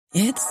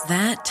It's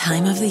that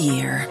time of the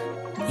year.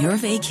 Your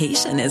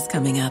vacation is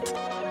coming up.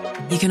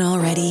 You can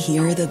already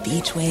hear the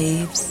beach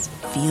waves,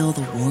 feel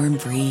the warm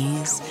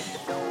breeze,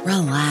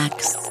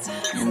 relax,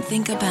 and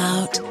think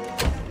about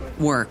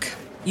work.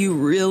 You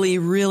really,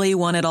 really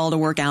want it all to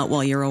work out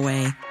while you're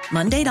away.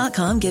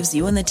 Monday.com gives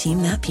you and the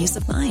team that peace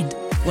of mind.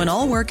 When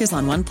all work is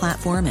on one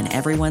platform and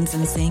everyone's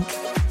in sync,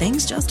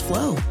 things just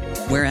flow.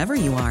 Wherever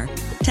you are,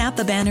 tap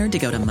the banner to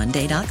go to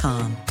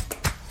Monday.com.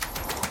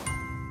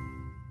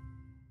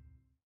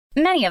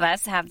 Many of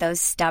us have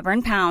those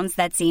stubborn pounds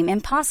that seem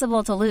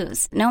impossible to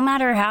lose, no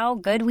matter how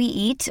good we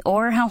eat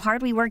or how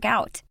hard we work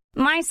out.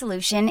 My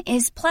solution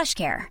is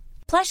PlushCare.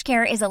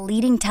 PlushCare is a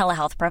leading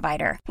telehealth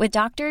provider with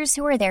doctors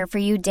who are there for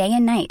you day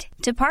and night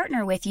to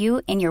partner with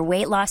you in your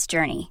weight loss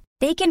journey.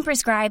 They can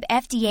prescribe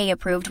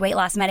FDA-approved weight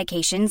loss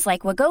medications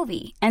like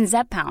Wegovy and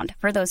Zepbound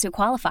for those who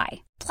qualify.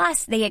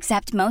 Plus, they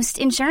accept most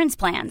insurance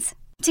plans.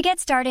 To get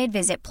started,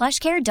 visit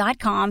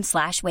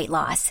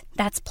plushcare.com/weightloss.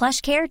 That's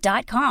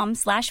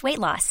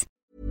plushcare.com/weightloss.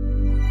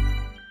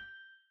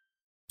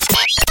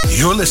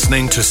 You're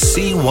listening to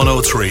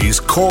C103's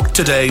Cork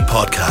Today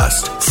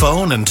podcast.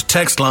 Phone and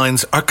text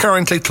lines are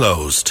currently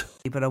closed.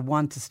 But I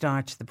want to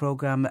start the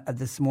programme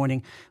this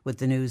morning with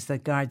the news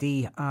that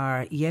Gardaí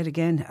are yet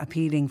again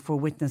appealing for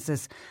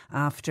witnesses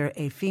after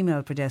a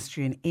female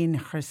pedestrian in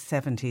her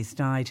 70s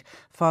died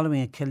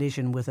following a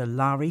collision with a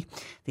lorry.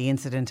 The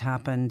incident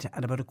happened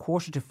at about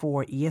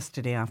 3:45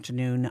 yesterday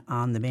afternoon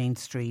on the main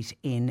street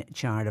in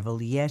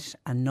Charleville. Yet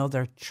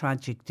another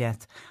tragic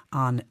death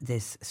on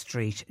this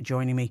street.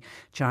 Joining me,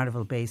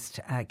 Charleville-based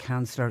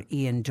councillor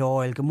Ian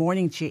Doyle. Good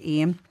morning to you,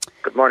 Ian.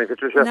 Good morning,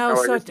 Patricia.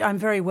 No, I'm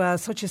very well.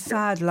 Such a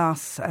sad loss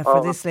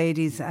for this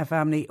lady's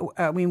family.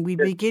 We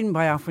begin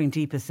by offering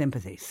deepest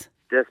sympathies.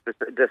 Desperate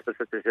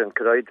sympathies.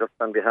 Could I just,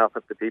 on behalf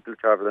of the people of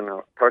Charleville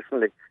now,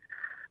 personally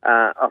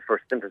offer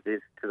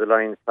sympathies to the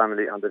Lyons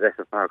family on the death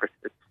of Margaret.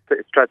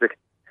 It's tragic.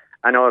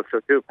 And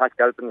also to Pat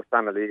Galpin's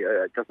family,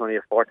 just only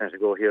a fortnight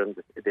ago here in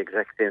the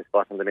exact same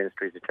spot on the main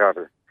street of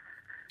Charleville.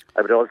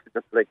 I would also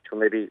just like to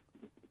maybe,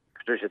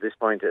 Patricia, at this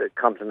point,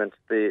 compliment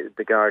the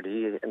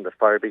Gardaí and the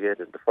fire brigade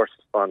and the first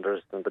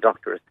responders and the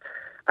doctors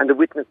and the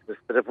witnesses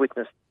that have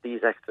witnessed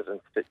these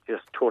accidents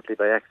just totally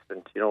by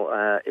accident.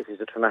 It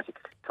is a traumatic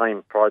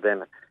time for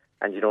them.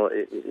 And,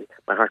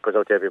 my heart goes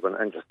out to everyone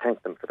and just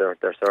thank them for their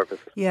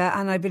services. Yeah,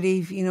 and I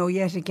believe,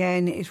 yet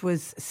again, it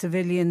was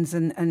civilians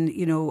and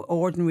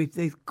ordinary,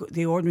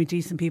 the ordinary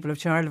decent people of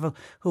Charleville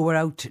who were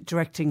out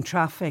directing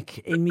traffic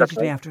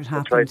immediately after it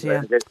happened. Right.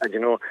 Yeah. And as you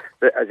know,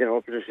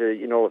 Patricia,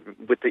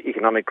 with the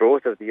economic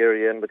growth of the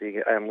area and with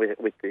the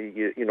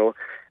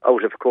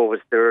out of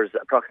COVID, there's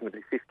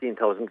approximately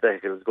 15,000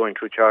 vehicles going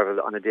through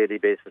Charleville on a daily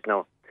basis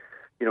now.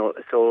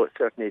 So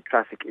certainly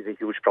traffic is a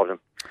huge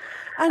problem.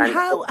 And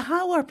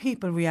how are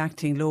people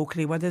reacting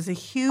locally? Well, there's a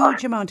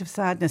huge amount of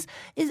sadness.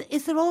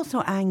 Is there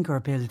also anger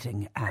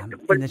building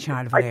in the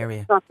Charleville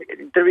area?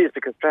 There is,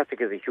 because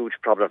traffic is a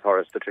huge problem for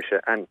us, Patricia.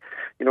 And,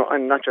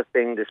 I'm not just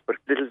saying this, but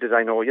little did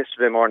I know,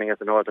 yesterday morning at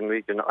the Northern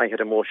Region, I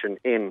had a motion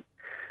in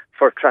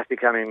for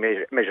traffic calming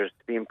measures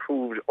to be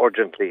improved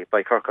urgently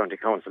by Cork County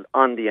Council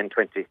on the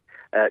N20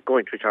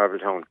 going through Charleville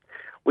Town.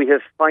 We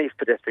have 5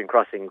 pedestrian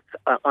crossings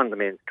on the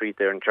main street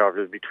there in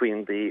Charleville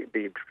between the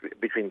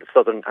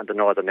southern and the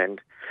northern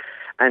end.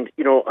 And,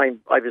 I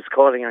was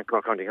calling on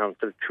Cork County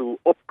Council to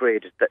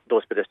upgrade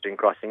those pedestrian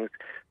crossings,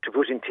 to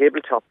put in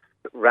tabletop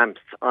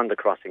ramps on the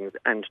crossings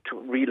and to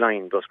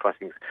reline those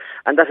crossings.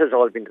 And that has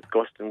all been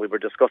discussed, and we were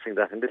discussing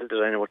that. And little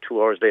did I know, 2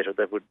 hours later,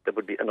 there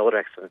would be another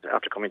accident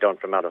after coming down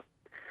from Mallow.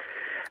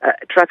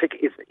 Traffic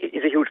is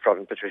a huge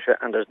problem, Patricia,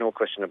 and there's no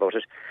question about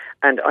it.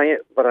 And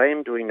what I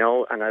am doing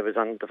now, and I was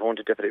on the phone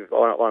to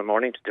all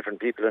morning to different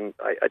people, and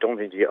I don't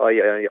think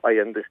I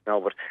am this now,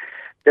 but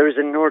there is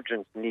an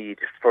urgent need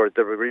for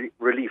the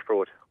relief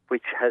road,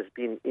 which has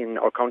been in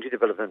our county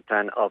development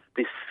plan of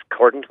this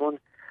current one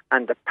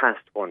and the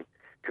past one,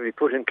 to be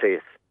put in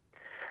place.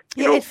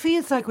 It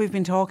feels like we've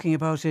been talking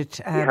about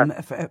it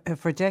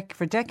for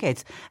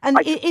decades. And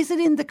is it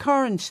in the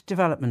current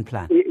development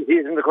plan? It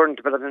is in the current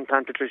development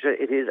plan, Patricia.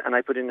 It is, and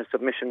I put in a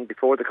submission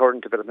before the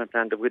current development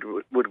plan that would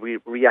we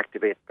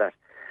reactivate that.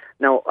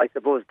 Now, I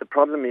suppose the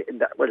problem in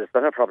that, well, it's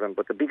not a problem,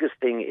 but the biggest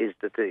thing is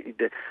that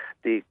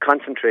the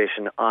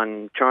concentration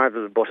on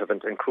Charleville,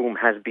 Buttevant and Croom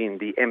has been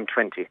the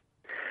M20.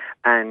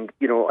 And,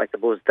 I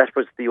suppose that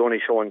was the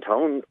only show in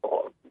town,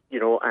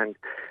 and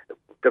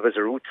there was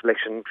a route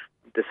selection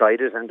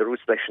decided, and the route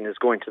selection is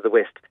going to the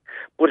west.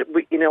 But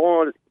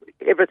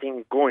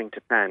everything going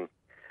to plan,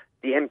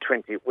 the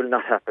M20 will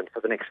not happen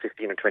for the next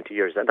 15 or 20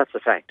 years, and that's a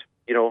fact.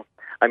 It'll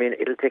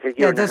take a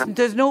year and a half.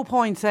 There's no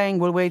point saying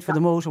we'll wait for the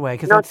motorway,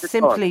 because that's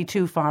simply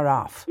too far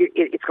off.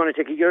 It's it's going to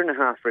take a year and a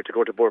half for it to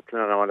go to Bord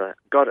Planala.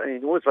 God only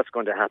knows what's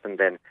going to happen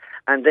then.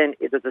 And then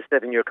it is a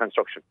 7-year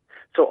construction.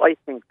 So I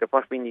think that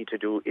what we need to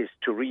do is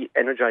to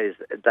re-energise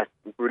that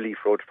relief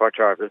road for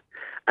Charleville.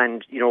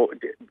 And,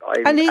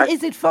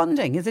 is it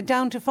funding? Is it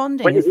down to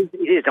funding? Well, it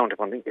is down to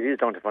funding. It is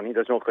down to funding.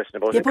 There's no question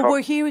about it. Yeah, but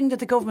we're hearing that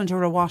the government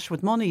are awash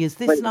with money. Is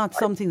this not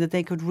something that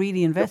they could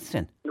really invest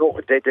in? No,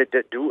 they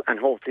do. And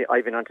hopefully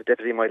I've been on to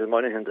Deputy Michael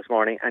Monaghan this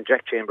morning, and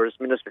Jack Chambers,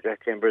 Minister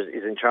Jack Chambers,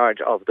 is in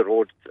charge of the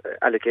roads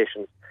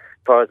allocations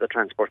for the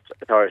Transport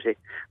Authority,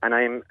 and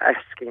I'm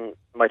asking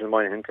Michael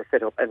Monaghan to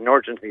set up an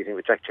urgent meeting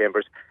with Jack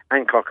Chambers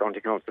and Cork County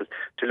Council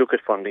to look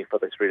at funding for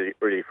this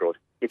relief road.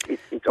 It's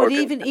but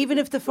even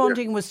if the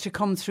funding was to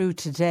come through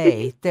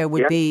today, there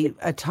would be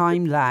a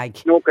time lag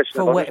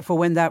for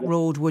when that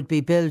road would be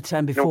built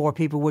and before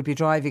people would be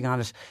driving on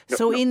it.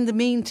 In the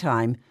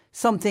meantime,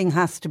 something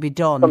has to be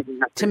done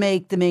to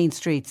make the main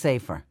street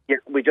safer. Yeah,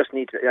 we just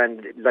need to,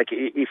 and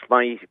if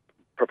my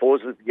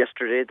proposal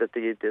yesterday that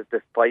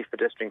the 5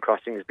 pedestrian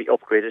crossings be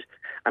upgraded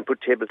and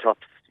put tabletop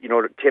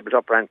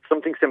ramps,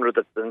 something similar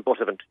than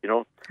Buttevant,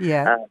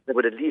 that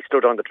would at least slow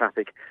down the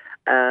traffic.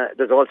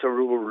 There's also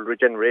rural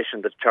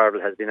regeneration that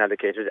Charleville has been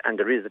allocated, and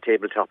there is a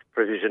tabletop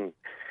provision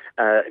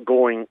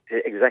going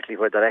exactly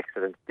where that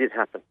accident did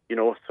happen,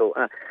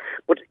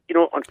 but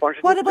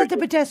unfortunately... What about the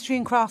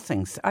pedestrian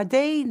crossings? Are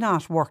they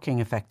not working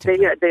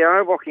effectively? They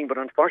are working, but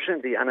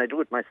unfortunately, and I do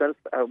it myself,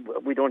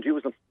 we don't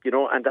use them,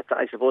 and that's,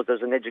 I suppose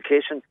there's an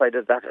education side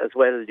of that as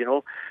well,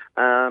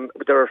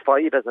 but there are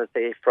 5, as I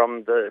say,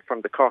 from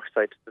the Cork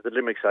side to the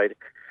Limerick side.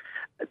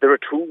 There are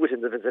 2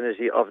 within the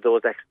vicinity of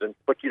those accidents,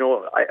 but,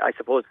 I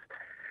suppose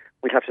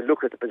we'd have to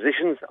look at the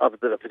positions of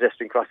the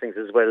pedestrian crossings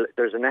as well.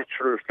 There's a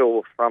natural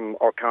flow from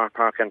our car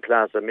park and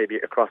plaza maybe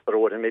across the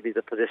road, and maybe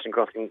the pedestrian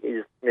crossing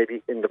is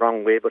maybe in the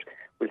wrong way, but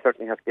we'll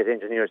certainly have to get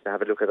engineers to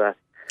have a look at that.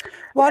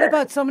 What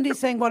about somebody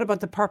saying, what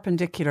about the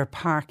perpendicular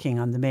parking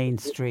on the main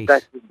street?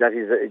 That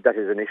is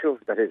an issue.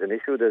 That is an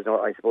issue. There's no,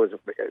 I suppose,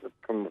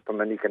 from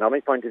an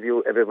economic point of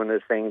view, everyone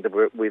is saying that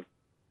we've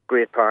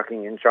great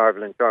parking in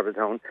Charleville and Charleville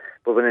Town,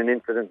 but when an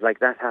incident like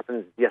that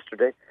happens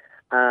yesterday,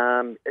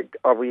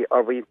 are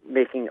we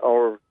making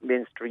our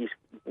main street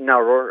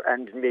narrower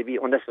and maybe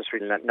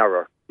unnecessarily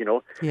narrower?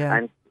 Yeah.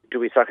 And do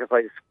we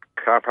sacrifice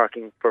car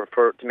parking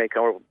for to make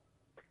our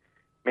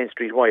main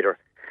street wider?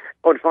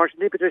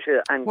 Unfortunately,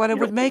 Patricia, and it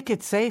would make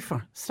it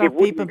safer. Stop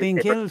people being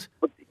killed.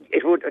 But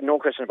it would. No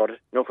question about it.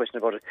 No question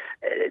about it.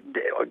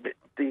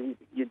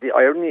 The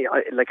irony,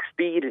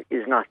 speed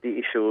is not the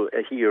issue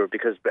here,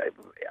 because,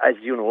 as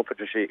you know,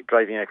 Patricia,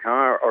 driving a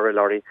car or a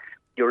lorry,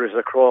 you're as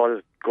a crawl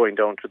going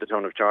down through the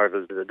town of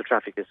Charleville. The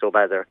traffic is so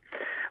bad there.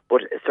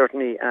 But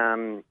certainly,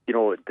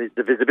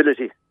 the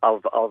visibility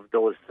of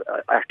those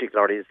Arctic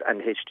lorries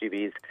and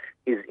HGVs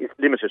is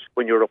limited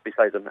when you're up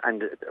beside them.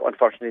 And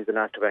unfortunately, the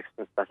last 2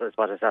 accidents, that is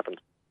what has happened.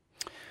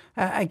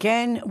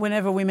 Again,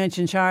 whenever we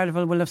mention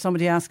Charleville, we'll have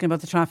somebody asking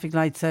about the traffic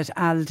lights at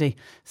Aldi.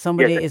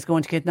 Somebody is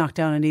going to get knocked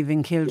down and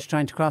even killed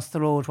trying to cross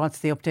the road. What's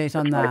the update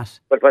on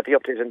that? But what the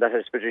update on that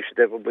is, Patricia,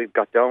 that we've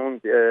got down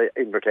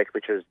Invertech,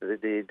 which is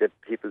the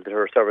people that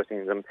are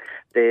servicing them.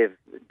 They've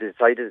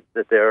decided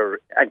that they're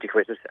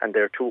antiquated and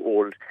they're too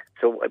old.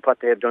 So what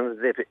they have done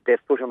is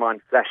they've put them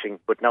on flashing.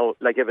 But now,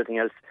 like everything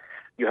else,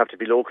 you have to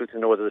be local to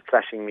know that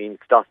flashing means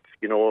stop,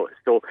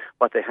 So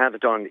what they have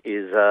done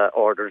is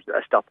ordered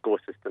a stop-go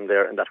system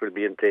there, and that will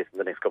be in place in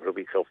the next couple of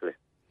weeks, hopefully.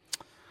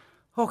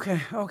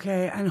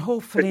 Okay. And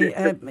hopefully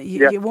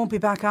you won't be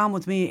back on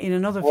with me in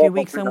another few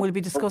weeks, and we'll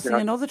be discussing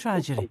another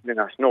tragedy.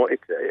 No,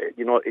 it's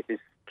it is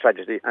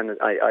tragedy, and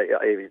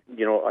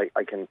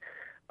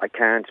I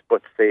can't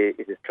but say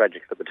it is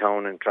tragic for the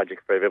town and tragic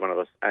for every one of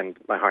us, and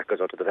my heart goes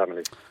out to the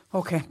families.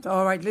 Okay,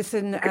 all right,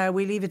 listen,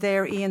 we leave it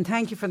there. Ian,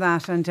 thank you for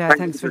that, and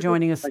thanks for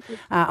joining us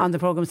on the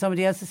programme.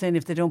 Somebody else is saying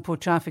if they don't put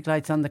traffic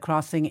lights on the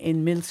crossing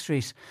in Mill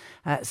Street,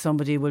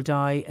 somebody will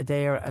die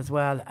there as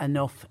well.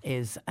 Enough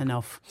is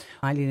enough.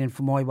 Eileen in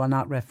Fermoy, while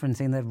not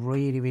referencing the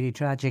really, really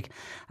tragic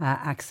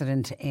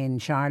accident in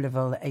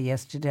Charleville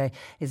yesterday,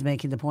 is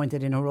making the point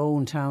that in her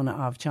own town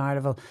of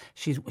Charleville,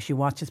 she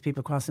watches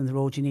people crossing the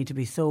road. You need to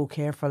be so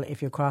careful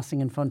if you're crossing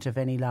in front of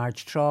any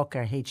large truck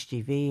or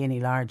HGV, any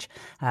large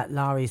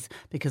lorries,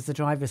 because the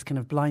drivers can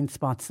have blind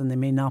spots and they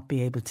may not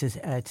be able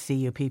to see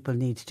you. People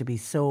need to be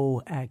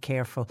so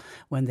careful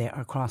when they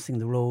are crossing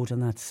the road,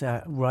 and that's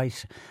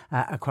right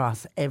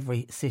across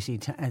every city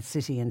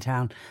and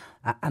town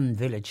and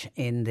village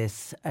in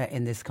this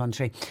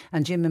country.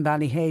 And Jim in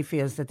Ballyhay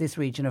feels that this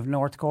region of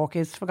North Cork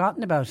is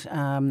forgotten about.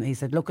 He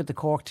said, look at the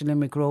Cork to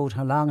Limerick Road.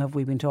 How long have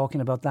we been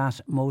talking about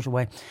that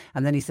motorway?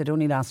 And then he said,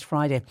 only last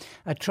Friday,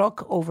 a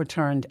truck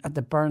overturned at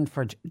the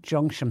Burnford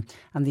Junction,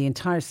 and the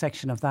entire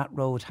section of that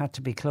road had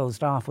to be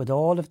closed off with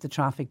all of the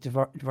traffic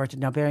diverted.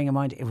 Now, bearing in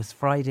mind, it was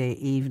Friday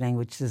evening,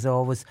 which is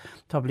always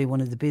probably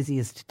one of the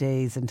busiest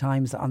days and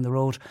times on the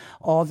road.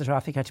 All the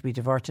traffic had to be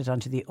diverted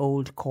onto the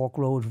old Cork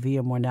Road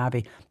via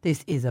Mournabbey.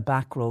 This is a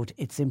back road.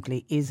 It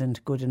simply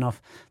isn't good enough.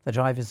 The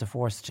drivers are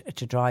forced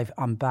to drive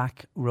on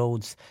back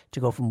roads to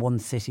go from one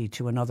city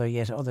to another,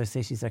 yet other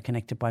cities are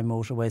connected by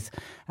motorways.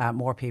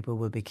 More people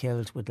will be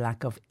killed with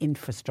lack of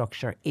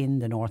infrastructure in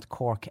the North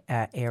Cork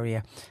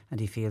area,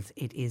 and he feels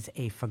it is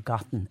a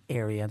forgotten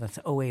area. That's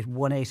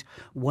 0818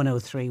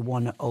 103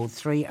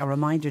 103. A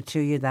reminder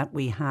to you that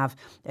we have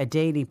a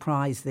daily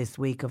prize this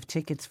week of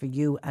tickets for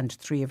you and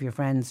 3 of your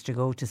friends to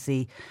go to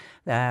see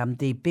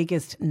the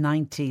biggest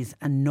 90s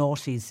and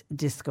noughties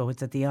disco.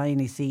 It's at the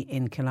INEC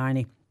in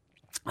Killarney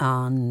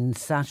on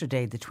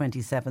Saturday the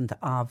 27th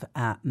of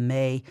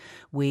May.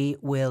 We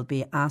will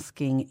be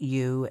asking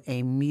you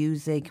a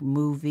music,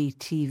 movie,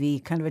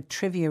 TV, kind of a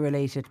trivia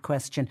related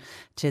question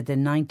to the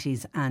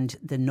 90s and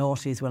the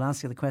noughties. We'll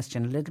ask you the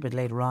question a little bit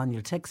later on.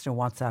 You'll text or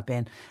WhatsApp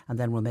in, and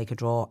then we'll make a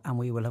draw, and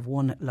we will have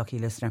one lucky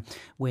listener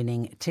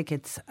winning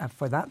tickets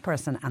for that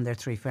person and their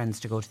 3 friends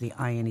to go to the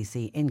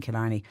INEC in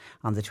Killarney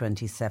on the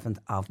 27th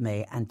of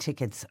May. And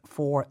tickets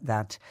for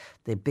that,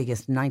 the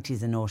biggest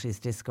 90s and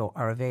noughties disco,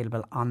 are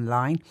available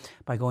online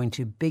by going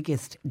to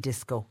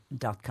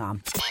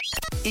biggestdisco.com.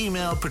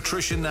 Email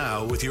Patricia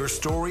now with your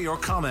story or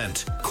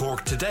comment.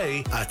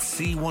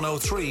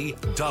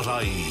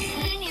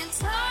 corktoday@c103.ie.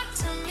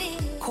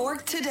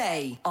 Cork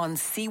Today on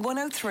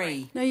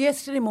C103. Now,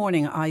 yesterday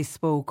morning I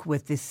spoke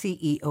with the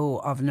CEO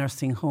of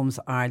Nursing Homes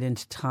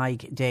Ireland,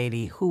 Tig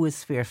Daly, who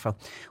is fearful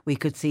we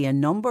could see a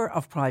number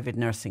of private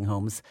nursing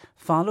homes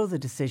follow the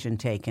decision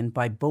taken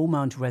by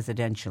Beaumont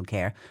Residential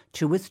Care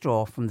to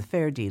withdraw from the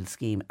Fair Deal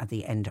scheme at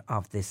the end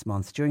of this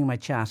month. During my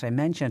chat, I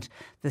mentioned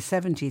the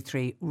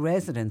 73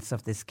 residents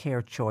of this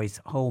Care Choice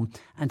home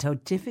and how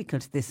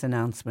difficult this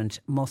announcement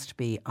must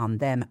be on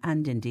them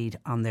and indeed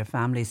on their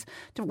families.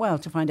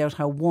 To find out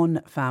how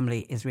one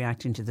family is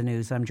reacting to the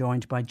news, I'm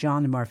joined by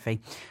John Murphy,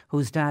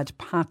 whose dad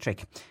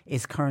Patrick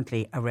is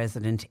currently a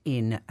resident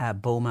in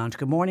Beaumont.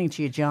 Good morning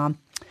to you, John.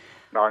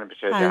 Morning,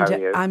 Patricia. And, how are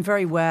you? I'm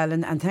very well,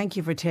 and thank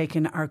you for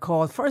taking our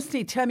call.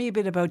 Firstly, tell me a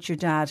bit about your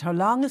dad. How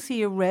long is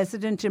he a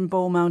resident in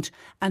Beaumont,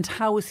 and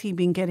how has he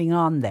been getting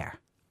on there?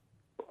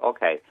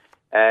 Okay.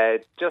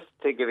 Just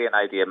to give you an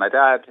idea, my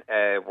dad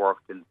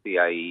worked in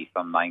CIE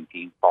from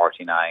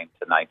 1949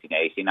 to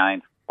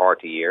 1989,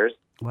 40 years.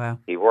 Wow.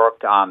 He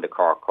worked on the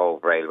Cork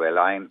Cove railway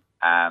line,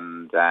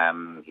 and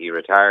he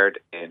retired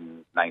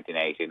in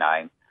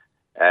 1989.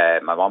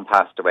 My mum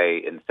passed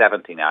away in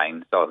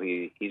 79, so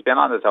he's been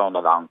on his own a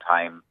long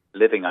time,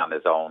 living on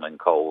his own in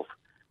Cove,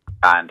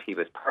 and he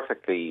was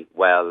perfectly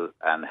well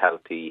and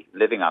healthy,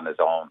 living on his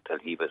own till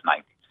he was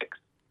 96.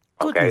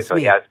 Goodness so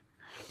me. he has,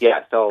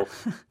 so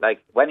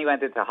like when he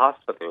went into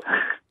hospital,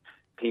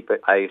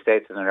 I say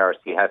to the nurse,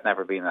 he has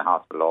never been in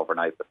hospital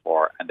overnight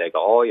before, and they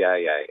go, oh yeah,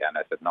 and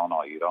I said, no,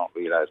 you don't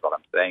realise what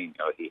I'm saying. You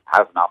know, he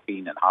has not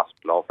been in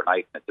hospital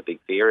overnight, and it's a big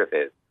fear of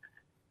his.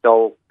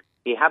 So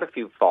he had a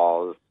few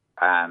falls,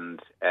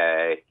 and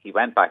he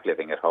went back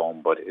living at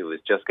home, but it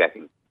was just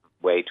getting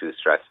way too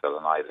stressful,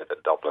 and I live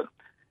in Dublin.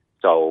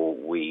 So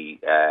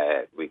we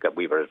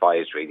were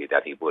advised really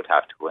that he would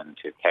have to go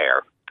into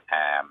care.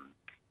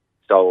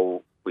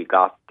 So we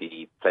got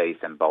the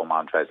place in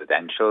Beaumont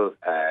Residential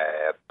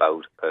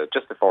about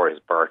just before his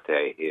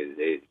birthday,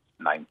 his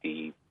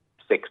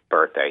 96th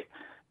birthday.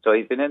 So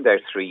he's been in there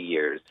 3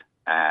 years,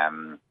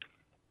 and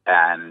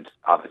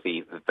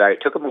obviously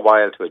it took him a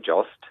while to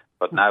adjust,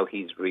 but now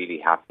he's really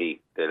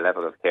happy. The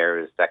level of care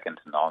is second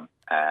to none.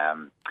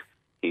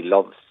 He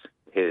loves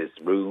his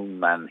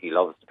room, and he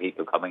loves the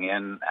people coming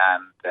in,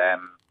 and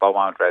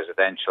Beaumont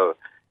Residential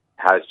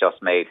has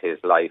just made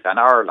his life and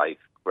our life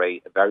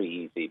great, very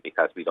easy,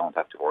 because we don't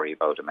have to worry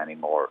about him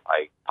anymore.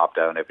 I pop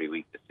down every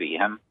week to see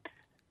him,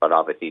 but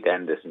obviously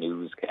then this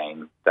news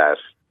came that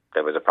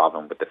there was a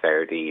problem with the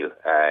Fair Deal.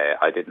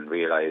 I didn't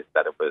realise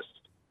that it was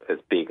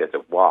as big as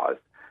it was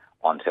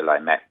until I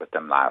met with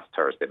them last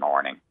Thursday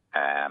morning.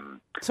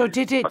 So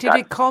did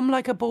it come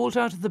like a bolt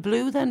out of the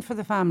blue then for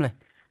the family?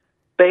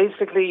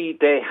 Basically,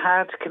 they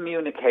had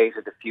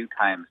communicated a few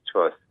times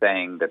to us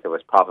saying that there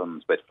was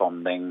problems with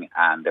funding,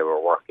 and they were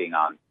working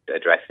on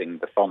addressing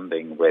the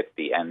funding with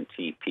the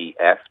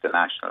NTPF, the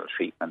National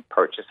Treatment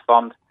Purchase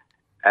Fund.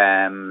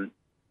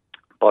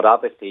 But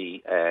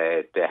obviously,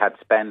 they had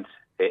spent,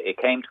 it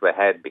came to a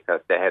head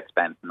because they had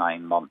spent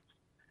 9 months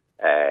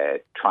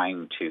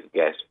trying to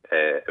get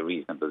a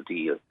reasonable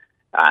deal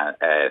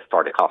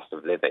for the cost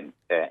of living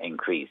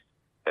increase.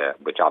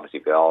 Which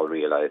obviously we all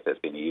realise there's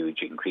been a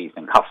huge increase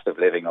in cost of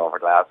living over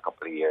the last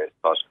couple of years.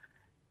 But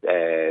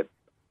the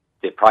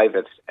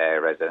private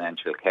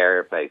residential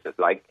care places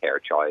like Care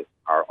Choice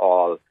are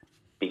all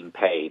being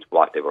paid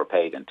what they were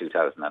paid in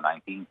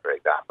 2019, for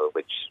example,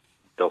 which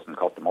doesn't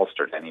cut the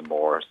mustard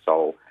anymore.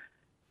 So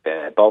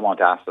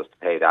Beaumont asked us to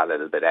pay that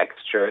little bit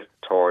extra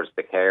towards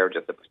the care,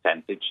 just a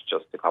percentage,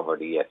 just to cover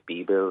the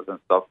ESB bills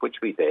and stuff,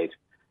 which we did.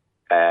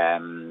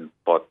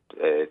 But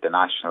the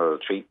National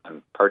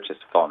Treatment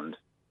Purchase Fund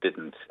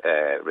didn't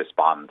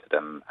respond to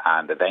them,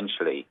 and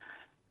eventually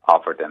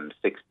offered them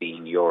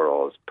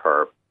 €16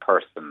 per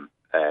person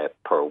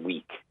per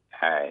week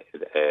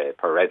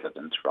per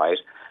resident, right?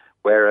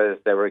 whereas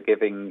they were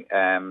giving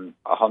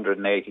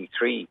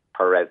 183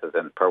 per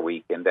resident per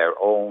week in their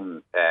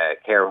own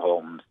care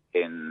homes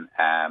in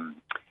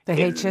the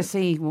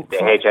HSE. The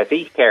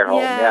HSE care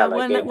home. Yeah,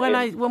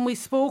 when we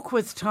spoke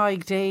with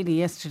Tig Daly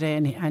yesterday,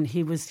 and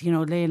he was,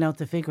 laying out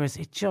the figures,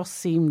 it just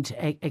seemed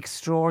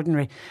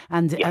extraordinary.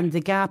 And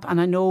the gap,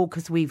 and I know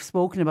because we've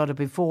spoken about it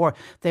before,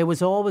 there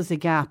was always a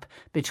gap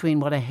between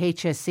what a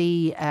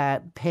HSE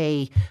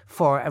pay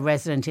for a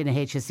resident in a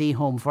HSE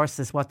home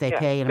versus what they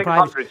pay in a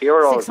private.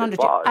 €600. 600,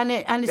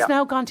 and it's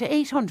now gone to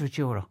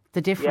 €800. The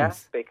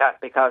difference. Yeah,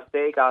 because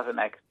they got an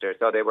extra,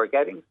 so they were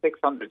getting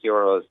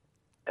 €600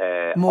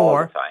 more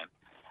all the time,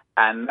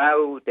 and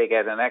now they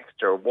get an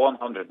extra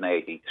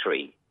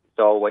 183.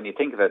 So when you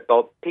think of it,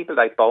 people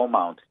like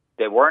Beaumont,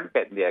 they weren't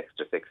getting the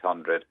extra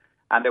 600,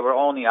 and they were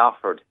only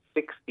offered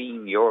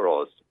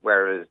 €16,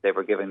 whereas they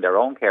were giving their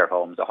own care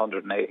homes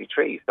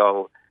 183.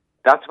 So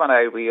that's when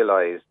I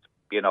realised,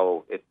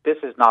 this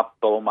is not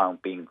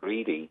Beaumont being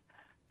greedy.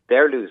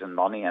 They're losing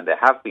money, and they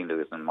have been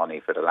losing money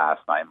for the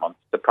last 9 months.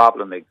 The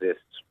problem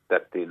exists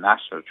that the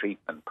National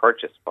Treatment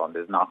Purchase Fund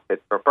is not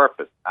fit for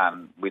purpose,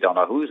 and we don't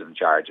know who's in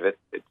charge of it.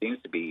 It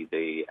seems to be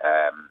the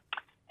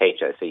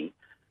HSE.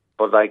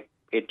 But,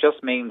 it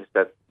just means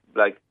that,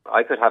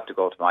 I could have to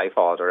go to my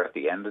father at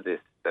the end of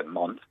this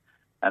month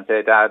and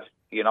say, Dad,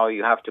 you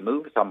have to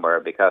move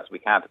somewhere because we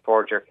can't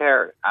afford your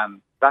care,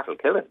 and that'll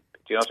kill him.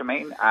 Do you know what I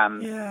mean?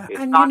 And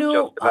it's not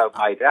just about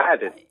my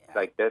dad. It's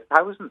there's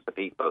thousands of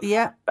people.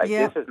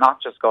 This is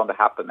not just going to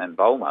happen in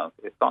Beaumont.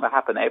 It's going to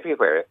happen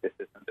everywhere if this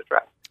isn't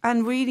addressed.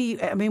 And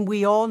really, I mean,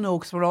 we all know,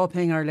 because we're all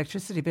paying our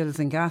electricity bills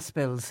and gas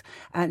bills.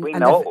 And we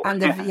know.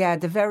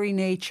 The very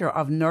nature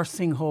of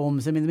nursing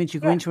homes. I mean, the minute you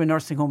go into a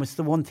nursing home, it's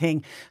the one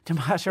thing, no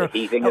matter... The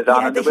heating is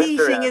on in the winter. The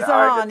heating is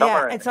on,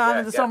 it's on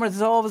in the summer. Yeah.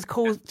 There's always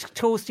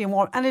toasty and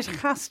warm. And it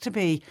has to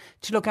be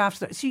to look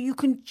after that. So you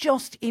can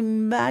just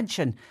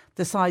imagine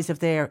the size of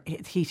their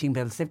heating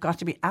bills. They've got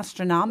to be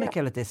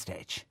astronomical at this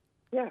stage.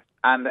 Yeah.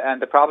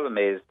 And the problem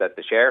is that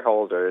the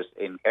shareholders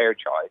in Care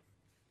Choice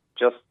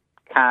just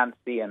can't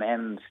see an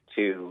end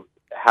to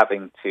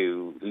having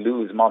to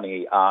lose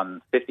money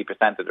on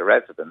 50% of the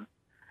residents.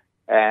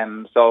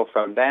 So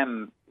from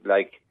them,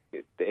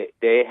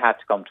 they had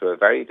to come to a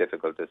very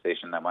difficult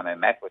decision. And when I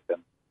met with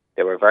them,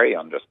 they were very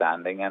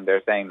understanding. And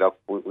they're saying, look,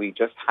 we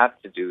just had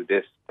to do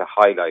this to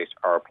highlight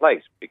our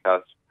plight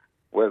because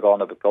we're going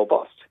to go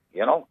bust,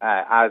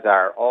 as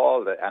are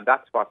all and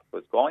that's what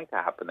was going to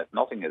happen if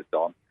nothing is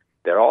done.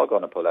 They're all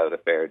going to pull out a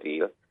fair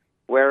deal.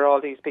 Where are all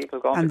these people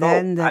going to go?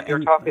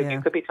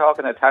 You could be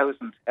talking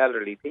 1,000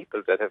 elderly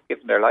people that have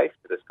given their life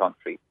to this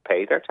country,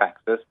 pay their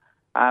taxes,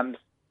 and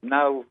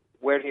now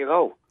where do you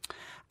go?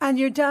 And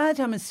your dad,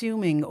 I'm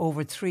assuming,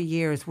 over 3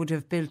 years would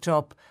have built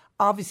up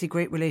obviously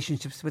great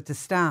relationships with the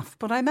staff,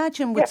 but I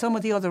imagine with some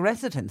of the other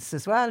residents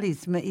as well.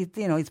 He's made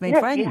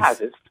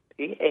friends.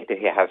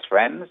 He has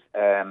friends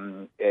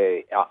on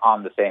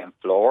the same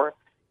floor.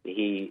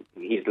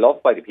 He's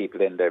loved by the people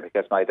in there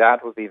because my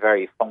dad would be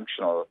very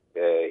functional.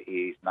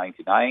 He's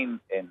 99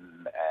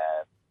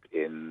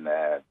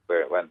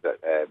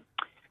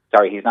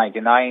 he's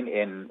 99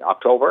 in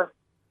October,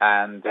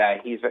 and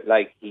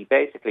he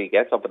basically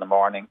gets up in the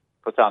morning,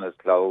 puts on his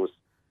clothes.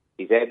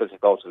 He's able to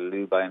go to the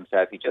loo by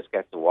himself. He just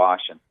gets to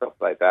wash and stuff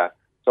like that.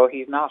 So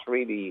he's not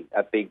really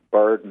a big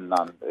burden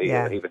on. He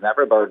was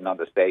never a burden on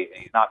the state.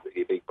 He's not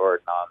really a big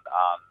burden on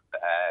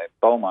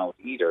Beaumont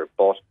either,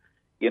 but.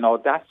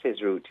 That's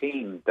his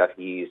routine, that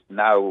he's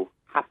now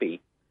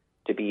happy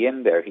to be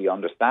in there. He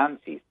understands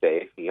he's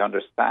safe. He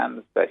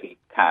understands that he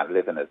can't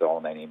live on his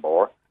own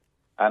anymore.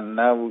 And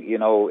now,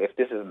 if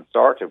this isn't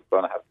sorted, we're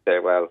going to have to say,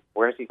 well,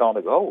 where's he going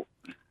to go?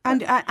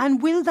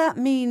 And will that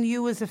mean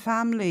you as a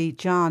family,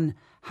 John,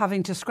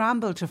 having to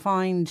scramble to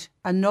find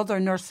another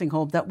nursing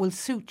home that will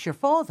suit your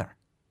father?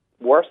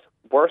 Worst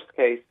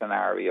case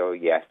scenario,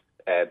 yes.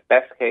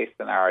 Best case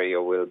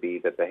scenario will be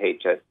that the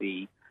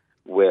HSE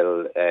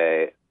will...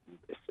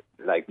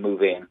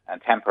 move in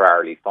and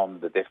temporarily fund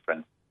the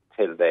difference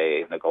till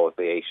the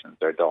negotiations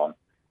are done.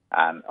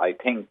 And I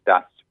think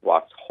that's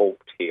what's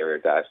hoped here,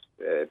 that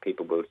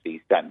people will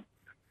see sense.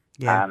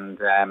 Yeah. And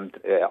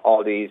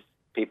all these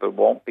people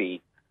won't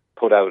be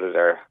put out of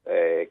their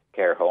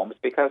care homes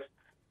because,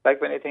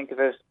 when you think of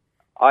it,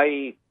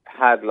 I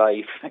had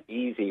life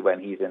easy when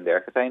he's in there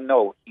because I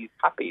know he's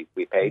happy.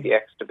 We pay the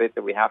extra bit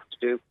that we have to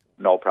do,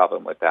 no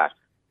problem with that.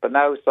 But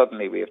now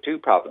suddenly we have two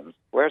problems.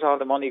 Where's all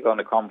the money going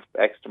to come,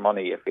 extra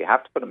money, if we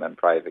have to put him in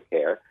private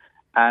care?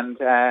 And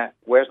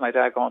where's my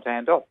dad going to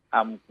end up?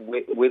 And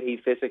will he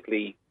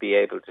physically be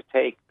able to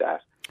take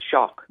that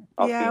shock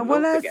of being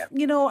moved again?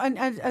 And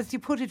as you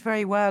put it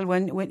very well,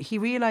 when he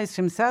realised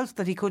himself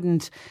that he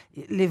couldn't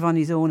live on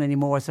his own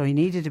anymore, so he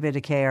needed a bit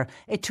of care,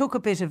 it took a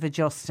bit of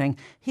adjusting.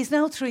 He's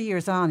now 3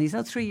 years on. He's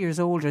now 3 years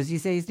older. As you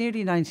say, he's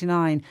nearly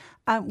 99.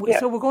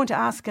 So we're going to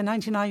ask a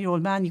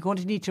 99-year-old man, you're going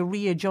to need to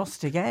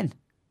readjust again.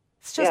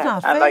 It's just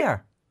not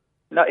fair.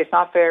 No, it's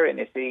not fair. And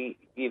you see,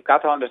 you've got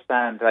to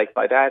understand,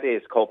 my dad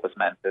is corpus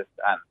mentis,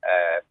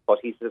 but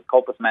he's as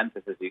corpus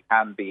mentis as you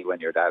can be when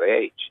you're that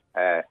age.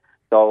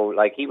 So,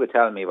 like, he would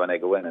tell me when I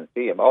go in and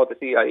see him, the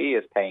CIE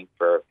is paying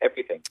for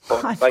everything.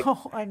 But,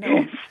 I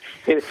know.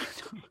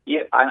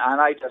 Yeah, and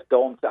I just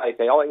don't. I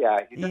say,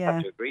 you just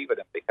have to agree with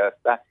him because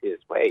that's his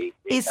way.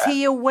 Is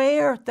he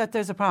aware that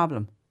there's a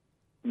problem?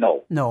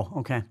 No. No,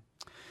 okay.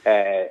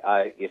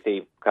 You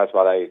see, because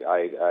what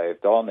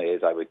I've done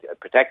is I would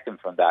protect him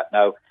from that.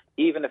 Now,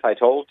 even if I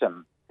told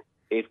him,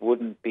 you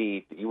wouldn't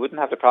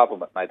have the problem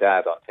with my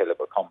dad until it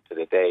would come to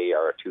the day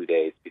or 2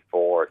 days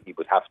before he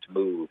would have to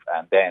move,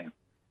 and then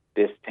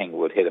this thing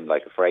would hit him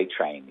like a freight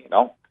train,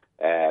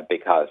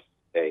 because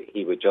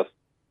he would just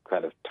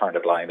kind of turn a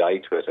blind eye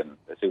to it and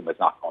assume it's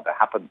not going to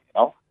happen,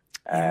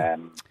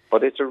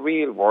 But it's a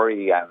real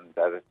worry, and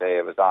as I say,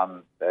 I was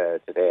on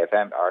Today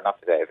FM, or not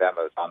Today FM,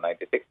 I was on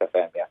 96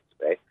 FM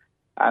yesterday,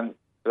 and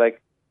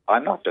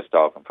I'm not just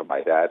talking for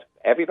my dad.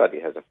 Everybody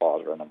has a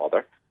father and a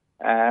mother,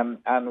 and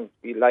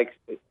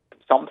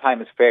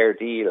sometimes fair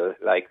deal.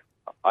 Like,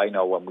 I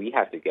know when we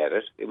had to get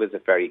it, it was a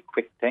very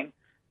quick thing.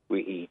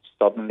 He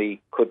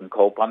suddenly couldn't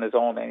cope on his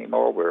own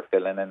anymore. We were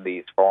filling in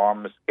these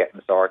forms,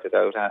 getting sorted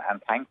out,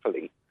 and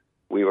thankfully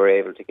we were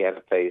able to get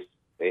a place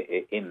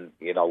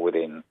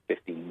within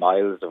 15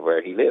 miles of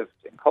where he lived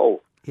in Cove.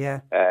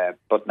 Yeah.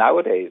 But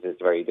nowadays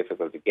it's very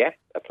difficult to get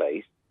a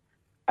place,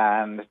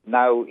 and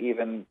now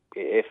even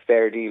if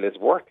fair deal is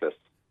worthless,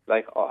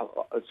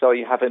 so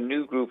you have a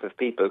new group of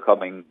people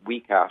coming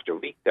week after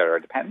week that are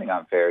depending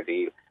on fair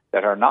deal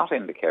that are not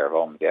in the care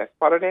homes yet.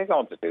 What are they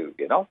going to do?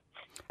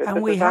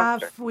 And we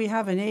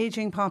have an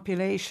ageing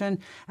population,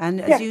 and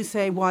as you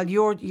say, while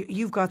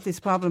you've got this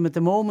problem at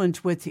the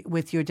moment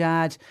with your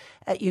dad,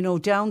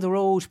 down the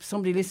road,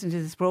 somebody listening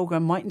to this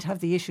programme mightn't have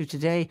the issue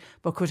today,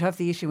 but could have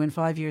the issue in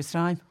 5 years'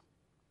 time.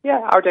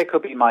 Yeah, or they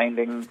could be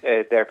minding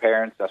their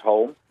parents at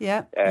home.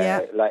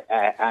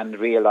 And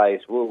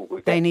realise,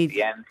 we're getting to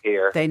the end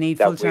here. They need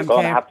that full-time we're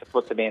going care. to have to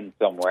put them in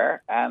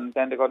somewhere, and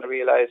then they're going to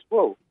realise,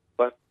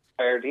 but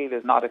fair deal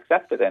is not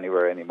accepted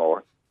anywhere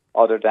anymore,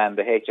 other than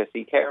the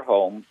HSE care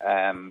home,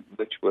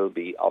 which will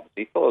be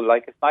obviously full.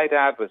 Like, if my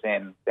dad was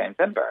in St.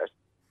 Finbarr's,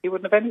 he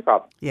wouldn't have any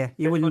problem. Yeah,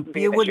 you wouldn't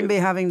be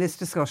having this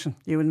discussion.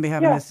 You wouldn't be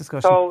having this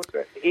discussion. So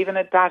even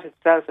that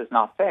itself is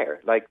not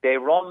fair. Like, they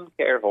run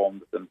care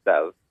homes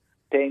themselves.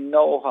 They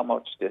know how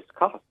much this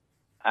costs.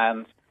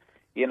 And,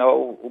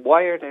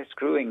 why are they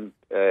screwing,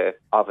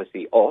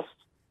 obviously, us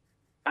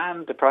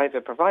and the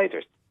private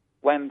providers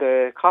when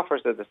the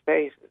coffers of the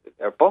state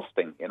are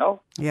busting,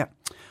 Yeah.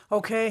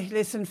 Okay,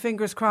 listen,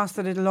 fingers crossed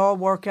that it'll all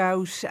work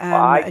out.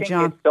 I think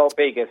John, it's so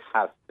big it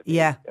has to be.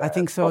 Yeah, I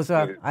think so as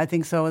well.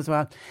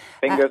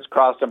 Fingers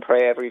crossed and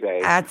pray every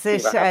day. That's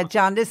it,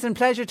 John. Listen,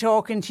 pleasure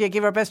talking to you.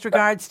 Give our best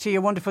regards to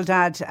your wonderful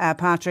dad,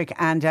 Patrick,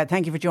 and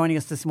thank you for joining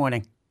us this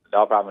morning.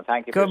 No problem.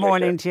 Thank you. Good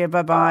morning to you.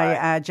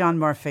 Bye-bye. John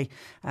Murphy,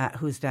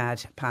 whose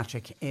dad,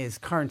 Patrick, is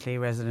currently a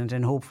resident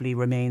and hopefully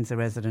remains a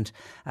resident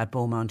at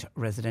Beaumont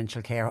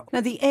Residential Care.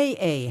 Now, the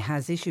AA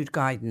has issued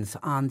guidance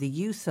on the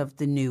use of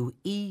the new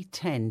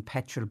E10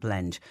 petrol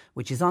blend,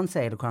 which is on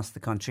sale across the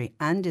country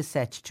and is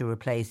set to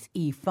replace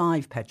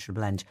E5 petrol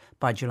blend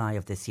by July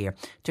of this year.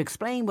 To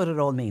explain what it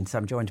all means,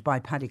 I'm joined by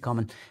Paddy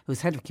Comyn,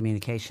 who's Head of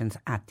Communications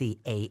at the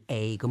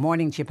AA. Good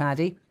morning to you,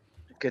 Paddy.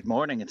 Good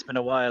morning. It's been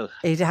a while.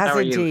 It has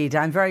indeed.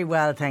 I'm very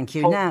well, thank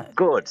you. Now,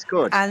 good.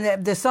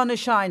 And the sun is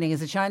shining.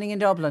 Is it shining in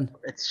Dublin?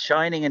 It's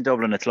shining in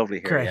Dublin. It's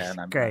lovely here. Great, yeah,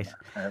 and great.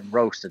 I'm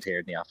roasted here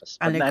in the office.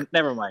 But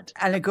never mind.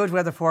 And a good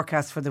weather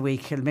forecast for the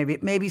week.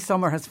 Maybe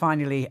summer has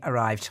finally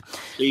arrived.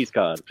 Please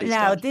God.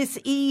 This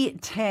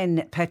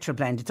E10 petrol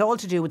blend, it's all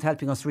to do with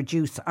helping us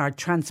reduce our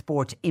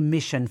transport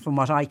emission from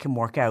what I can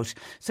work out.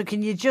 So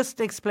can you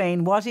just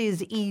explain what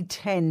is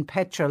E10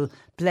 petrol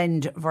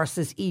blend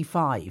versus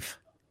E5?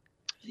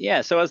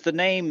 Yeah, so as the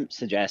name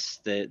suggests,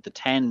 the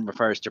 10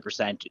 refers to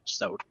percentage.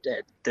 So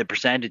the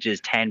percentage is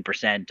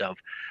 10% of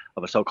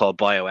a so-called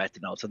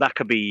bioethanol. So that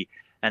could be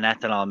an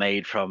ethanol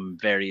made from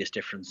various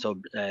different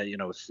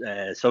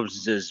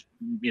substances.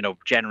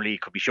 Generally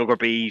it could be sugar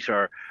beet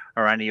or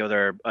any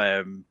other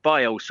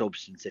bio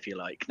substance, if you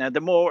like. Now,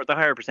 the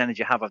higher percentage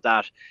you have of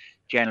that,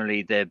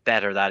 generally the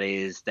better that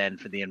is then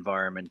for the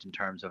environment in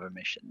terms of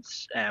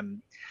emissions.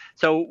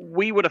 So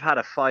we would have had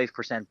a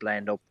 5%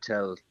 blend up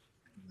till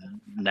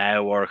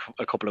now, or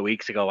a couple of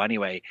weeks ago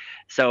anyway.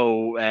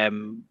 So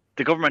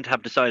the government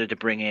have decided to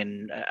bring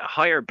in a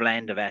higher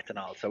blend of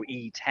ethanol, so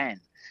E10.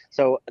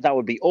 So that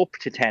would be up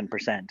to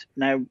 10%.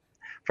 Now,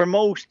 for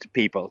most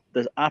people,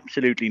 there's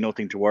absolutely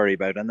nothing to worry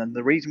about. And then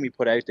the reason we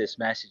put out this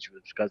message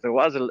was because there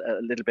was a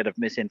little bit of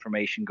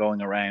misinformation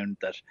going around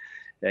that,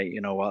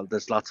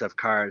 there's lots of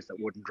cars that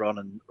wouldn't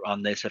run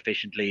on this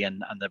efficiently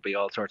and there'd be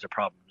all sorts of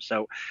problems.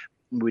 So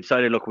we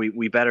decided, look,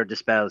 we better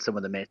dispel some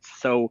of the myths.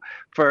 So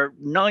for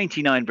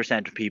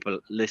 99% of people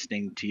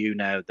listening to you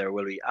now, there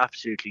will be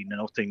absolutely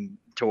nothing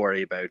to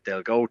worry about.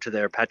 They'll go to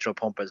their petrol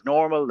pump as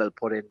normal. They'll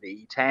put in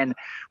the E10,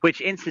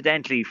 which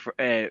incidentally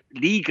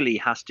legally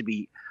has to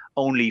be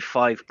only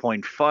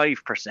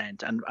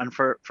 5.5%. And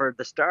for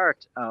the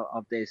start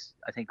of this,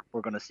 I think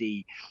we're going to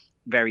see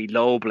very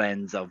low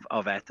blends of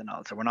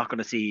ethanol. So we're not going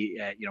to see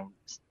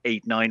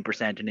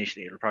 8-9%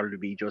 initially. It'll probably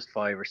be just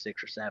 5 or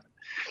 6 or 7.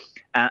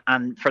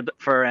 And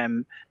for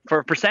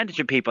a percentage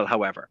of people,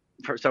 however,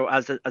 as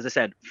I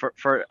said, for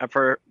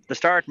the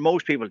start,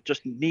 most people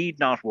just need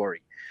not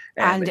worry.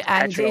 And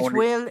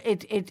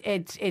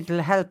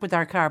it'll help with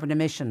our carbon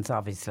emissions,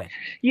 obviously.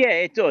 Yeah,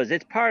 it does.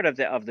 It's part of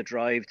the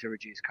drive to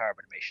reduce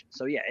carbon emissions.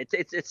 So yeah,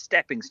 it's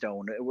stepping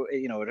stone.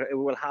 It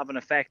will have an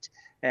effect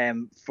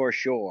for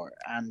sure.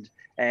 And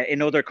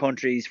in other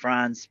countries,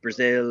 France,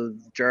 Brazil,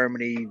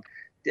 Germany,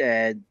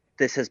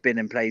 this has been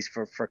in place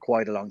for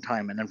quite a long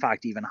time, and in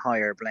fact, even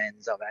higher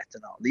blends of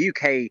ethanol. The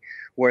UK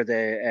were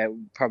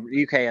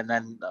UK, and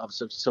then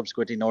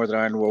subsequently Northern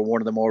Ireland were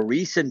one of the more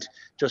recent,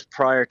 just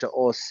prior to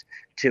us,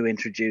 to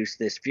introduce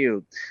this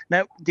fuel.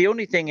 Now, the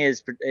only thing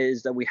is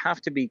that we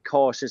have to be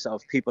cautious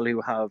of people who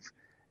have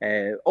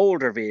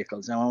older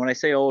vehicles. Now, when I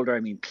say older, I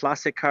mean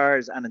classic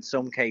cars, and in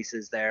some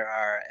cases there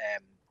are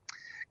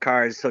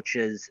cars such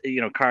as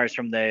cars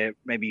from the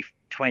maybe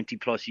 20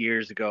 plus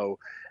years ago,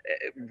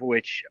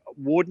 which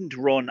wouldn't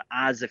run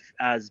as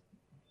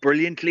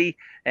brilliantly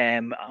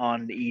on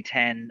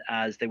E10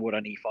 as they would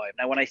on E5.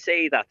 Now, when I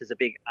say that, there's a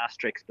big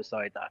asterisk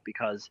beside that,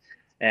 because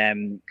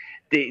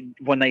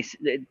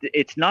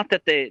it's not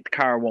that the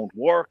car won't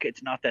work,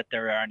 it's not that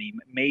there are any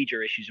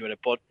major issues with it,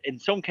 but in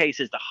some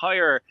cases the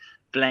higher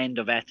blend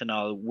of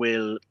ethanol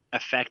will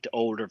affect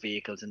older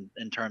vehicles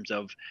in terms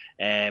of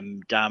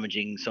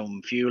damaging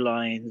some fuel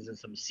lines and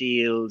some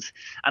seals,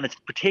 and it's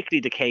particularly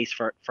the case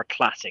for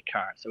classic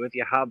cars. So if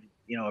you have,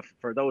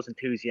 for those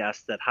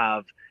enthusiasts that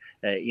have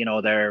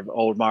their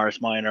old Morris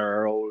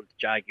Minor or old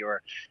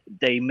Jaguar,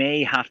 they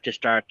may have to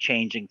start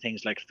changing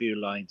things like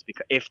fuel lines,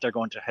 because if they're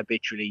going to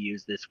habitually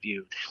use this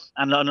fuel.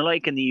 And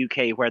unlike in the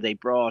UK, where they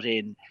brought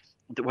in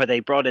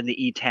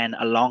the E10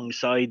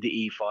 alongside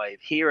the E5,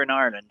 here in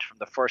Ireland from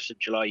the 1st of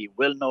July, you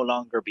will no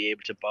longer be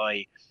able to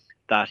buy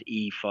that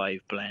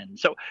E5 blend.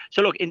 So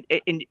look,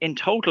 in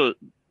total,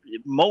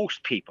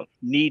 most people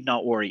need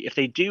not worry. If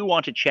they do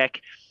want to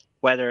check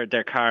whether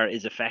their car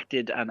is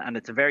affected, and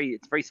it's a very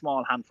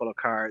small handful of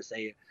cars,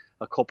 say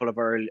a couple of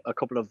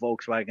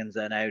Volkswagens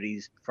and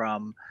Audis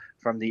from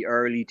the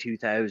early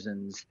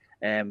 2000s.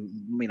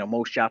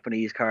 Most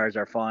Japanese cars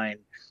are fine,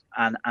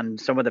 and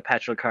some of the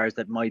petrol cars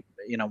that might,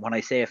 when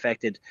I say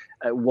affected,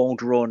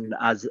 won't run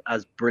as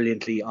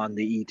brilliantly on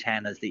the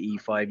E10 as the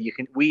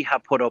E5. We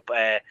have put up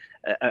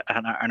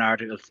an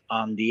article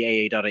on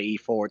the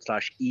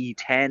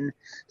aa.ie/E10,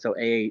 so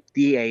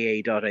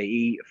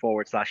daa.ie/E10,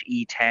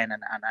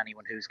 and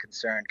anyone who's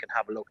concerned can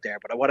have a look there.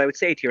 But what I would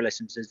say to your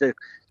listeners is that,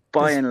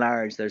 by and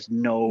large, there's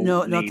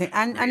nothing.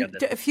 And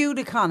fuel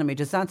economy,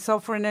 does that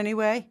suffer in any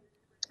way?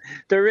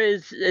 There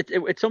is.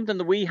 It's something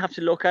that we have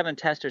to look at and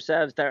test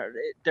ourselves.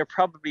 There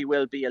probably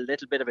will be a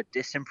little bit of a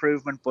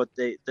disimprovement, but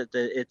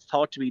it's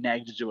thought to be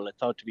negligible. It's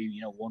thought to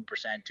be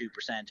 1%,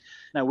 2%.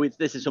 Now,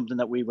 this is something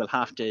that we will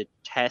have to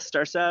test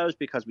ourselves,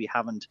 because we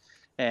haven't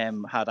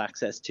had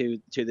access to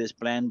this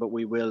blend, but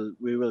we will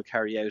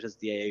carry out, as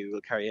the AAU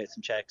will carry out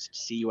some checks to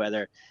see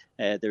whether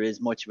there is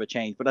much of a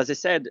change. But as I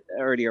said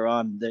earlier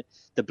on,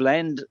 the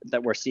blend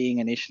that we're seeing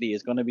initially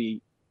is going to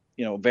be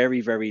very,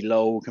 very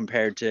low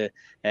compared to,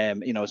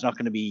 it's not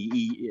going to be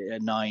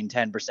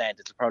 9-10%.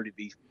 It'll probably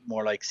be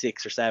more like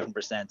 6 or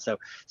 7%. So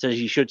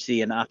you should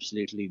see an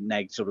absolutely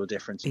negligible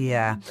difference.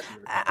 Yeah.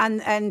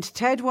 And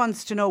Ted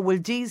wants to know, will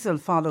diesel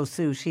follow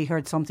suit? He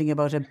heard something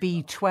about a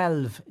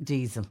B12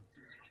 diesel.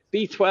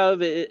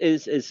 B12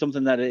 is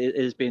something that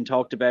is being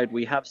talked about.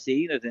 We have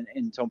seen it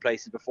in some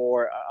places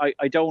before.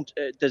 I don't.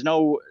 There's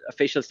no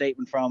official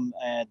statement from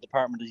the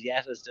department as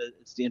yet as to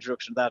the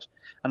introduction of that.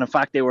 And in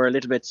fact, they were a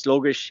little bit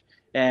sluggish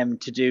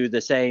to do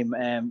the same,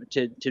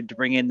 to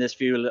bring in this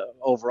fuel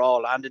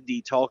overall, and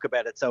indeed talk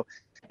about it. So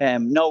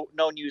no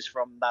news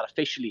from that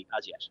officially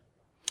as yet.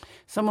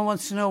 Someone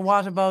wants to know,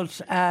 what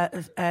about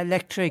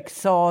electric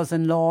saws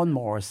and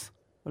lawnmowers?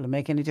 Will it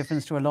make any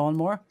difference to a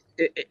lawnmower?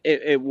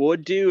 It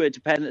would do. It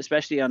depends,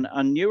 especially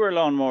on newer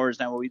lawnmowers.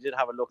 Now, we did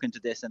have a look into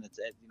this, and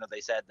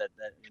they said that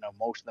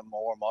most of the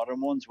more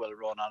modern ones will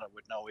run on it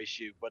with no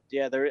issue. But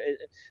yeah, there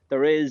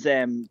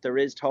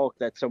is talk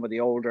that some of the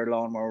older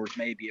lawnmowers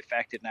may be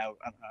affected. Now,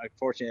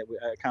 unfortunately,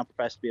 I can't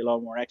profess to be a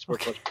lawnmower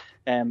expert,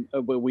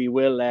 but we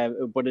will.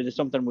 But it is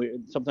something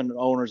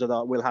owners of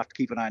that will have to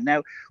keep an eye on.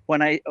 Now,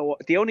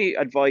 the only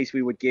advice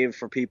we would give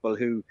for people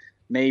who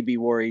may be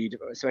worried,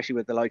 especially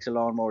with the likes of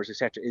lawnmowers,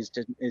 etc.,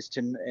 is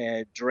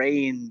to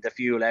drain the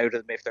fuel out of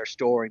them if they're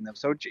storing them.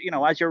 So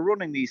as you're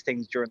running these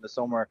things during the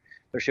summer,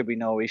 there should be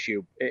no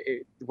issue.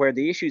 Where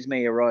the issues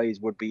may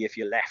arise would be if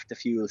you left the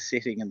fuel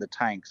sitting in the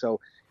tank. So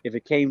if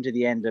it came to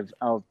the end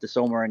of the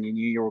summer and you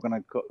knew you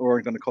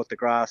weren't going to cut the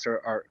grass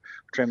or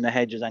trim the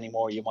hedges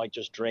anymore, you might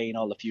just drain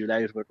all the fuel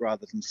out of it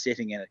rather than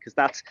sitting in it, because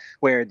that's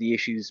where the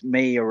issues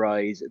may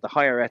arise. The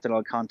higher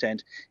ethanol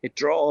content, it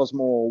draws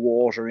more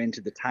water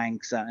into the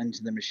tanks and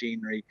into the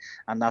machinery,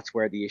 and that's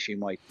where the issue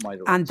might arise.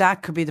 And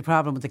that could be the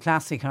problem with the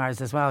classic cars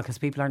as well, because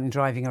people aren't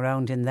driving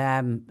around in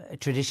them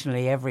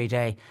traditionally every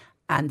day,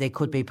 and they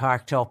could be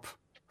parked up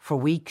for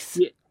weeks.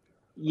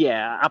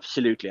 Yeah,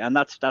 absolutely, and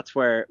that's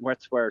where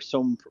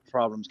some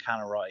problems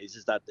can arise.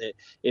 Is that there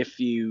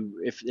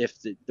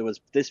was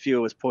this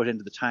fuel was put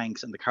into the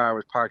tanks and the car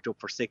was parked up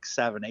for 6,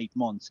 7, 8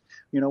 months.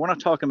 We're not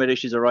talking about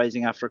issues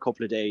arising after a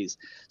couple of days.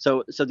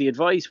 So the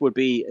advice would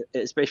be,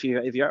 especially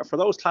if you're for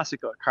those classic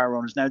car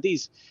owners. Now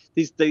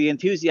the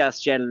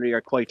enthusiasts generally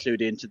are quite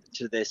clued into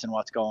to this and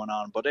what's going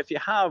on. But if you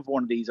have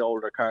one of these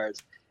older cars,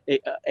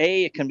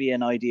 it can be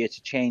an idea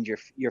to change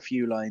your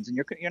fuel lines, and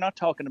you're not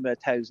talking about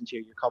thousands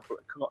here. You're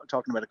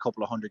talking about a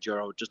couple of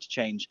 €100 just to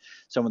change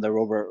some of the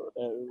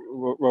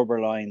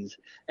rubber lines.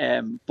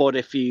 But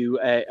if you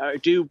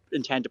do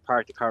intend to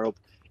park the car up,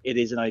 it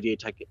is an idea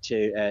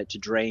to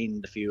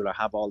drain the fuel or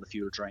have all the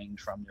fuel drained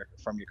from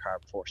your car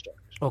before start.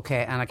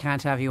 Okay, and I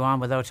can't have you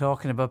on without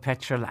talking about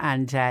petrol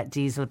and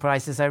diesel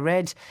prices. I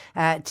read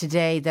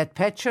today that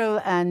petrol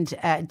and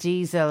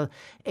diesel,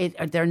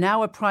 they're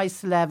now at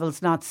price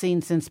levels not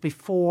seen since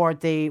before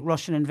the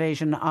Russian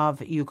invasion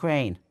of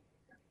Ukraine.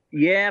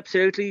 Yeah,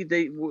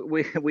 absolutely.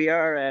 We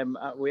are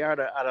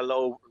at a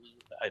low,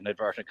 in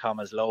inverted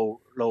commas, low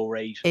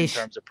rate in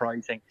terms of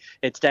pricing.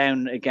 It's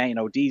down again.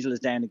 Diesel is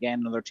down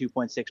again, another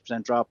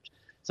 2.6% dropped.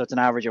 So it's an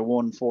average of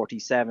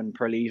 147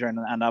 per litre,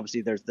 and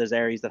obviously there's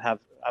areas that have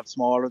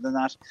smaller than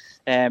that.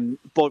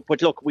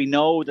 But look, we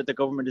know that the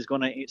government is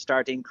going to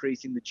start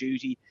increasing the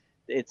duty.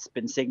 It's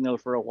been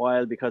signalled for a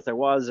while because there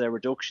was a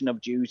reduction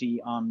of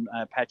duty on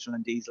petrol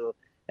and diesel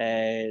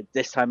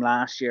this time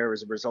last year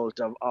as a result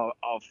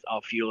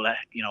of fuel,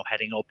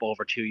 heading up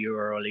over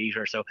 €2 a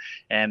litre. So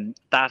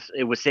that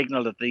it was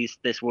signalled that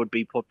this would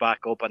be put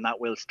back up, and that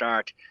will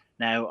start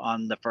now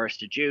on the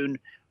 1st of June.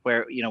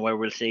 Where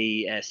we'll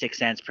see 6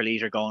 cents per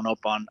litre going up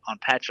on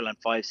petrol and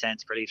 5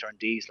 cents per litre on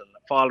diesel.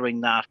 Following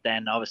that,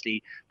 then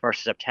obviously 1st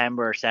of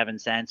September, 7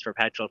 cents for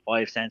petrol,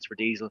 5 cents for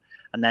diesel,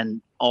 and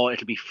then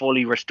it'll be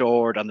fully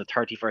restored on the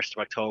 31st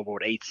of October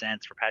with 8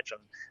 cents for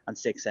petrol and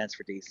 6 cents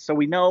for diesel. So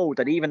we know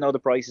that even though the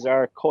prices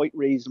are quite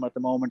reasonable at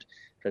the moment,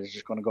 that it's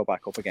just going to go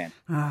back up again.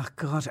 Oh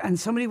God! And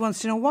somebody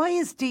wants to know, why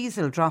is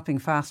diesel dropping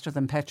faster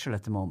than petrol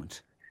at the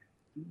moment?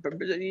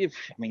 You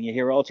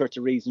hear all sorts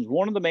of reasons.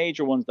 One of the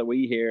major ones that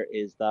we hear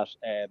is that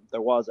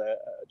there was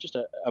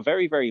a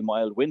very, very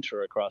mild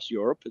winter across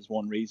Europe is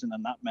one reason,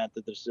 and that meant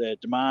that there's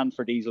demand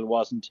for diesel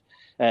wasn't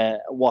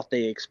what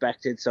they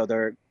expected. So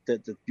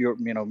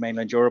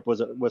mainland Europe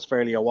was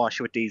fairly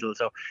awash with diesel.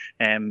 So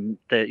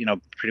pretty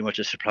much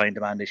a supply and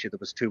demand issue. There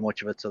was too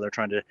much of it, so they're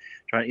trying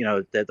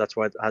that's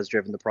what has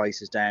driven the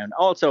prices down.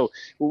 Also,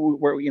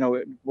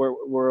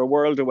 we're a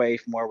world away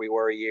from where we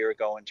were a year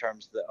ago in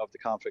terms of the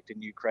conflict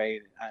in Ukraine.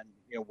 And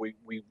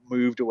we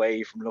moved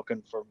away from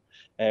looking for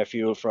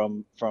fuel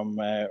from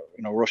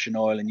Russian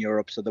oil in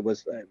Europe. So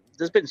there's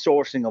been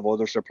sourcing of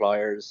other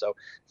suppliers.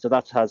 So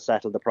that has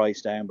settled the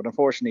price down. But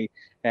unfortunately,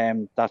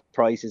 that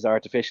price is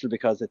artificial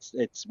because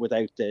it's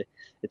without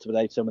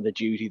some of the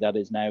duty that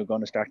is now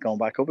going to start going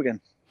back up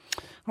again.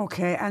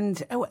 Okay,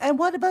 and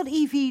what about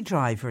EV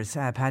drivers,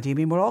 Paddy?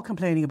 We're all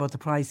complaining about the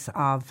price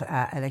of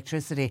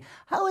electricity.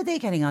 How are they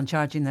getting on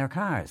charging their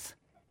cars?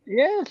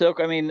 Yeah,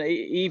 look,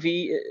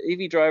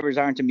 EV drivers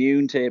aren't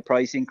immune to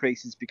price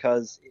increases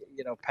because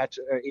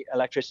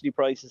electricity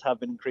prices have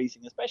been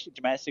increasing, especially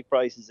domestic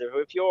prices.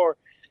 If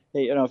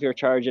you're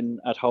charging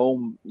at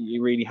home,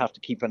 you really have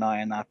to keep an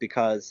eye on that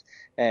because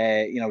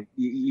you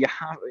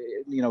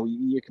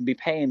can be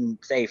paying,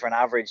 say, for an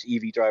average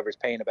EV driver is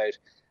paying about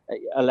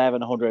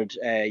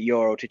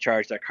 €1,100 to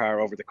charge their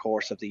car over the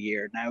course of the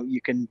year. Now you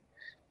can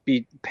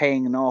be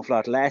paying an awful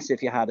lot less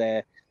if you had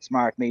a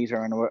smart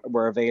meter and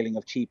were availing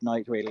of cheap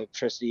night rate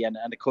electricity, and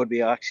it could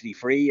be actually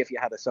free if you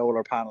had a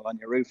solar panel on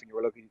your roof and you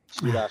were looking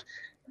to do that.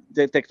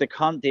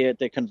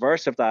 The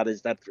converse of that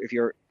is that if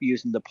you're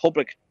using the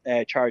public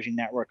charging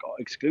network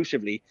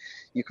exclusively,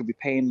 you could be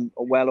paying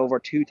well over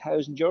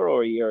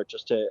 €2,000 a year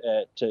just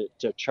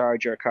to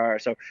charge your car.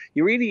 So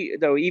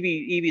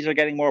EVs are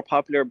getting more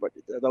popular, but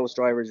those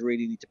drivers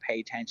really need to pay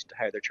attention to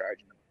how they're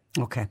charging them.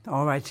 Okay,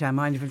 all right.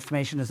 Mind of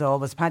information as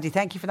always. Paddy,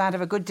 thank you for that.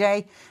 Have a good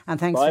day and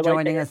thanks for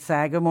joining us.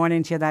 Good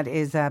morning to you. That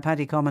is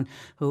Paddy Common,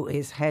 who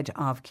is Head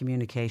of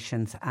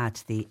Communications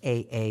at the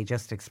AA.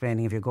 Just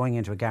explaining, if you're going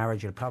into a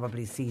garage, you'll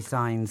probably see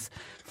signs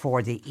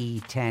for the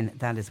E10.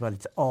 That is what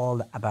it's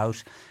all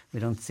about.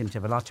 We don't seem to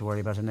have a lot to worry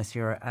about unless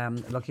you're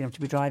lucky enough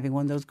to be driving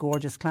one of those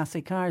gorgeous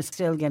classic cars.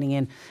 Still getting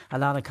in a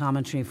lot of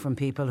commentary from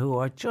people who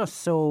are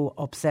just so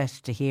upset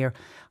to hear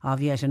of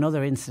yet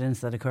another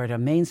incident that occurred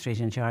on Main Street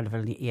in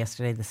Charleville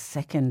yesterday, the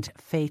second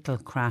fatal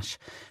crash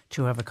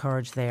to have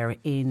occurred there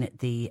in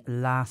the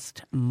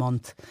last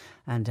month.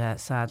 And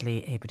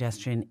sadly, a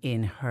pedestrian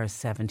in her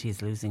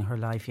 70s losing her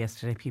life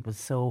yesterday. People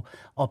so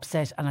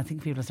upset, and I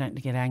think people are starting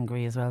to get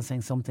angry as well,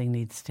 saying something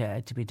needs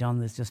to be done.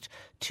 There's just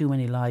too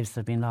many lives that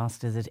have been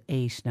lost. Is it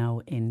 8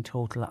 now in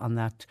total on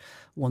that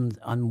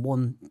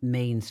one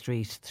main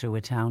street through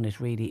a town. It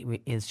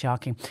really is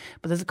shocking.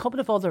 But there's a couple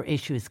of other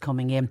issues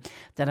coming in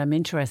that I'm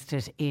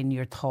interested in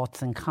your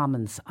thoughts and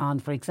comments on.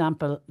 For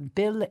example,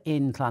 Bill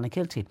in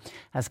Clonakilty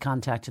has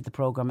contacted the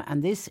programme,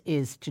 and this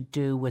is to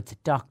do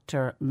with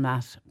Dr.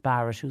 Matt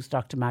Barrett. Who's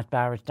Dr. Matt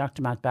Barrett?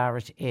 Dr. Matt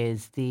Barrett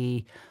is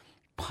the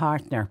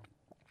partner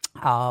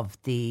of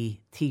the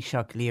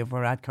Taoiseach Leo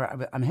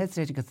Varadkar. I'm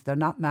hesitating because they're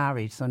not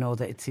married, so know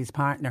that it's his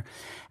partner.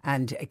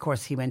 And of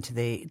course he went to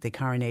the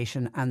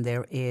coronation, and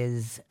there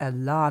is a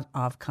lot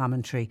of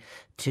commentary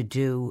to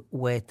do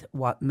with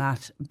what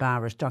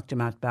Dr.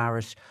 Matt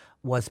Barrett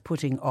was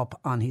putting up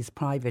on his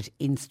private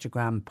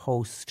Instagram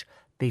post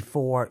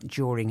before,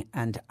 during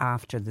and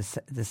after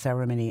the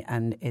ceremony,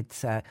 and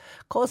it's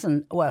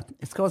causing a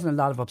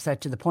lot of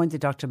upset, to the point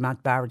that Dr.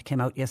 Matt Barrett came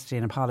out yesterday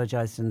and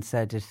apologised and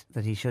said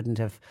that he shouldn't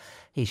have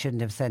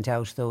sent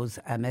out those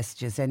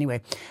messages anyway.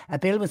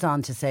 Bill was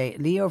on to say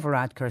Leo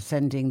Varadkar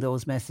sending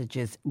those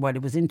messages, well,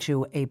 it was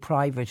into a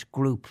private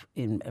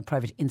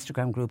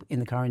Instagram group in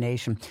the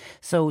coronation.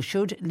 So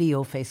should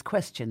Leo face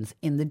questions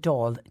in the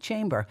Dáil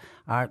chamber,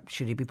 or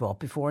should he be brought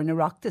before an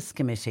Oireachtas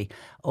committee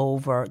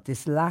over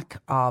this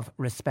lack of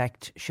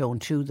respect shown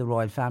to the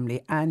royal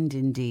family and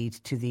indeed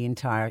to the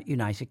entire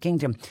United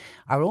Kingdom?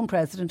 Our own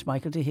President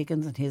Michael D.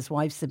 Higgins and his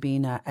wife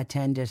Sabina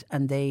attended,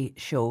 and they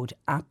showed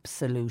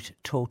absolute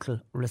total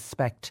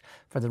respect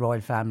for the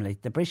royal family.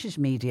 The British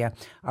media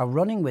are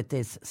running with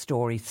this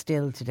story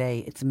still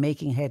today. It's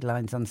making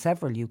headlines on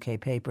several UK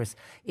papers.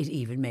 It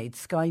even made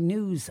Sky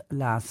News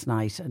last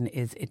night, and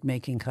is it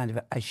making kind of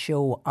a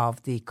show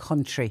of the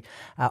country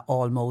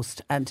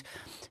almost. And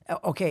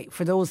okay,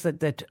 for those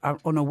that are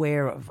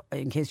unaware of,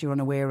 in case you're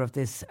unaware of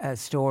this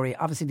story,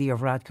 obviously Leo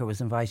Varadkar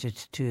was invited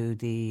to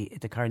the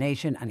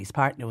coronation, and his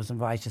partner was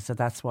invited, so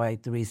that's why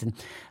the reason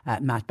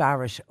Matt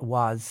Barrett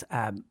was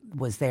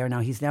there.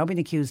 Now he's now been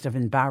accused of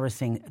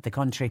embarrassing the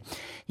country.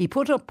 He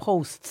put up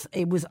posts.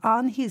 It was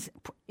on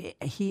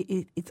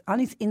it's on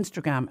his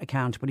Instagram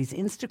account, but his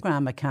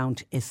Instagram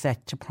account is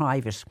set to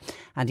private,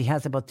 and he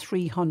has about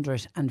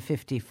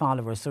 350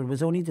 followers. So it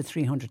was only the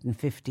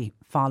 350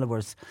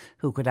 followers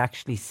who could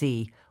actually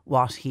see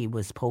what he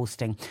was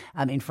posting.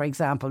 I mean, for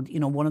example,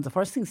 one of the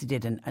first things he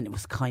did, and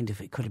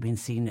it could have been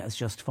seen as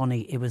just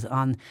funny, it was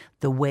on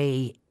the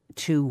way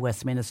to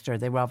Westminster.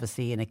 They were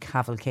obviously in a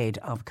cavalcade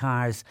of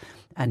cars,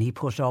 and he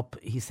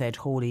said,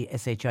 "Holy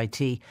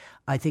SHIT,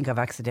 I think I've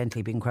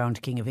accidentally been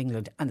crowned King of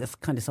England." And there's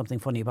kind of something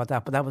funny about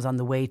that, but that was on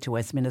the way to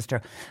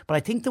Westminster. But I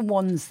think the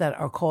ones that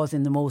are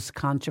causing the most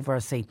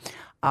controversy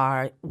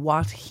are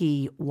what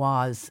he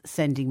was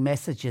sending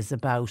messages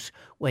about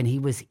when he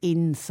was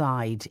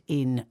inside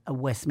in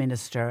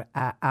Westminster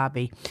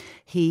Abbey.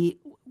 He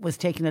was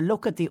taking a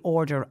look at the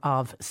order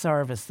of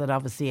service that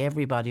obviously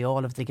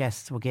all of the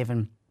guests were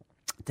given,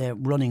 the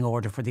running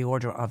order for the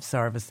order of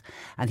service,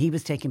 and he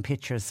was taking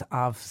pictures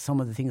of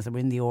some of the things that were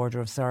in the order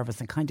of service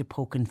and kind of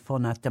poking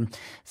fun at them.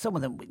 Some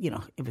of them,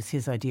 it was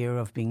his idea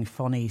of being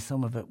funny.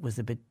 Some of it was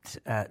a bit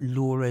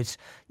lurid.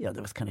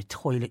 There was kind of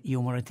toilet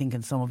humour, I think,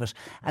 in some of it,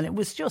 and it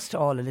was just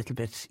all a little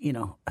bit,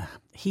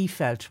 he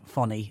felt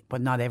funny,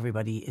 but not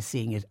everybody is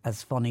seeing it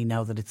as funny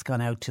now that it's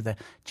gone out to the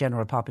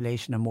general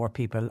population and more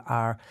people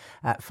are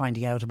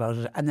finding out about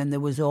it. And then there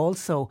was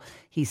also,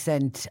 he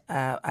sent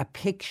a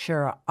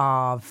picture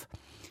of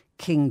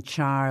King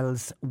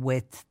Charles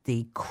with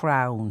the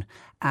crown,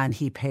 and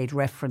he paid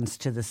reference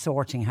to the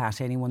sorting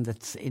hat. Anyone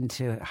that's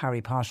into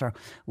Harry Potter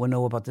will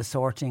know about the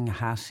sorting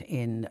hat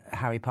in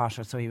Harry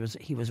Potter. So he was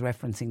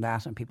referencing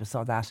that, and people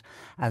saw that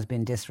as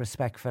being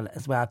disrespectful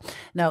as well.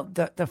 Now,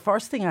 the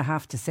first thing I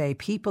have to say,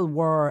 people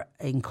were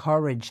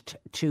encouraged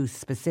to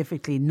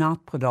specifically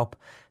not put up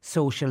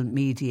social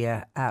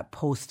media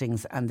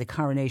postings, and the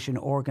coronation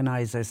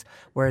organisers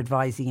were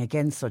advising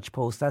against such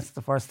posts. That's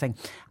the first thing.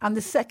 And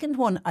the second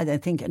one, I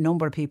think a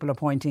number of people are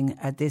pointing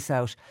at this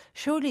out.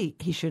 Surely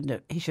he should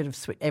have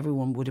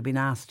everyone would have been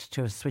asked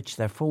to switch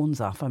their phones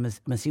off. I'm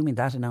assuming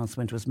that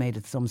announcement was made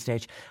at some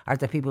stage, or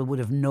that people would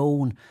have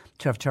known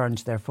to have turned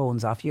their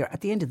phones off.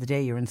 At the end of the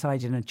day, you're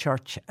inside in a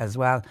church as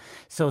well.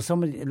 So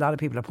a lot of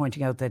people are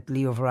pointing out that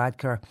Leo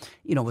Varadkar,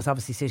 was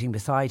obviously sitting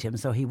beside him,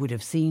 so he would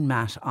have seen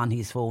Matt on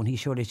his phone. He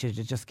surely should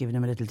have just given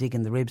him a little dig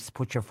in the ribs,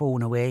 put your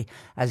phone away,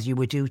 as you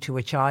would do to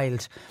a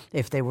child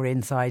if they were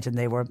inside and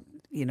they were,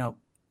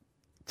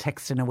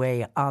 texting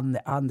away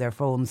on their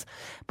phones.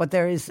 But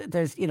there's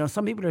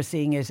some people are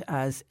seeing it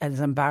as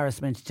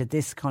embarrassment to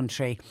this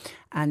country,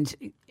 and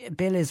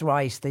Bill is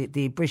right.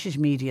 The British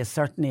media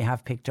certainly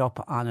have picked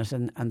up on it,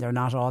 and they're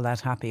not all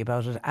that happy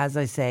about it. As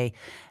I say,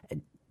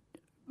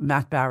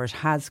 Matt Barrett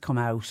has come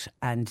out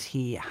and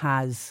he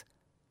has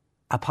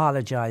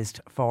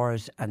apologised for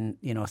it and,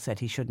 said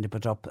he shouldn't have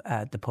put up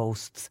the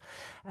posts.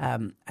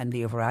 And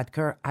Leo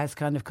Varadkar has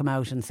kind of come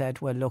out and said,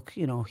 well, look,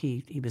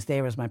 he was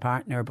there as my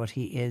partner, but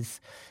he's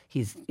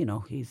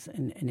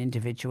an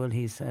individual.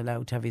 He's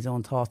allowed to have his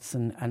own thoughts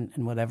and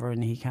whatever,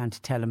 and he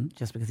can't tell him,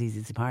 just because he's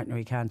his partner,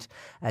 he can't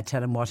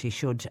tell him what he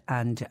should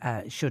and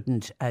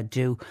shouldn't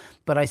do.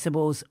 But I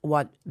suppose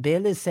what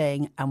Bill is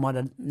saying, and what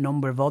a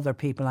number of other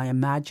people, I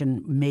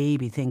imagine, may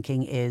be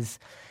thinking is,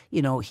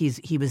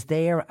 he was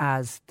there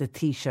as the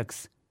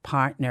Taoiseach's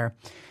partner,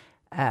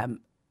 and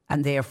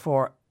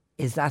therefore,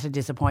 is that a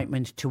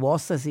disappointment to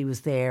us, as he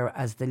was there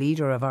as the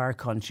leader of our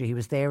country? He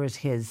was there as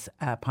his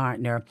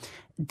partner.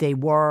 They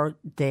were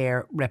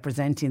there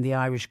representing the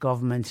Irish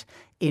government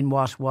in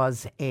what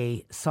was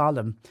a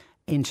solemn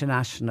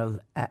international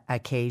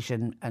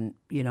occasion, and,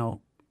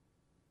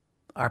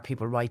 are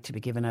people right to be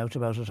given out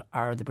about it?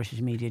 Are the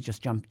British media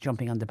just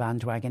jumping on the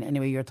bandwagon?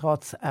 Anyway, your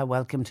thoughts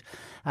welcomed.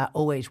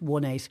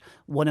 0818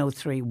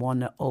 103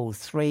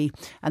 103.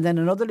 And then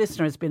another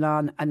listener has been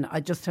on, and I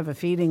just have a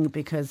feeling,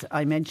 because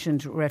I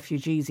mentioned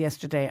refugees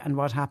yesterday and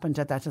what happened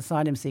at that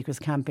asylum seekers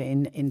camp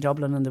in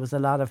Dublin, and there was a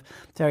lot of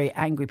very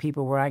angry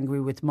people were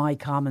angry with my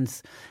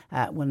comments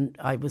when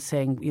I was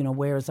saying,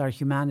 where is our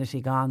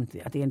humanity gone?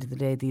 At the end of the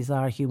day, these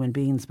are human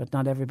beings, but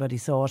not everybody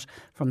saw it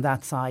from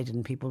that side,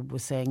 and people were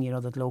saying,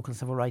 that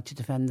locals have a right to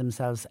defend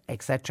themselves,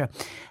 etc.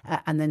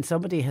 And then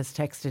somebody has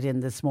texted in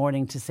this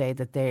morning to say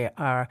that they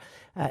are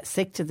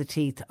sick to the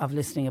teeth of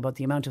listening about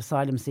the amount of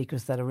asylum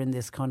seekers that are in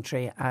this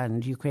country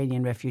and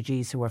Ukrainian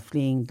refugees who are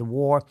fleeing the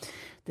war.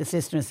 This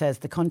listener says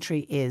the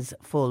country is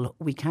full.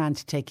 We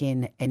can't take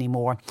in any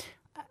more.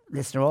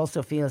 Listener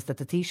also feels that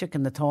the Taoiseach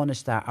and the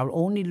Taoiseach are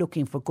only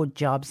looking for good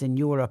jobs in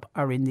Europe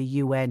or in the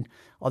UN.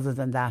 Other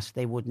than that,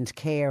 they wouldn't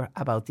care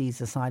about these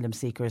asylum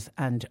seekers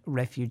and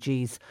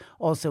refugees.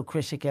 Also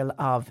critical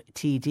of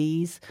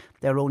TDs.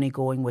 They're only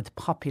going with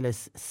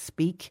populist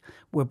speak.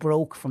 We're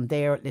broke from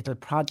their little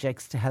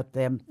projects to help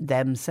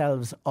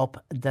themselves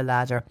up the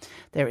ladder.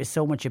 There is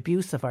so much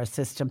abuse of our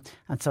system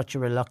and such a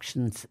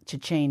reluctance to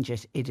change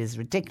it. It is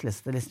ridiculous.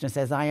 The listener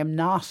says, I am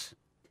not,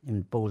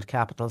 in bold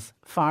capitals,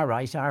 far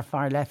right or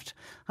far left.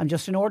 I'm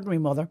just an ordinary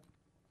mother.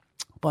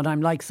 But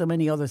I'm like so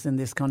many others in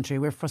this country.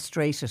 We're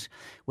frustrated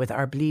with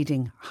our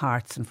bleeding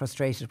hearts and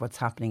frustrated what's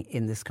happening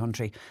in this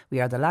country. We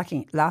are the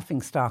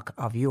laughing stock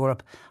of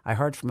Europe. I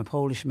heard from a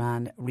Polish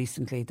man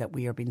recently that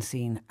we are being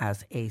seen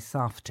as a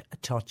soft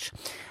touch.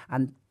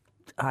 And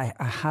I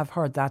have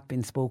heard that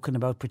being spoken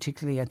about,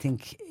 particularly, I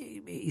think,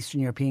 Eastern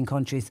European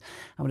countries.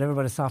 And whatever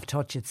about a soft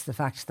touch, it's the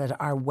fact that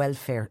our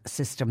welfare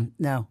system,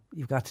 now,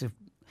 you've got to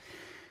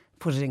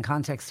put it in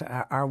context,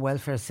 our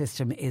welfare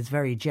system is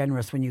very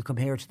generous when you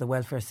compare to the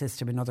welfare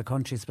system in other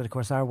countries. But of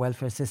course, our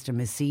welfare system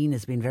is seen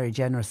as being very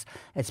generous.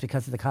 It's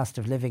because of the cost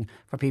of living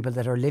for people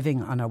that are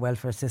living on our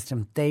welfare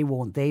system. They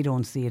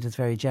don't see it as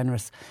very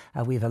generous.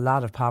 We have a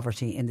lot of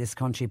poverty in this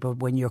country. But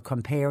when you're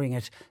comparing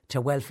it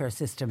to welfare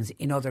systems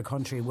in other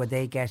countries where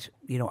they get,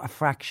 a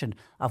fraction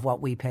of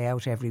what we pay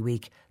out every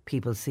week,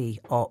 people see,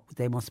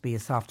 they must be a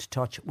soft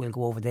touch. We'll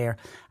go over there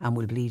and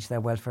we'll bleed their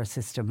welfare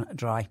system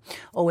dry.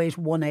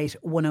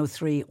 0818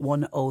 103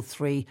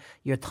 103.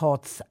 Your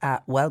thoughts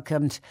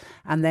welcomed.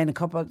 And then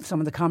some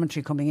of the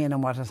commentary coming in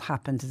on what has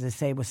happened. As I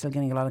say, we're still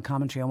getting a lot of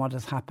commentary on what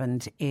has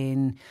happened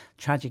in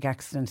tragic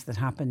accidents that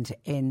happened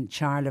in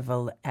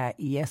Charleville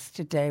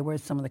yesterday.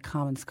 Where's some of the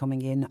comments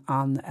coming in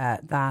on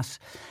that?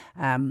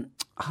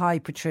 Hi,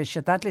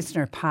 Patricia. That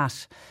listener,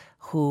 Pat,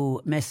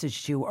 who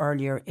messaged you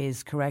earlier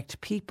is correct.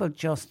 People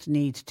just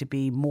need to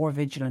be more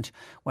vigilant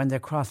when they're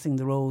crossing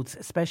the roads,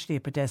 especially a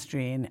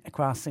pedestrian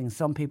crossing.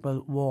 Some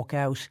people walk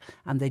out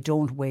and they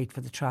don't wait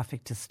for the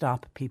traffic to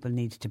stop. People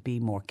need to be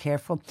more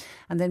careful.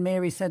 And then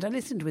Mary said, I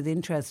listened with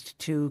interest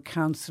to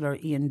Councillor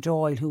Ian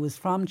Doyle, who was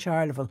from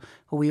Charleville,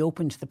 who we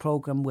opened the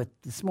programme with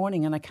this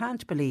morning, and I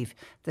can't believe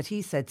that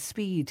he said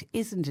speed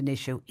isn't an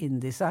issue in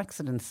these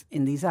accidents.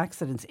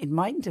 It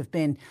mightn't have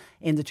been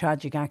in the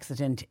tragic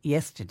accident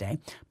yesterday,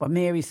 but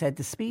Mary said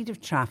the speed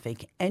of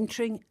traffic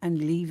entering and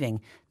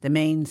leaving the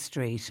main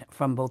street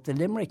from both the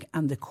Limerick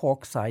and the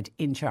Cork side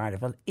in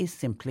Charleville is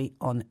simply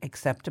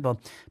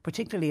unacceptable,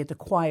 particularly at the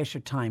quieter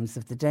times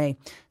of the day.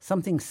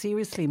 Something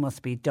seriously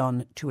must be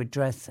done to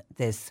address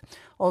this.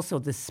 Also,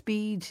 the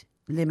speed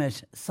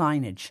limit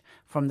signage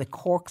from the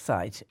Cork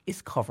side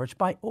is covered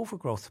by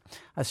overgrowth.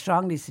 I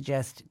strongly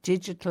suggest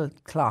digital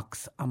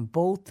clocks on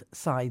both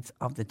sides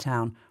of the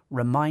town,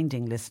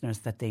 reminding listeners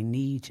that they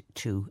need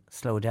to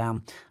slow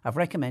down. I've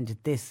recommended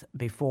this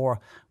before.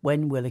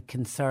 When will a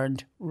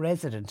concerned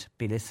resident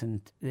be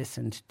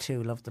listened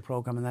to? Love the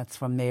programme. And that's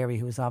from Mary,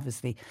 who is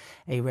obviously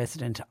a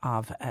resident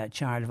of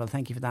Charleville.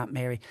 Thank you for that,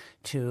 Mary.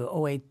 To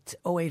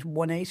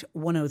 0818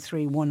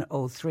 103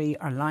 103.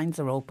 Our lines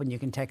are open. You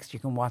can text, you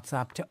can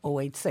WhatsApp to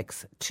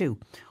 0862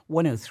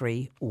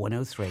 103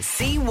 103.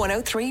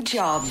 C103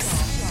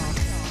 Jobs.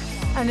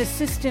 An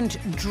assistant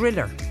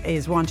driller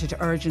is wanted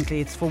urgently.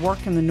 It's for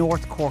work in the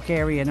North Cork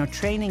area. Now,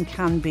 training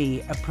can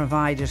be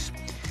provided.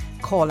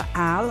 Call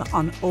Al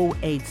on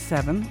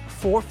 087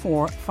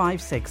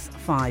 4456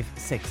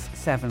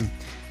 567.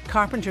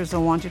 Carpenters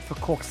are wanted for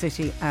Cork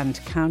City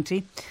and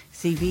County.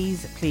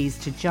 CVs please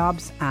to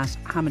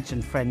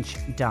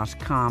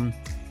jobs@hamiltonfrench.com.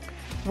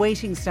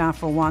 Waiting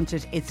staff are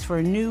wanted. It's for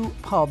a new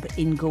pub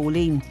in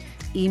Goleen.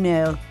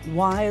 Email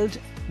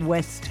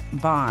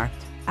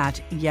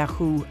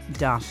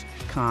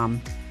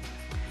wildwestbar@yahoo.com.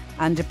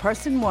 And a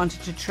person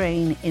wanted to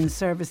train in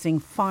servicing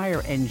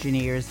fire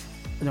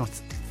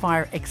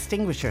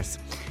extinguishers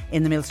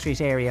in the Mill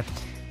Street area.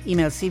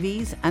 Email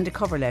CVs and a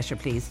cover letter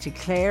please to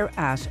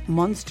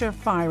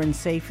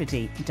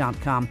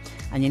claire@munsterfireandsafety.com,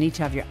 and you need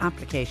to have your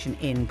application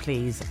in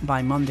please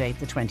by Monday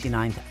the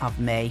 29th of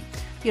May.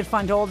 You'll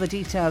find all the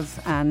details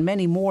and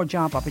many more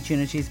job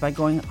opportunities by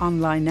going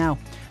online now.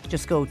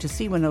 Just go to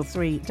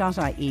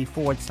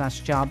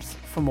c103.ie/jobs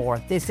for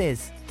more. This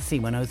is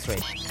C103.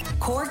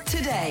 Cork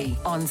Today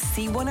on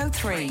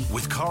C103.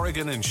 With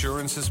Corrigan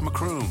Insurance's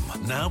Macroom,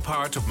 now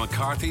part of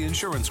McCarthy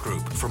Insurance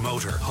Group for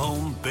motor,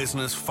 home,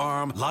 business,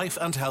 farm, life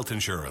and health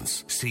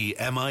insurance.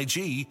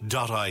 CMIG.ie.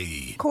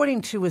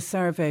 According to a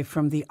survey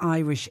from the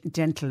Irish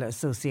Dental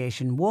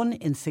Association, 1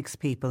 in 6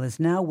 people is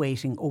now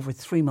waiting over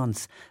 3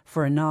 months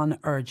for a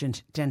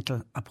non-urgent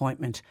dental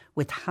appointment,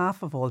 with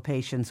half of all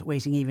patients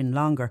waiting even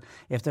longer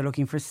if they're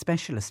looking for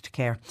specialist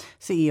care.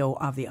 CEO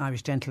of the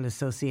Irish Dental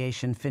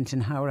Association,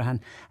 Fintan Howrahan,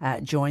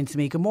 joins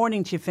me. Good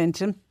morning to you,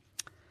 Fintan.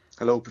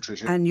 Hello,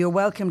 Patricia. And you're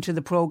welcome to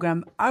the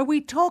programme. Are we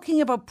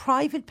talking about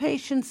private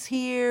patients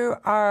here,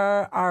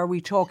 or are we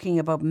talking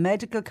about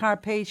medical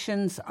card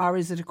patients, or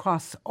is it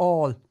across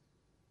all?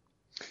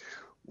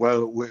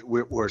 Well,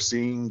 we're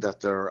seeing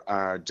that there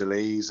are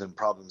delays and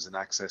problems in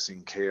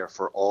accessing care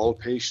for all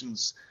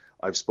patients.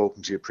 I've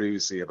spoken to you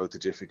previously about the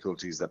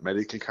difficulties that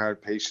medical card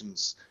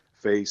patients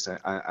face,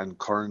 and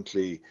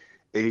currently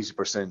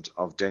 80%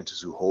 of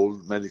dentists who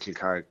hold medical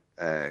card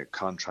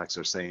contracts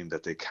are saying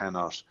that they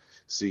cannot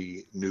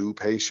see new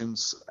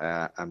patients,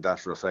 and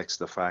that reflects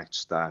the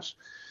fact that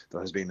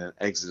there has been an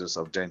exodus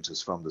of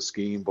dentists from the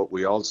scheme. But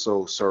we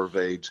also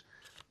surveyed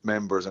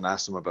members and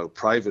asked them about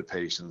private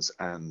patients,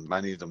 and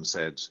many of them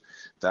said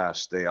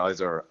that they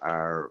either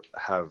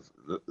have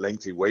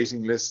lengthy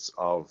waiting lists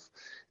of,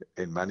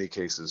 in many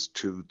cases,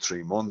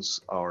 2-3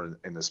 months, or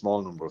in a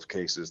small number of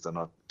cases they're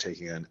not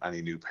taking in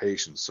any new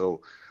patients.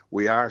 So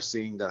we are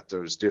seeing that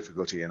there's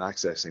difficulty in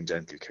accessing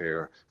dental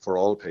care for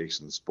all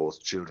patients,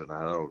 both children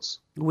and adults.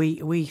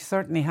 We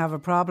certainly have a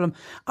problem.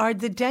 Are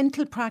the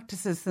dental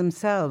practices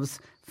themselves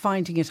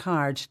finding it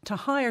hard to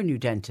hire new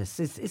dentists?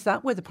 Is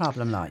that where the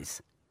problem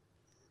lies?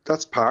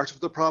 That's part of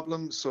the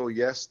problem. So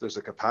yes, there's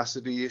a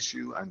capacity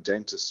issue, and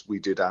dentists, we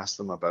did ask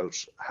them about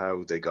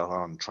how they got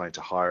on trying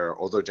to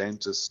hire other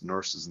dentists,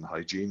 nurses and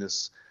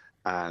hygienists,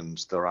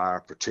 and there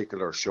are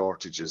particular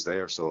shortages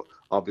there. So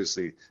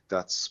obviously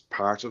that's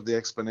part of the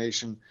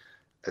explanation.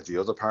 The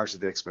other part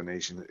of the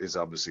explanation is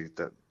obviously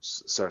that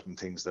certain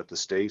things that the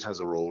state has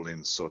a role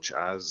in, such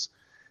as,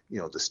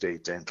 the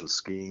state dental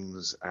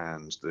schemes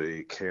and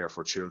the care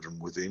for children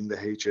within the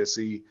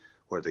HSE,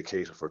 where they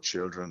cater for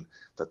children,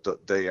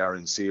 that they are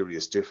in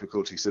serious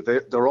difficulty. So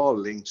they're all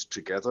linked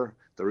together.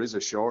 There is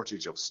a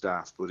shortage of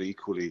staff, but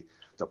equally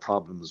the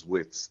problems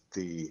with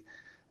the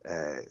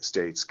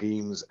state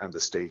schemes and the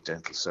state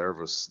dental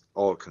service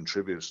all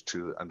contribute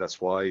to, and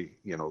that's why,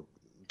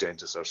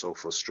 dentists are so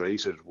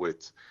frustrated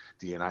with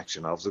the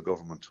inaction of the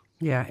government.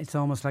 Yeah, it's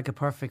almost like a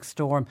perfect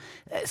storm.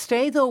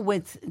 Stay though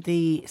with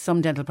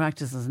some dental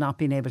practices not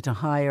being able to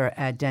hire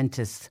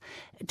dentists.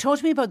 Talk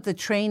to me about the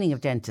training of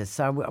dentists.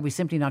 Are we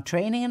simply not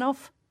training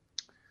enough?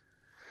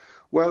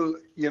 Well,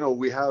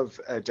 we have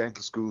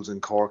dental schools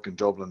in Cork and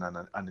Dublin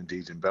and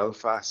indeed in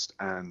Belfast,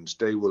 and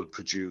they will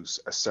produce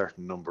a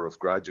certain number of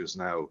graduates.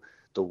 Now,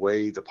 the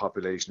way the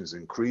population is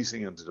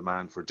increasing and the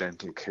demand for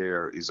dental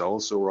care is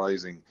also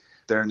rising,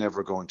 they're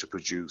never going to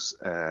produce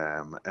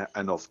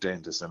enough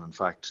dentists. And in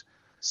fact,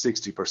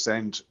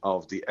 60%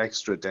 of the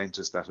extra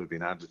dentists that have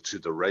been added to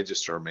the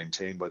register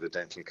maintained by the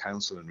Dental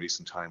Council in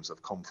recent times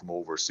have come from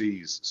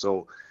overseas.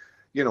 So,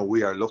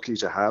 we are lucky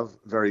to have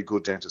very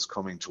good dentists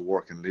coming to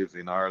work and live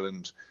in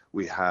Ireland.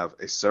 We have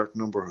a certain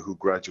number who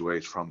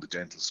graduate from the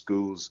dental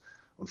schools.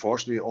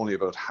 Unfortunately, only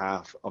about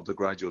half of the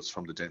graduates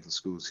from the dental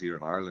schools here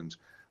in Ireland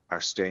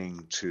are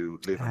staying to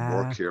live and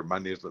work here.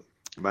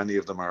 Many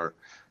of them are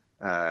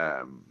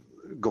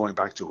going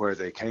back to where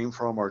they came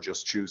from or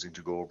just choosing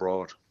to go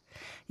abroad.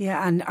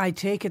 Yeah, and I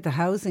take it the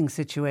housing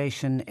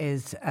situation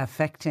is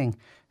affecting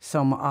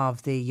some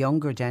of the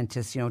younger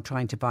dentists,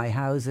 trying to buy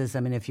houses. I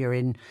mean, if you're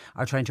in,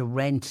 or trying to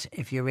rent,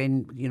 if you're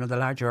in, the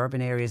larger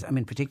urban areas, I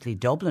mean, particularly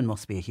Dublin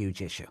must be a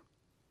huge issue.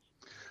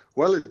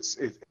 Well,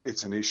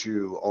 it's an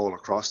issue all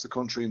across the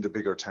country in the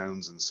bigger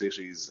towns and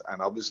cities.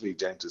 And obviously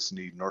dentists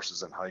need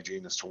nurses and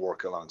hygienists to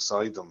work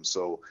alongside them.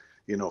 So,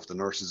 if the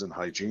nurses and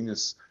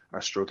hygienists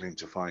are struggling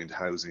to find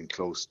housing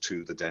close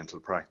to the dental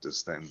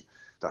practice, then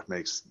that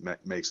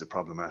makes it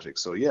problematic.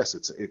 So yes,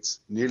 it's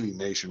nearly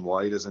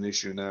nationwide as an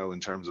issue now in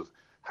terms of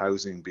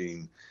housing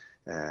being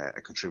a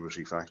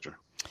contributory factor.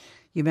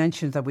 You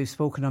mentioned that we've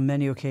spoken on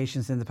many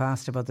occasions in the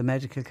past about the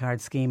medical card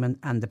scheme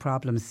and the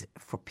problems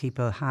for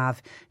people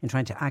have in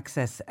trying to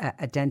access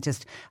a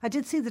dentist. I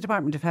did see the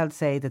Department of Health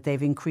say that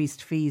they've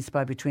increased fees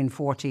by between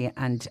 40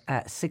 and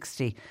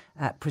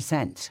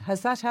 60%.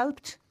 Has that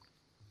helped?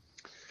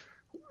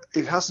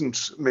 It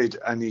hasn't made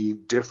any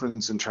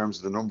difference in terms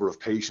of the number of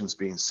patients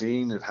being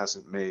seen. It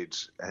hasn't made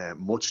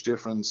much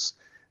difference,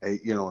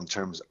 in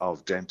terms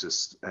of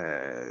dentists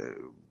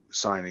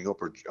signing up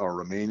or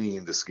remaining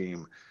in the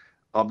scheme.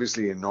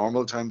 Obviously, in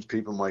normal times,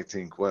 people might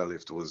think, well,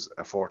 if there was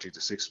a 40 to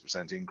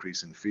 6%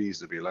 increase in fees,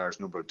 there'd be a large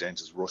number of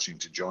dentists rushing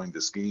to join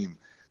the scheme.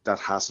 That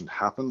hasn't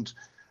happened.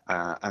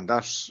 And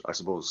that, I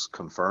suppose,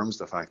 confirms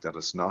the fact that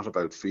it's not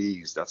about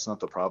fees. That's not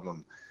the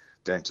problem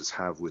dentists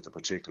have with a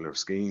particular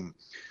scheme.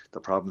 The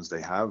problems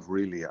they have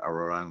really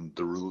are around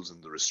the rules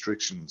and the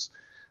restrictions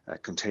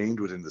contained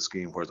within the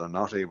scheme, where they're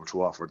not able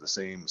to offer the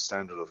same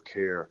standard of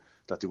care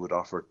that they would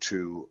offer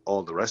to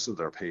all the rest of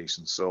their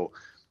patients. So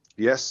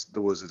yes,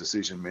 there was a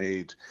decision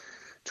made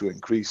to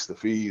increase the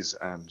fees,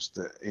 and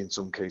in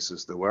some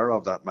cases they were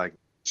of that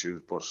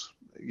magnitude. But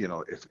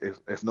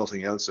if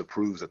nothing else, it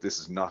proves that this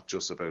is not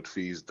just about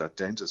fees that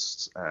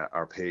dentists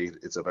are paid.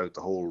 It's about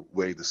the whole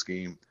way the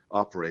scheme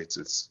operates.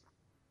 It's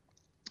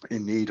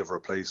in need of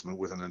replacement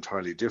with an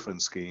entirely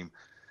different scheme.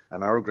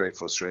 And our great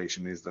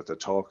frustration is that the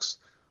talks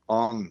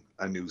on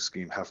a new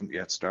scheme haven't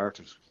yet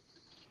started.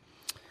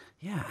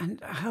 Yeah, and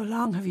how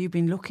long have you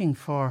been looking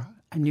for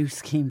a new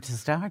scheme to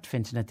start,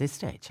 Fintan, at this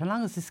stage? How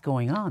long is this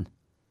going on?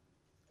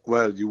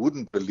 Well, you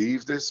wouldn't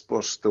believe this,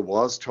 but there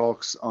was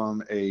talks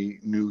on a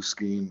new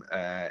scheme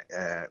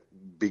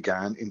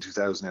began in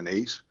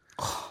 2008.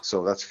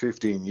 So that's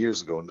 15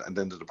 years ago. And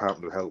then the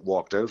Department of Health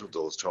walked out of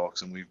those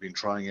talks, and we've been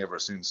trying ever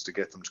since to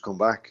get them to come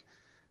back.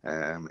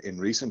 In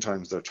recent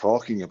times, they're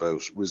talking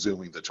about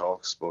resuming the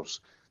talks, but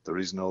there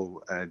is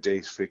no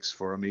date fixed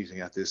for a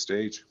meeting at this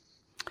stage.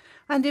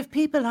 And if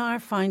people are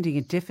finding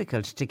it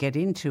difficult to get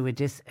into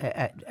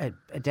a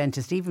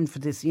dentist, even for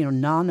this,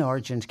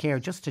 non-urgent care,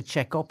 just to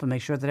check up and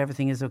make sure that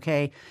everything is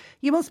okay,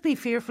 you must be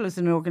fearful as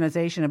an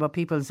organisation about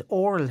people's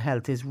oral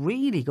health is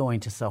really going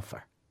to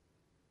suffer.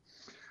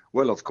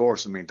 Well, of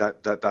course. I mean,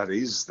 that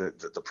is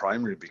the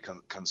primary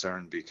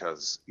concern,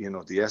 because,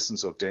 the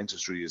essence of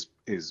dentistry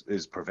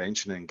is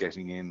prevention and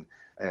getting in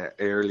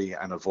early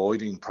and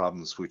avoiding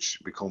problems which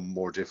become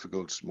more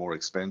difficult, more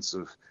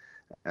expensive,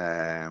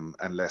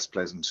 and less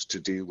pleasant to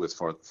deal with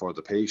for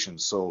the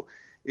patient. So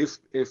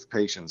if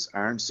patients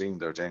aren't seeing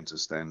their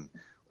dentist, then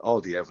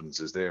all the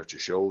evidence is there to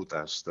show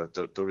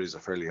that there is a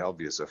fairly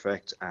obvious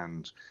effect.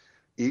 And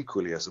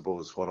equally, I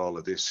suppose, what all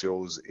of this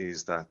shows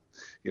is that,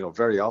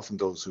 very often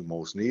those who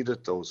most need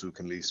it, those who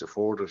can least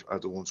afford it, are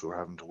the ones who are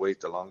having to wait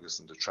the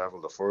longest and to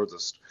travel the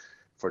furthest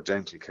for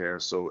dental care.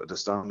 So it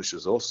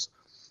astonishes us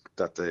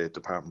that the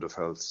Department of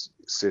Health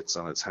sits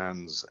on its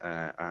hands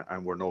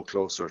and we're no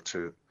closer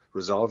to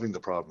resolving the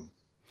problem.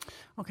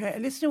 Okay, a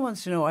listener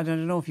wants to know, I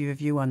don't know if you have a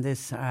view on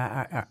this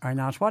or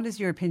not, what is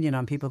your opinion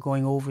on people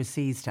going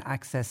overseas to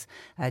access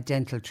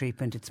dental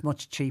treatment? It's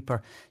much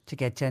cheaper to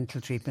get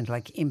dental treatment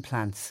like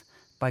implants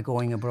by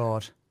going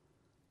abroad.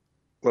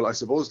 Well, I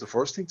suppose the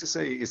first thing to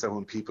say is that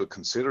when people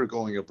consider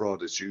going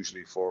abroad, it's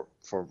usually for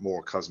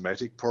more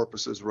cosmetic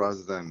purposes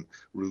rather than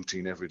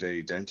routine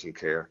everyday dental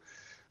care.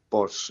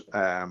 But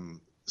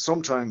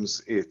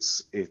sometimes it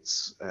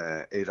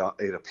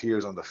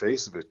appears on the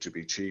face of it to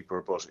be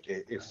cheaper, but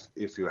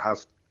if you have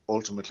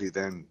ultimately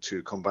then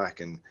to come back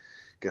and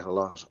get a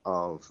lot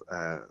of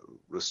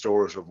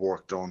restorative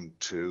work done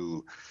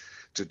to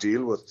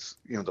deal with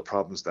the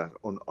problems that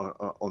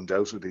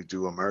undoubtedly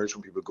do emerge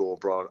when people go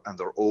abroad and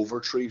they're over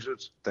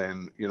treated,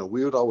 then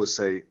we would always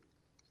say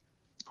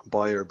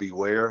buyer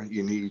beware.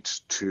 You need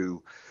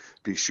to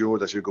be sure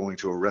that you're going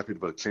to a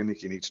reputable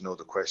clinic. You need to know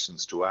the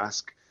questions to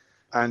ask.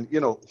 And,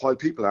 while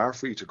people are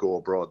free to go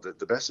abroad,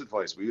 the best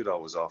advice we would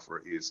always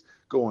offer is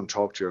go and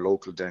talk to your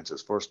local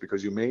dentist first,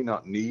 because you may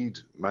not need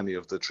many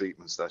of the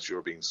treatments that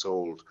you're being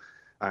sold.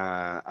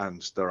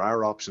 And there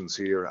are options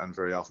here, and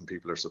very often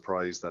people are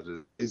surprised that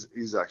it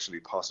is actually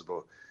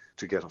possible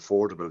to get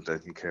affordable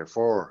dental care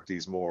for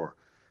these more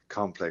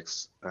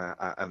complex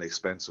and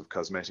expensive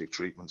cosmetic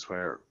treatments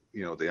where,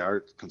 they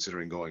are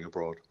considering going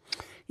abroad.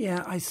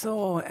 Yeah, I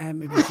saw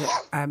it was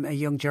a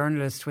young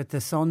journalist with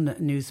the Sun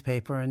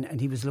newspaper,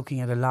 and he was looking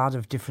at a lot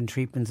of different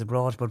treatments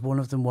abroad, but one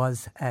of them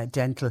was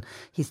dental.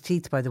 His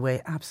teeth, by the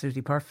way,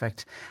 absolutely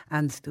perfect.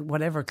 And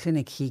whatever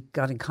clinic he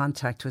got in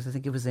contact with, I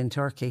think it was in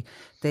Turkey,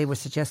 they were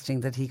suggesting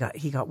that he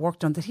got work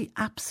done that he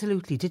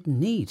absolutely didn't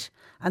need.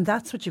 And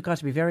that's what you've got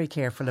to be very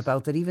careful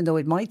about, that even though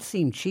it might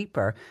seem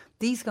cheaper,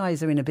 these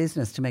guys are in a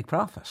business to make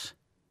profit.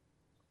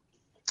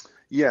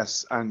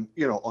 Yes, and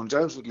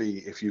undoubtedly,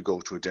 if you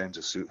go to a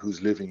dentist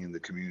who's living in the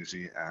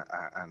community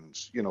and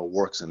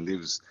works and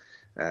lives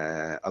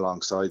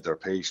alongside their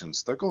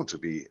patients, they're going to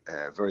be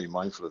very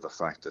mindful of the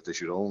fact that they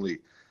should only,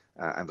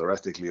 and they're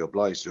ethically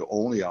obliged to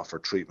only offer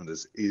treatment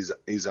as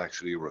is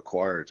actually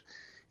required.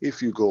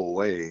 If you go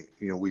away,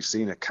 we've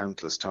seen it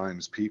countless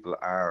times. People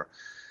are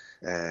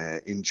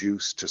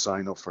induced to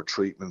sign up for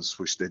treatments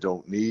which they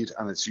don't need,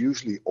 and it's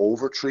usually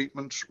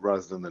over-treatment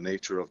rather than the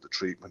nature of the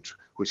treatment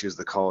which is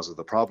the cause of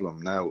the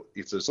problem. Now,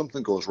 if there's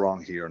something goes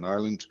wrong here in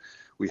Ireland,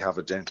 we have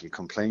a dental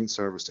complaint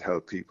service to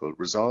help people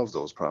resolve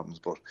those problems,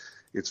 but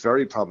it's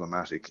very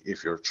problematic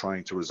if you're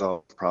trying to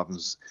resolve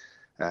problems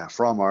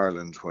from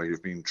Ireland where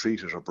you've been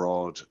treated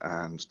abroad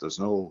and there's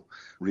no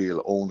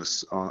real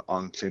onus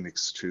on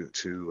clinics to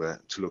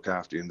look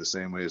after you in the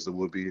same way as there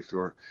would be if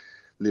you're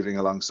living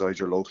alongside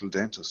your local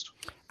dentist.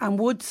 And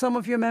would some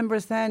of your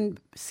members then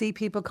see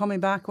people coming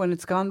back when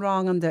it's gone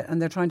wrong and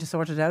they're trying to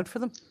sort it out for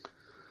them?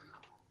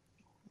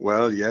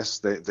 Well, yes,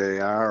 they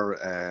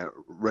are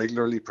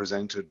regularly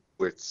presented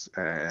with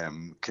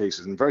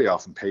cases, and very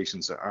often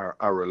patients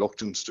are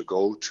reluctant to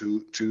go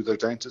to their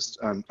dentist,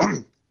 and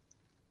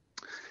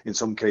in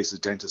some cases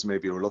dentists may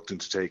be reluctant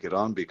to take it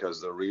on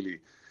because they're really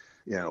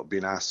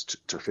being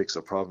asked to fix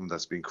a problem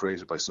that's been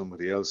created by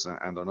somebody else,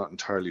 and they're not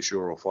entirely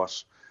sure of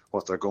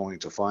what they're going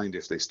to find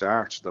if they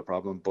start the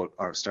problem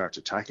or start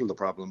to tackle the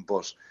problem.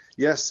 But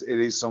yes, it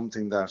is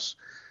something that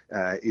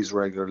is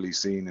regularly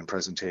seen in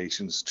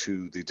presentations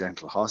to the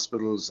dental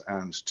hospitals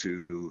and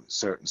to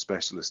certain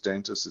specialist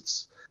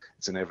dentists.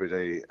 It's an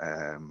everyday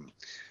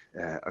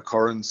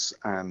occurrence,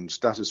 and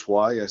that is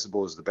why I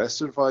suppose the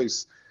best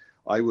advice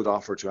I would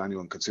offer to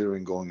anyone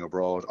considering going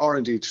abroad, or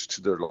indeed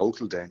to their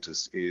local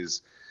dentist,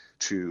 is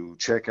to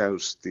check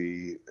out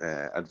the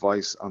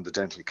advice on the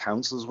Dental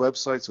Council's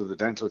website. So the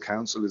Dental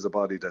Council is a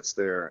body that's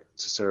there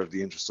to serve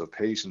the interests of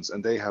patients,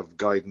 and they have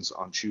guidance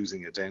on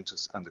choosing a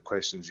dentist and the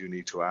questions you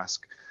need to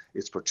ask.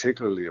 It's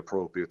particularly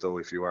appropriate, though,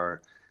 if you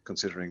are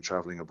considering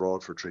travelling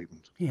abroad for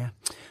treatment. Yeah.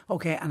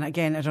 OK, and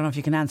again, I don't know if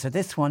you can answer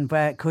this one,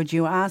 but could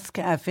you ask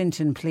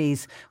Fintan,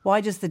 please,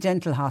 why does the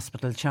dental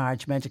hospital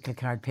charge medical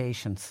card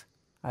patients?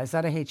 Is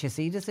that a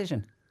HSE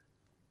decision?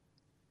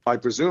 I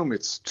presume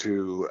it's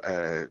to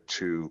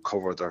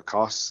cover their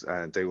costs.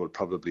 They will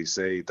probably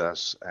say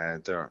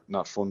that they're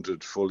not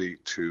funded fully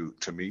to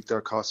meet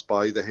their costs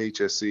by the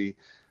HSE.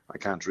 I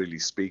can't really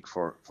speak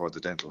for the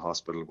dental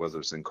hospital, whether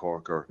it's in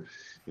Cork or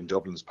in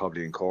Dublin. It's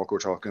probably in Cork we're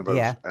talking about.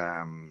 Yeah.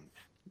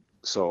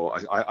 So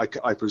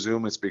I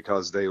presume it's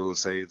because they will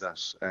say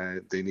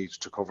that they need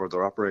to cover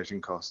their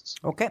operating costs.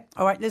 OK.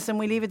 All right. Listen,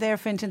 we leave it there,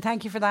 Fintan.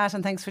 Thank you for that,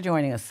 and thanks for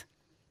joining us.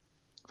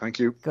 Thank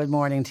you. Good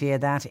morning to you.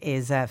 That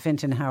is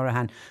Fintan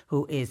Howrahan,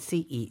 who is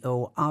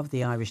CEO of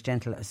the Irish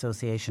Dental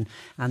Association,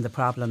 and the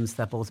problems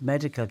that both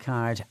medical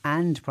card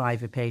and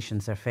private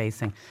patients are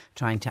facing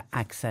trying to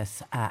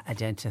access a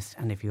dentist.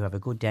 And if you have a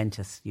good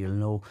dentist, you'll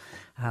know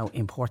how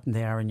important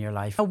they are in your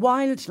life. A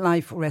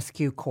Wildlife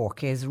Rescue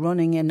Cork is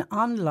running an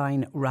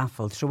online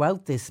raffle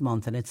throughout this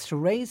month, and it's to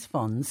raise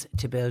funds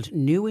to build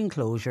new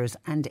enclosures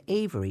and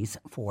aviaries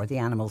for the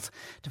animals.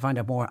 To find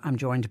out more, I'm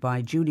joined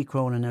by Julie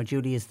Cronin. Now,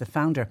 Julie is the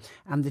founder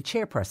and the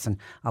chairperson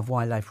of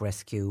Wildlife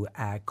Rescue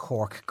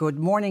Cork. Good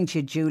morning to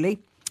you, Julie.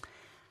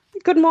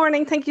 Good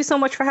morning. Thank you so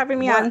much for having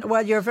me on.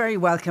 Well, you're very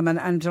welcome, and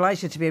I'm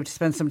delighted to be able to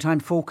spend some time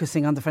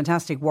focusing on the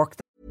fantastic work.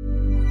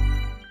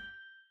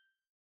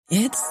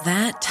 It's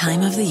that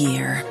time of the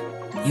year.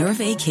 Your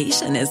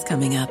vacation is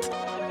coming up.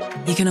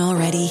 You can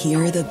already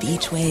hear the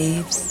beach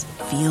waves,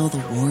 feel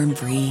the warm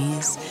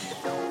breeze,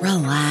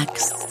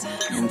 relax,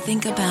 and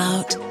think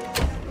about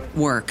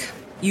work.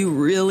 You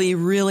really,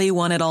 really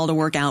want it all to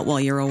work out while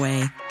you're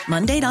away.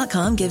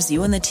 Monday.com gives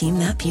you and the team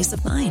that peace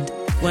of mind.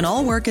 When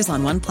all work is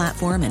on one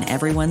platform and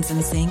everyone's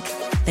in sync,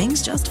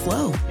 things just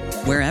flow.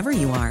 Wherever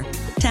you are,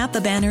 tap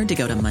the banner to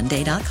go to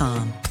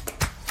Monday.com.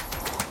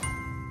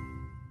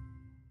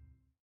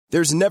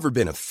 There's never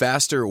been a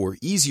faster or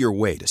easier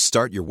way to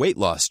start your weight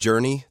loss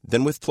journey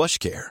than with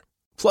PlushCare.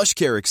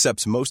 PlushCare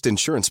accepts most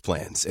insurance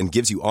plans and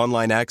gives you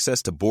online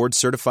access to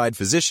board-certified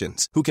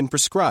physicians who can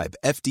prescribe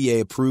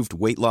FDA-approved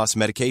weight loss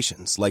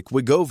medications like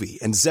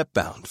Wegovy and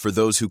Zepbound for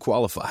those who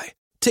qualify.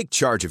 Take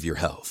charge of your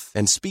health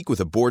and speak with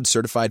a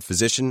board-certified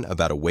physician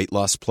about a weight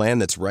loss plan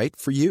that's right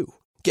for you.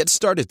 Get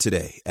started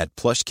today at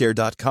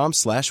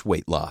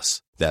plushcare.com/weight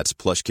loss. That's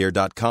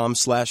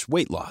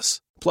plushcare.com/weight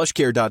loss.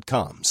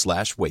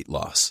 plushcare.com/weight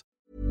loss.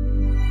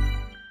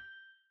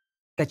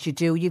 That you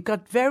do. You've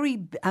got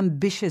very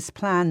ambitious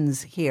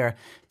plans here.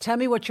 Tell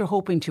me what you're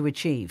hoping to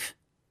achieve.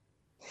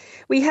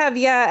 We have,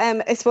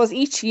 I suppose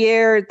each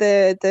year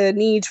the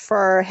need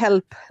for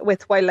help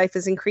with wildlife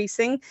is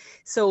increasing.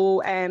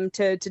 So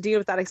to deal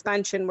with that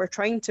expansion, we're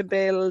trying to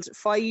build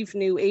 5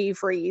 new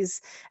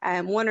aviaries,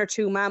 1 or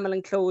 2 mammal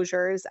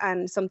enclosures,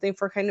 and something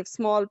for kind of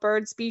small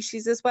bird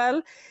species as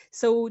well.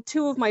 So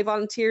 2 of my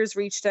volunteers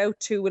reached out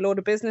to a load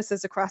of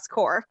businesses across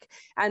Cork,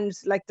 and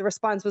the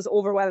response was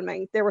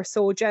overwhelming. They were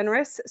so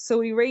generous. So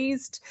we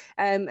raised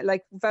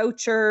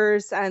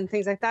vouchers and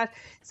things like that.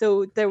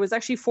 So there was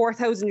actually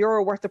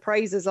 €4,000 worth of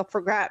prizes up for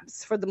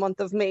grabs for the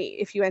month of May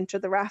if you enter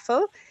the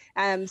raffle.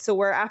 So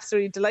we're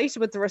absolutely delighted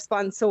with the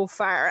response so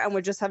far, and we're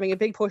just having a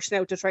big push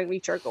now to try and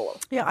reach our goal.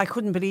 Yeah, I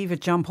couldn't believe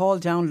it. John Paul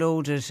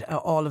downloaded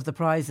all of the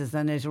prizes,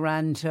 and it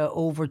ran to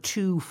over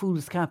 2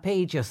 foolscap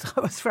pages.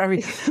 I was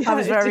very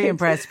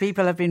impressed.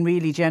 People have been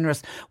really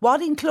generous.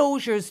 What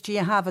enclosures do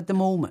you have at the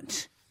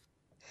moment?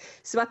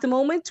 So at the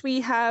moment we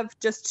have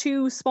just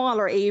 2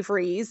 smaller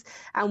aviaries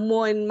and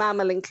 1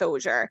 mammal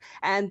enclosure.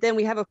 And then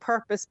we have a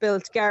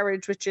purpose-built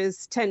garage, which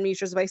is 10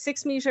 metres by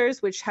 6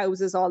 metres, which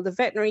houses all the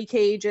veterinary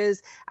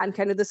cages and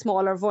kind of the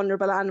smaller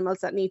vulnerable animals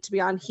that need to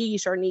be on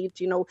heat or need,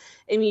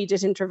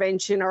 immediate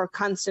intervention or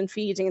constant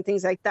feeding and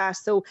things like that.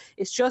 So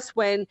it's just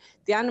when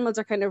the animals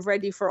are kind of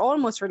ready for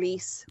almost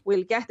release,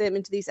 we'll get them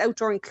into these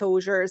outdoor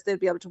enclosures. They'll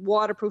be able to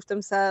waterproof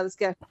themselves,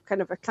 get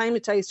kind of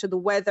acclimatized to the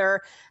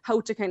weather,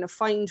 how to kind of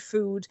find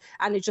food,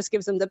 and it just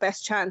gives them the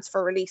best chance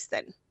for release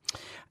then.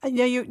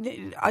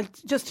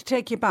 Just to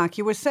take you back,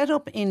 you were set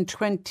up in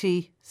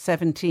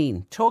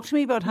 2017. Talk to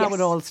me about how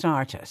it all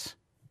started.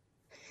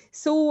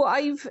 So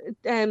I've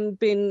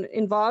been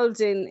involved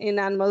in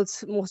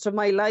animals most of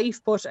my life,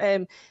 but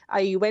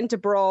I went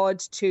abroad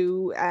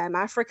to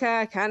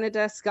Africa,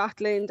 Canada,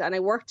 Scotland, and I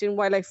worked in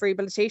wildlife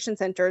rehabilitation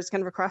centres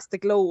kind of across the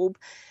globe.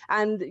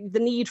 And the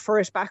need for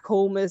it back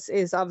home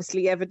is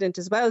obviously evident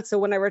as well. So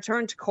when I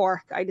returned to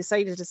Cork, I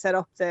decided to set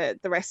up the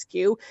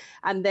rescue,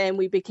 and then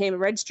we became a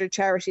registered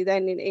charity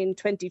then in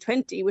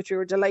 2020, which we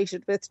were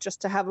delighted with,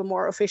 just to have a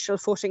more official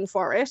footing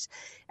for it.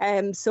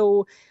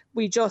 So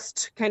we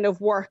just kind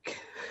of work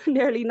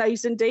nearly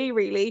night and day,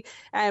 really,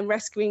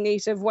 rescuing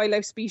native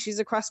wildlife species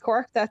across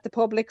Cork that the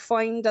public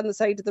find on the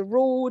side of the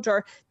road,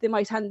 or they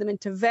might hand them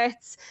into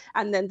vets,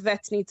 and then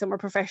vets need somewhere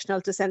professional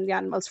to send the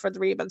animals for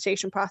the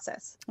rehabilitation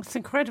process. It's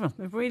incredible.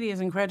 It really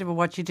is incredible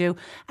what you do.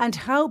 And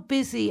how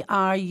busy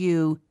are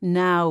you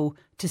now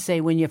to say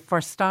when you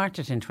first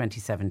started in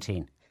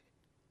 2017?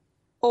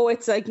 Oh,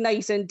 it's like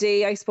night and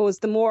day. I suppose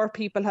the more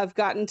people have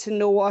gotten to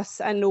know us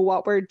and know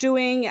what we're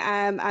doing,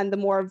 and the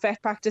more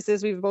vet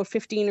practices, we have about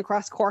 15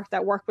 across Cork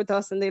that work with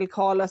us, and they'll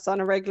call us on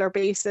a regular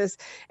basis.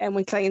 And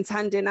when clients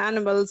hand in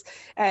animals,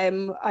 I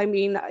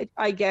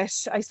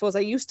suppose I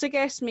used to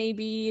get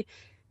maybe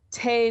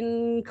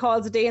 10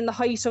 calls a day in the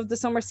height of the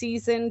summer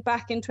season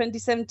back in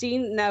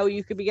 2017. Now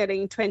you could be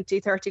getting 20,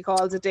 30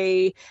 calls a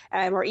day,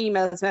 or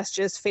emails,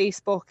 messages,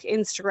 Facebook,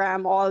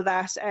 Instagram, all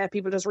that.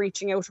 People just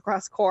reaching out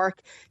across Cork.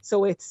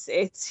 So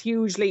it's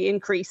hugely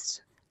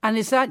increased. And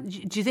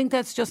do you think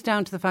that's just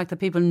down to the fact that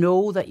people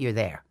know that you're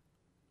there?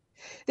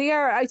 They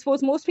are. I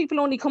suppose most people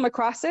only come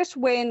across it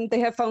when they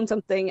have found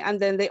something,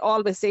 and then they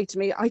always say to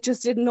me, I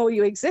just didn't know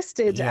you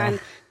existed. Yeah. And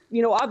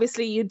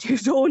obviously you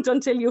don't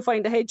until you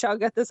find a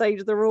hedgehog at the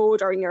side of the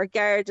road or in your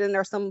garden,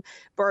 or some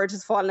bird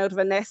has fallen out of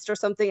a nest or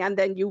something, and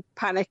then you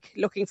panic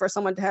looking for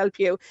someone to help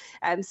you.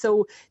 And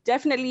so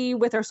definitely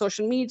with our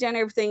social media and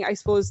everything, I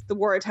suppose the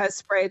word has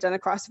spread, and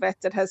across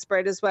vets it has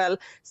spread as well.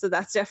 So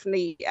that's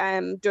definitely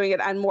doing it,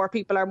 and more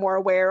people are more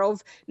aware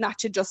of not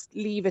to just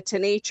leave it to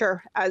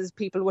nature, as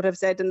people would have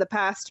said in the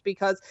past,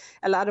 because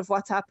a lot of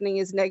what's happening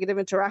is negative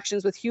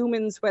interactions with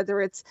humans, whether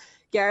it's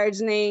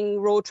gardening,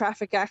 road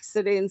traffic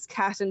accidents,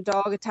 cat and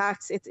dog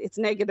attacks. It's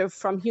negative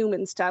from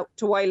humans to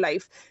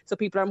wildlife. So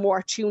people are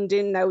more tuned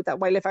in now that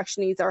wildlife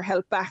actually needs our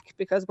help back,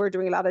 because we're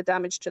doing a lot of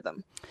damage to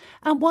them.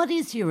 And what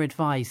is your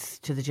advice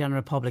to the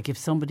general public if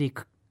somebody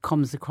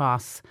comes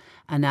across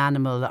an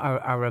animal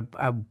or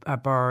a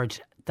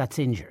bird that's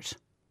injured?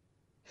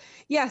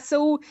 Yeah,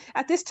 so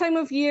at this time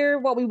of year,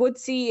 what we would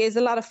see is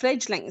a lot of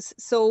fledglings.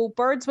 So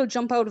birds will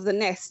jump out of the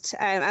nest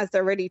as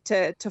they're ready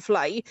to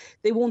fly.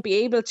 They won't be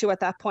able to at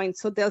that point.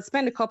 So they'll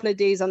spend a couple of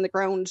days on the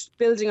ground,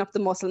 building up the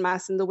muscle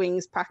mass in the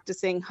wings,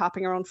 practicing,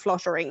 hopping around,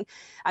 fluttering.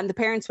 And the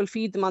parents will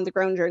feed them on the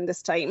ground during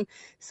this time.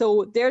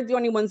 So they're the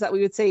only ones that we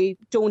would say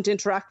don't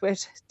interact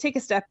with. Take a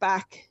step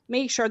back.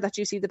 Make sure that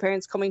you see the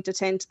parents coming to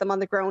tend to them on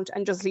the ground,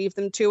 and just leave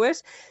them to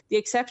it. The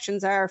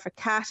exceptions are if a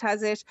cat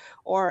has it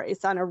or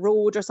it's on a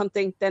road or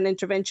something, then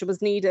intervention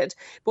was needed.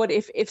 But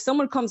if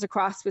someone comes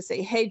across with,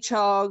 say,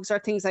 hedgehogs or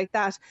things like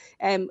that,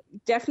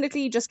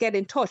 definitely just get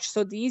in touch.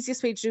 So the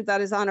easiest way to do that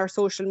is on our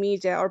social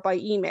media or by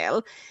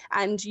email,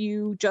 and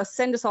you just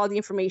send us all the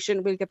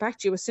information. We'll get back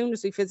to you as soon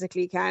as we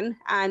physically can,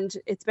 and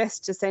it's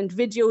best to send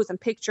videos and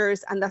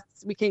pictures, and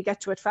we can get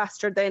to it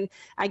faster then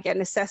and get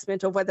an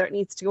assessment of whether it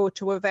needs to go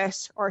to a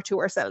vet or to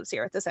ourselves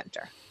here at the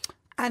centre.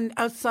 And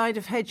outside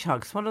of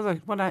hedgehogs,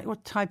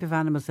 what type of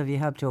animals have you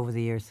helped over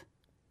the years?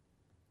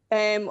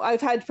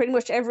 I've had pretty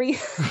much every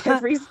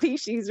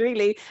species,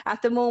 really.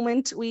 At the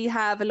moment, we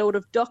have a load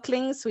of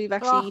ducklings. We've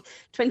actually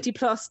 20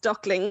 plus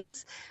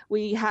ducklings.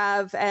 We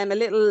have a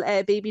little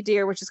baby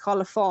deer, which is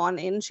called a fawn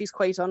in. She's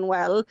quite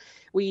unwell.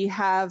 We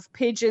have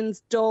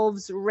pigeons,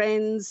 doves,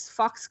 wrens,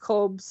 fox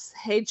cubs,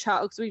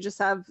 hedgehogs. We just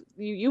have,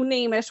 you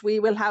name it, we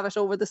will have it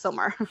over the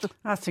summer.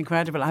 That's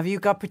incredible. Have you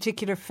got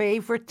particular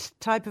favourite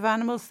type of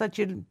animals that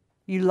you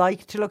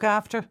like to look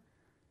after?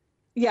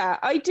 Yeah,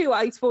 I do.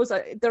 I suppose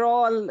they're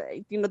all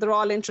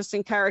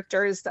interesting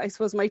characters. I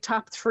suppose my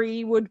top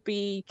 3 would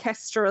be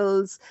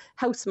kestrels,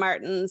 house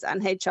martins,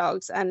 and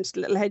hedgehogs, and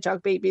little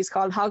hedgehog babies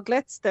called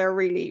hoglets. They're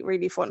really,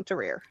 really fun to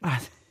rear.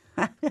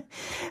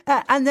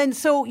 And then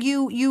so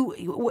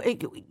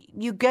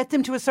you get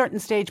them to a certain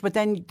stage, but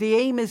then the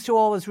aim is to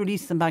always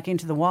release them back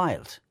into the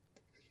wild.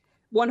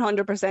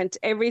 100%.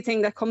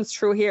 Everything that comes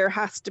through here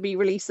has to be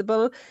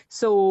releasable.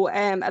 So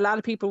a lot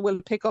of people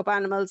will pick up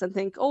animals and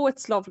think, oh,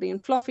 it's lovely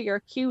and fluffy or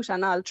cute,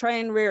 and I'll try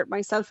and rear it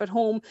myself at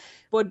home.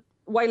 But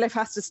wildlife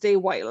has to stay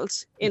wild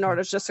in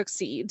order to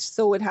succeed.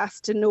 So it has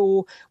to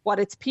know what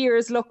its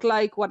peers look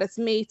like, what its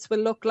mates will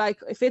look like.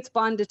 If it's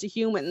bonded to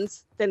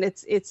humans, then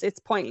it's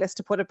pointless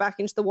to put it back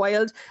into the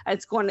wild.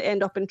 It's going to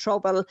end up in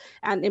trouble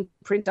and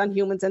imprint on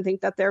humans and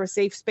think that they're a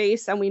safe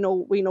space, and we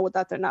know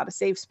that they're not a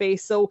safe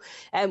space. So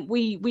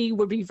we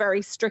would be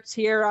very strict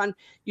here on,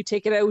 you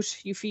take it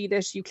out, you feed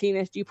it, you clean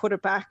it, you put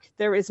it back.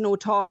 There is no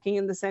talking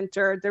in the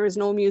centre, there is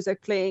no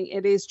music playing.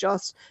 It is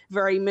just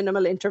very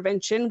minimal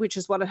intervention, which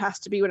is what it has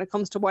to be when it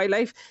comes to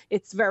wildlife.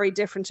 It's very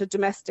different to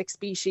domestic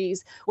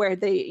species where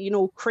they,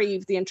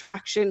 crave the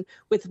interaction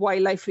with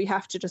wildlife. We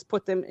have to just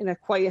put them in a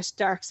quiet,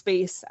 dark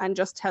space and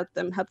just help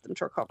them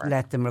to recover.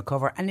 Let them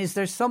recover. And is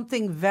there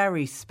something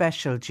very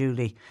special,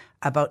 Julie,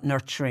 about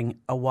nurturing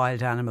a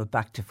wild animal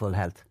back to full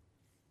health?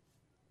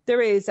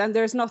 There is, and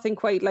there's nothing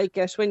quite like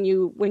it when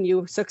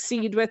you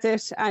succeed with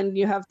it and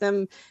you have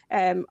them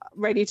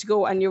ready to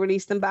go and you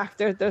release them back.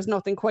 There's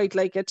nothing quite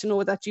like it, to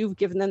know that you've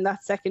given them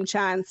that second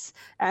chance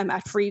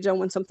at freedom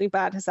when something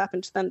bad has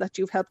happened to them, that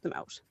you've helped them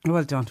out.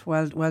 Well done,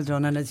 well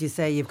done. And as you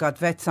say, you've got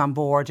vets on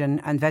board,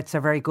 and vets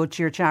are very good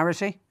to your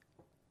charity.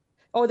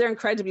 Oh, they're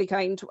incredibly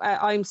kind.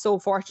 I'm so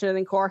fortunate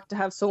in Cork to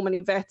have so many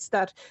vets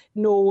that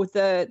know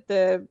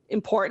the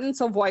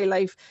importance of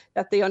wildlife,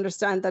 that they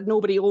understand that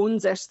nobody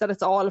owns it, that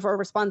it's all of our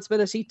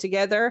responsibility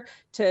together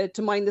to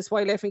mind this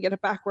wildlife and get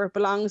it back where it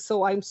belongs.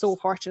 So I'm so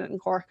fortunate in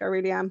Cork, I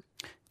really am.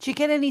 Do you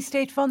get any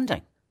state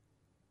funding?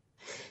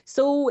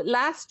 So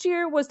last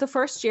year was the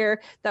first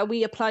year that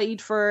we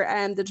applied for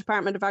the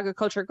Department of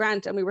Agriculture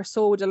grant, and we were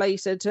so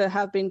delighted to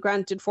have been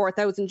granted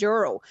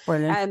 €4,000.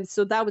 Brilliant.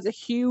 So that was a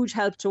huge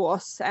help to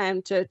us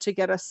to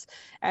get us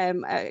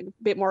a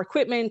bit more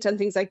equipment and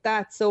things like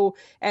that. So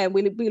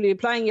we'll be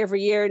applying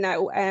every year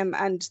now,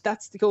 and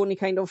that's the only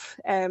kind of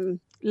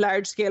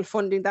large scale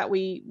funding that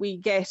we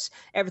get.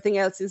 Everything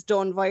else is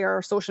done via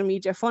our social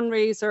media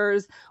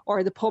fundraisers,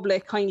 or the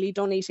public kindly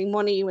donating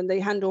money when they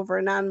hand over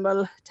an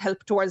animal to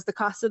help towards the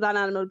cost of that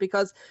animal,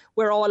 because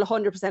we're all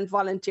 100%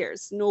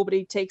 volunteers.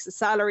 Nobody takes a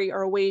salary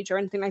or a wage or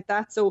anything like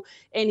that. So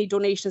any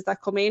donations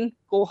that come in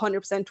go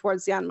 100%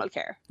 towards the animal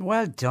care.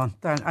 Well done.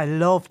 I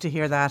love to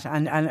hear that.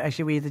 And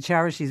actually, we had the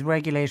charities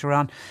regulator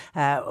on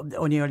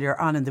only earlier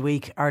on in the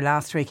week, or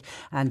last week,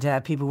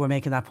 and people were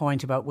making that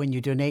point about when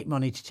you donate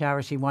money to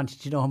charity, wanted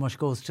to know how much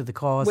goes to the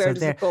cause. Where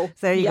does it go?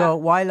 There you go.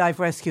 Wildlife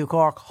Rescue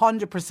Cork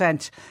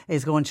 100%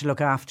 is going to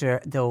look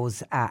after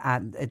those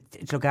and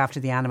to look after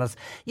the animals.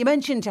 You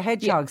mentioned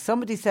hedgehogs.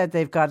 Somebody said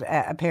they've got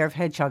a pair of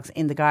hedgehogs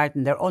in the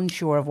garden. They're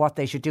unsure of what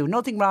they should do.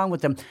 Nothing wrong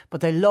with them,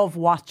 but they love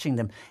watching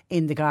them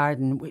in the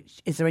garden.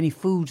 Is there any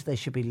food they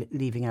should be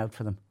leaving out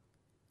for them?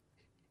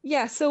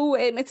 Yeah, so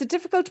it's a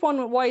difficult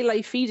one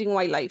with feeding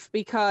wildlife,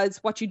 because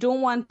what you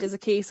don't want is a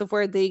case of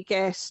where they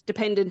get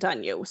dependent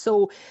on you.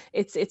 So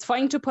it's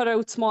fine to put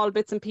out small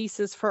bits and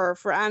pieces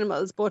for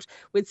animals, but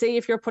we'd say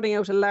if you're putting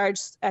out a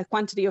large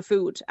quantity of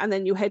food and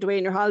then you head away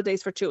on your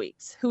holidays for 2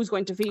 weeks, who's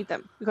going to feed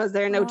them? Because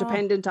they're now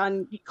dependent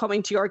on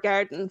coming to your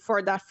garden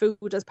for that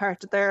food as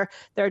part of their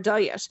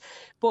diet.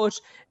 But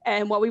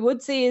what we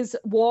would say is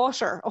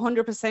water,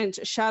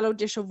 100% shallow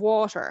dish of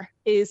water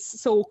is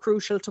so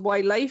crucial to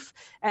wildlife,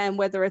 and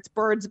whether it's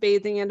birds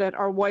bathing in it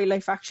or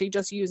wildlife actually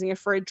just using it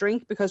for a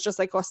drink, because just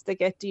like us, they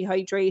get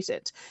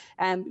dehydrated.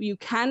 You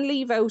can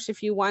leave out,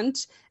 if you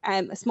want,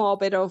 a small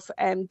bit of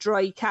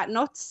dry cat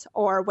nuts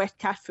or wet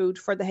cat food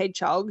for the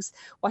hedgehogs.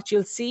 What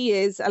you'll see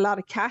is a lot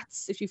of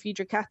cats, if you feed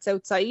your cats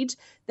outside,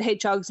 the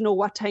hedgehogs know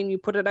what time you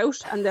put it out,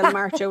 and they'll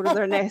march out of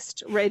their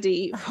nest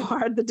ready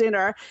for the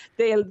dinner.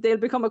 They'll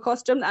become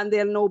accustomed, and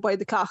they'll know by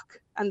the clock,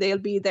 and they'll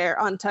be there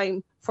on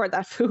time for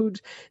that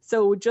food.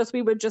 So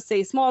we would just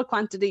say small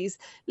quantities,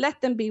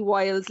 let them be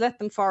wild, let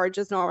them forage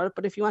as normal.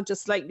 But if you want to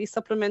slightly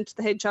supplement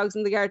the hedgehogs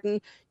in the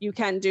garden, you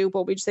can do,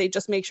 but we'd say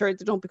just make sure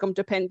they don't become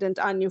dependent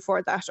on you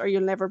for that, or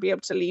you'll never be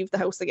able to leave the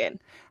house again.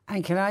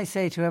 And can I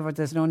say to whoever,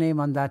 there's no name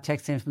on that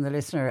text in from the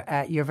listener,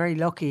 you're very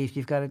lucky if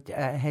you've got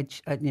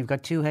you've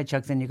got 2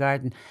 hedgehogs in your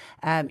garden.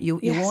 You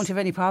won't have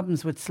any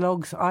problems with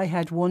slugs. I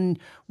had one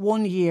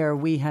year,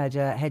 we had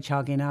a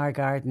hedgehog in our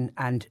garden,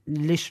 and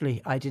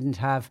literally I didn't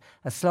have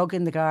a slug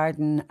in the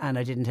garden,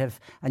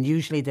 and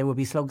usually there would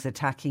be slugs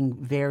attacking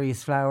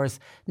various flowers.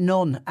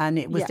 None, and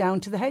it was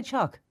down to the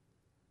hedgehog.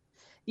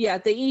 Yeah,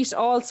 they eat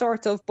all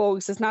sorts of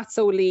bugs. It's not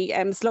solely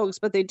slugs,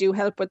 but they do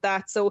help with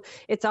that. So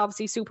it's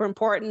obviously super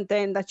important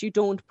then that you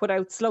don't put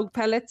out slug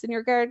pellets in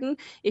your garden.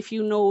 If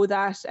you know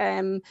that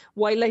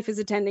wildlife is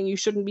attending, you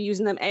shouldn't be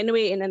using them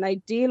anyway. In an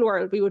ideal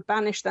world, we would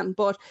banish them,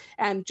 but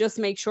just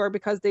make sure,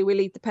 because they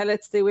will eat the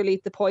pellets, they will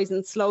eat the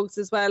poisoned slugs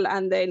as well,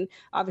 and then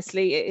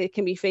obviously it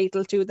can be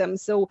fatal to them.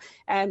 So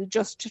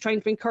just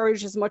trying to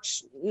encourage as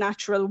much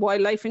natural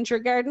wildlife into your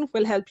garden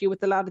will help you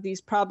with a lot of these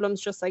problems,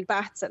 just like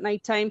bats at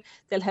night time.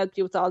 They'll help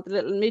you with with all the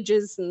little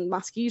midges and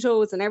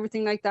mosquitoes and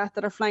everything like that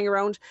are flying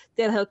around.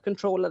 They'll help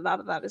control a lot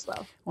of that as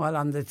well. Well,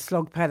 on the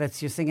slug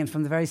pellets, you're singing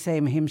from the very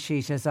same hymn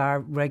sheet as our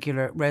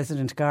regular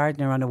resident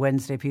gardener on a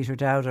Wednesday, Peter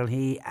Dowdall.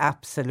 He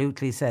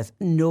absolutely says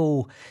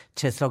no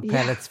to slug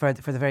pellets for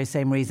the very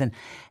same reason.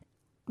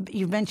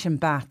 You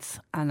mentioned bats,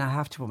 and I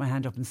have to put my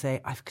hand up and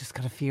say I've just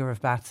got a fear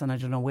of bats, and I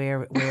don't know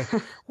where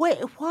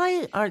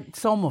why are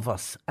some of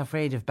us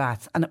afraid of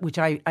bats, and which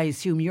I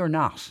assume you're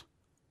not.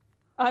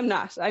 I'm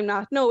not.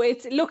 No,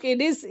 it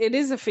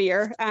is a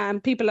fear.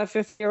 People have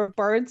a fear of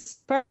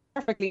birds.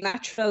 Perfectly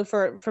natural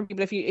for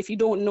people if you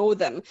don't know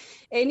them.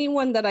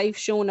 Anyone that I've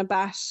shown a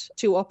bat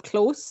to up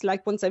close,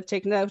 like once I've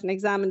taken it out and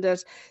examined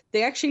it,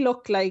 they actually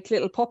look like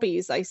little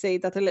puppies. I say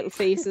that the little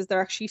faces,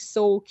 they're actually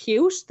so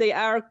cute. They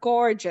are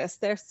gorgeous.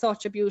 They're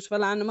such a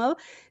beautiful animal.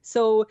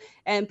 So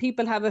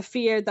people have a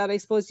fear that I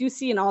suppose you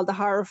see in all the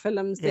horror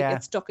films. They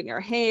get stuck in your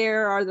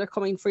hair or they're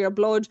coming for your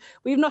blood.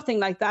 We have nothing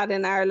like that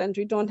in Ireland.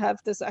 We don't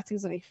have this. I think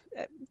it's only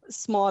a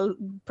small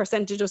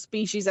percentage of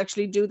species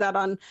actually do that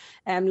on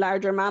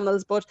larger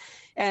mammals, but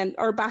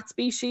our bat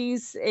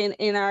species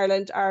in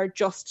Ireland are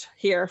just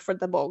here for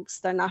the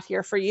bugs. They're not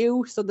here for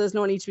you, so there's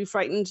no need to be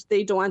frightened.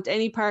 They don't want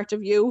any part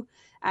of you,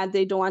 and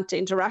they don't want to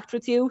interact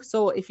with you.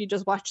 So if you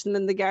just watch them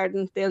in the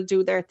garden, they'll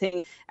do their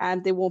thing,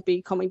 and they won't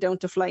be coming down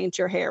to fly into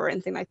your hair or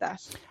anything like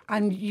that.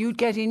 And you'd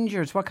get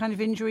injured. What kind of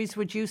injuries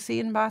would you see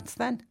in bats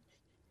then?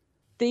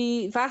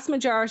 The vast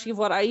majority of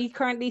what I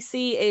currently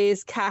see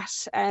is cat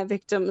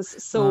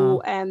victims.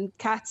 So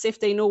cats, if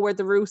they know where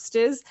the roost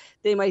is,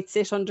 they might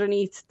sit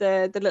underneath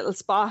the little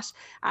spot,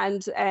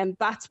 and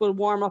bats will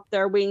warm up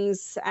their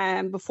wings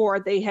before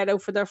they head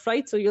out for their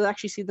flight. So you'll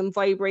actually see them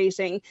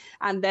vibrating,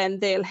 and then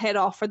they'll head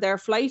off for their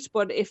flight.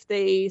 But if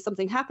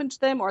something happened to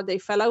them, or they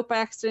fell out by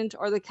accident,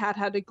 or the cat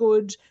had a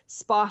good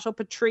spot up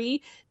a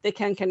tree, they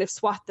can kind of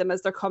swat them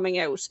as they're coming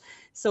out.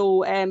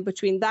 So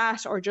between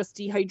that or just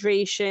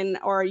dehydration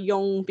or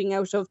young being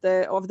out of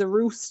the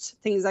roost,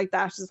 things like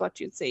that is what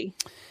you'd see.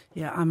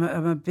 Yeah, I'm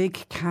a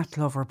big cat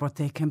lover, but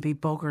they can be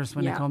buggers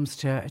when it comes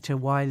to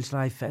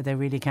wildlife. They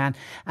really can.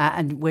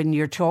 And when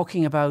you're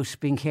talking about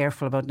being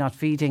careful about not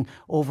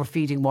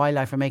overfeeding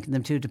wildlife or making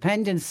them too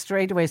dependent,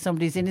 straight away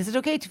somebody's in, is it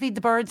okay to feed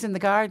the birds in the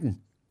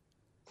garden?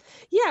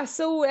 Yeah,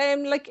 so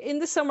like in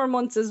the summer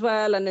months as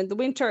well, and in the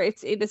winter,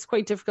 it is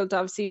quite difficult.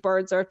 Obviously,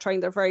 birds are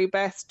trying their very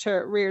best to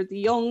rear the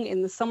young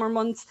in the summer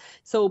months.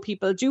 So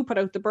people do put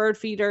out the bird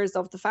feeders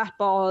of the fat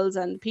balls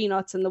and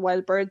peanuts and the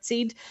wild bird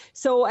seed.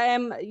 So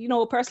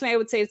personally, I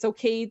would say it's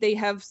okay. They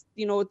have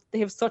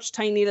such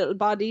tiny little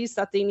bodies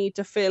that they need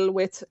to fill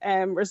with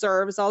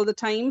reserves all the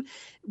time.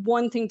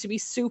 One thing to be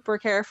super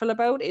careful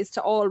about is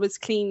to always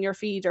clean your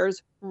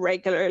feeders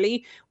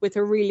regularly with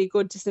a really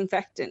good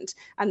disinfectant,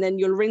 and then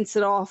you'll rinse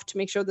it off to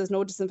make sure there's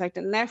no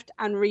disinfectant left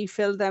and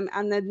refill them.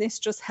 And then this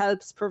just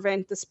helps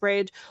prevent the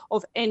spread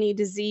of any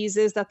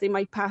diseases that they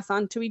might pass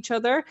on to each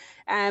other.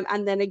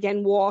 And then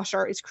again,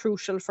 water is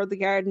crucial for the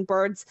garden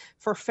birds.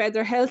 For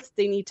feather health,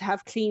 they need to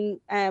have clean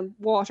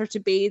water to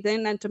bathe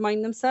in and to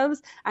mind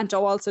themselves, and to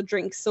also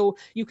drink. So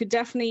you could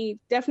definitely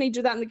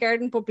do that in the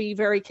garden, but be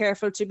very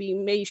careful to be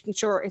making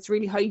sure it's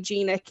really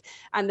hygienic.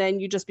 And then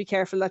you just be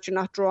careful that you're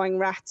not drawing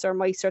rats or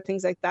mice or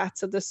things like that.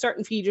 So there's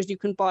certain feeders you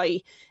can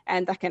buy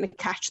and that kind of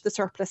catch the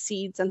surplus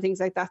seeds and things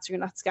like that, so you're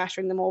not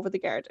scattering them over the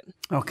garden.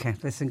 Okay,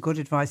 listen, good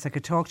advice. I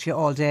could talk to you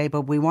all day,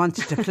 but we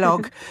wanted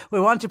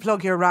to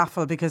plug your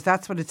raffle, because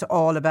that's what it's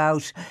all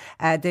about.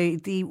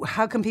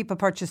 How can people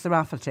purchase the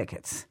raffle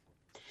tickets?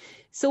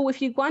 So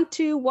if you want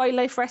to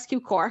Wildlife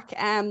Rescue Cork,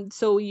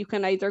 so you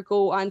can either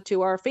go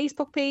onto our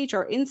Facebook page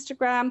or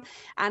Instagram,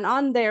 and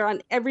on there,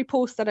 on every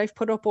post that I've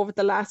put up over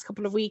the last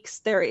couple of weeks,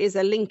 there is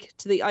a link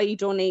to the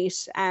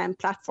iDonate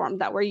platform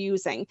that we're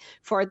using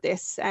for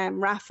this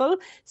raffle.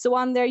 So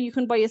on there, you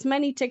can buy as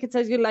many tickets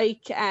as you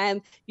like,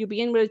 and you'll be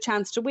in with a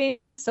chance to win.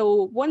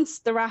 So once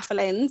the raffle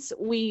ends,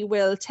 we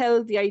will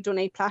tell the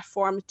iDonate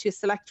platform to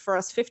select for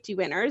us 50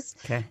 winners.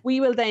 Okay.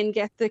 We will then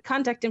get the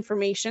contact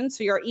information,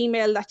 so your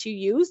email that you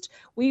used,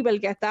 we will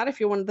get that if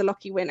you're one of the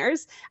lucky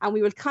winners, and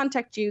we will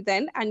contact you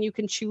then, and you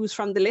can choose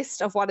from the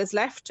list of what is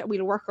left.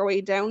 We'll work our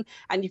way down,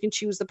 and you can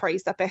choose the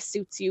prize that best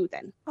suits you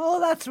then. Oh,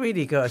 that's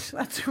really good.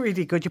 That's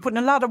really good. You're putting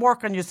a lot of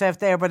work on yourself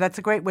there, but that's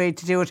a great way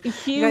to do it. A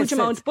huge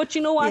amount. But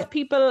you know what?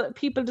 Yeah.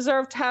 People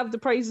deserve to have the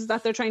prizes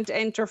that they're trying to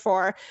enter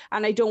for,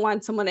 and I don't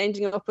want someone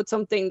ending up with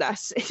something that,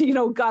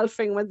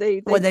 golfing when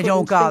they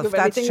don't golf.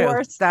 That's true.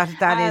 Worse. That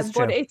is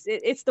true. But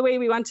it's the way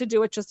we want to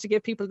do it, just to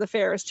give people the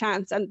fairest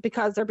chance, and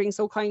because they're being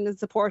so kind and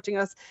supporting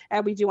us,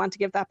 we do want to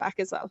give that back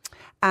as well.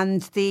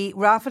 And the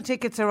raffle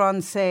tickets are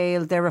on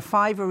sale. They're a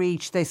 £5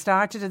 each. They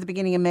started at the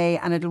beginning of May,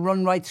 and it'll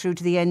run right through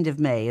to the end of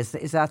May. Is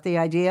that the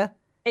idea?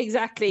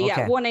 Exactly,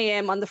 okay. Yeah. 1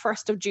 a.m. on the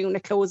 1st of June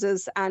it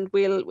closes, and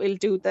we'll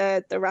do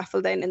the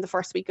raffle then in the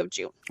first week of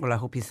June. Well, I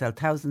hope you sell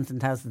thousands and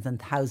thousands and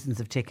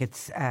thousands of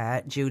tickets,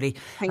 Julie.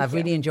 I've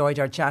really enjoyed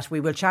our chat. We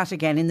will chat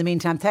again. In the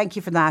meantime, thank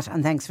you for that,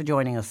 and thanks for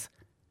joining us.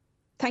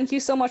 Thank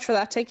you so much for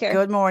that. Take care.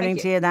 Good morning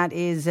to you. That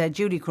is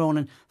Judy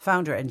Cronin,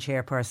 founder and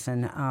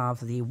chairperson of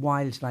the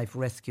Wildlife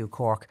Rescue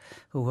Cork,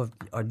 who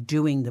are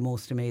doing the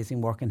most amazing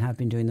work and have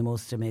been doing the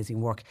most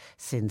amazing work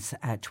since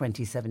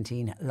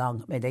 2017.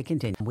 Long may they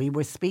continue. We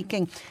were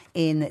speaking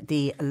in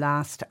the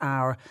last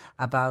hour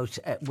about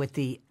with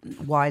the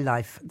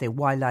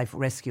Wildlife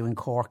Rescue in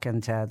Cork,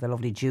 and the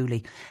lovely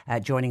Julie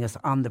joining us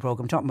on the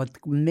programme, talking about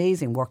the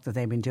amazing work that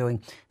they've been doing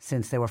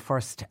since they were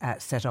first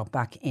set up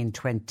back in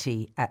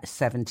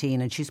 2017.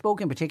 And she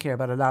spoke in particular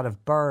about a lot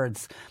of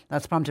birds.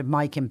 That's prompted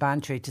Mike in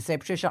Bantry to say,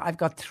 Patricia, I've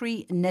got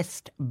 3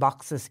 nest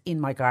boxes in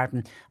my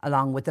garden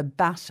along with a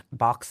bat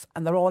box,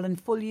 and they're all in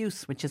full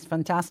use, which is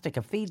fantastic.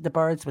 I feed the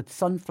birds with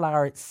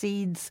sunflower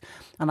seeds,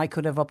 and I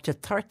could have up to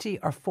 30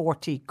 or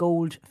 40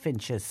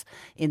 goldfinches.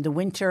 In the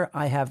winter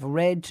I have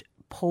red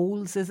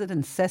poles, is it,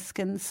 and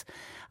seskins.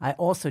 I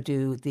also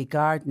do the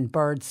garden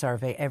bird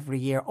survey every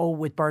year. Oh,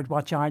 with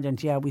Birdwatch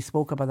Ireland, yeah, we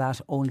spoke about that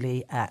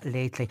only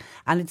lately,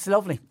 and it's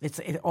lovely.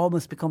 It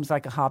almost becomes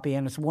like a hobby,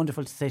 and it's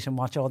wonderful to sit and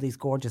watch all these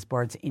gorgeous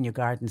birds in your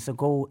garden. So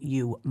go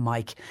you,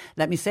 Mike.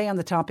 Let me say on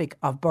the topic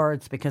of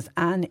birds, because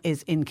Anne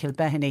is in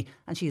Kilbehenny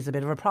and she's a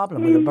bit of a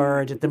problem with a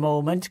bird at the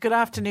moment. Good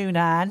afternoon,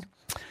 Anne.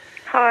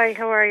 Hi,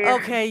 how are you?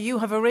 Okay, you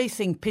have a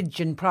racing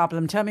pigeon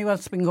problem. Tell me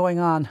what's been going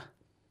on.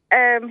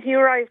 He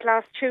arrived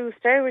last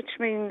Tuesday, which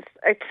means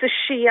it's a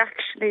she,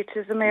 actually. It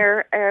is a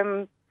mare.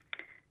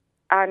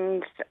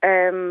 And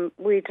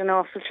we did an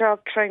awful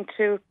job trying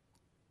to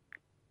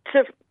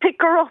pick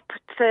her up,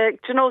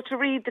 to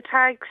read the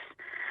tags.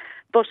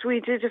 But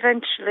we did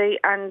eventually,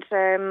 and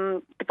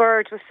the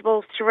bird was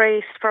supposed to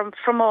race from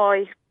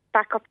Fermoy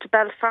back up to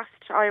Belfast.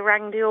 I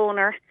rang the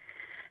owner,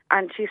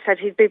 and he said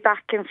he'd be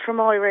back in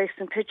Fermoy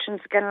racing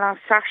pigeons again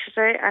last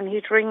Saturday, and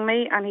he'd ring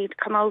me and he'd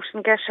come out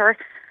and get her.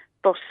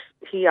 But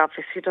he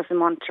obviously doesn't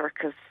want her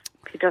because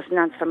he doesn't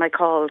answer my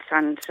calls,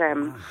 and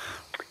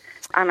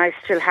I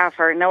still have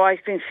her. Now,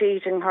 I've been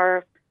feeding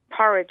her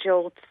porridge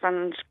oats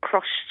and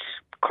crushed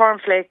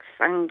cornflakes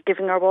and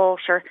giving her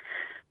water,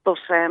 but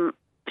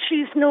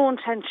she's no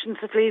intentions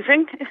of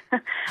leaving,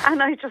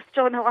 and I just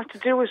don't know what to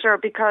do with her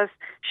because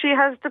she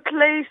has the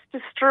place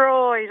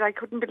destroyed. I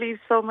couldn't believe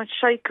so much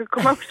shite could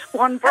come out of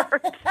one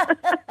bird.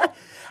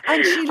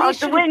 And she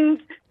literally...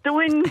 The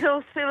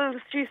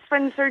windowsills, she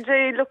spends her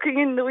day looking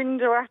in the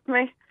window at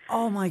me.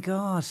 Oh my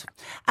God.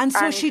 And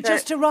so she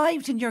just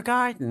arrived in your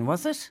garden,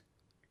 was it?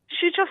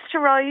 She just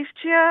arrived,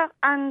 yeah.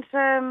 And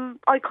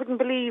I couldn't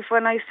believe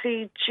when I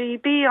see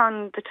GB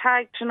on the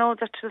tag to know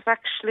that it was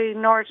actually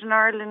Northern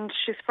Ireland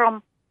she's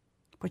from.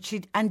 But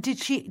did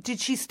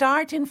she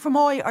start in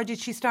Fermoy or did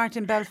she start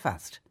in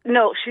Belfast?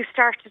 No, she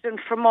started in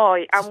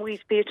Fermoy, and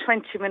we'd be a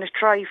 20-minute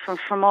drive from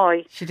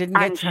Fermoy. She didn't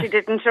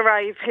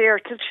arrive here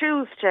till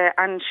Tuesday,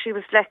 and she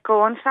was let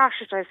go on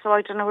Saturday, so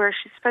I don't know where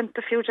she spent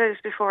the few days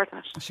before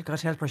that. She got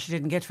help her. She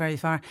didn't get very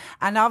far.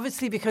 And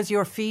obviously because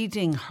you're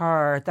feeding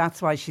her,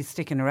 that's why she's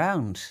sticking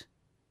around.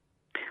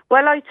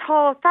 Well, I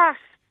thought that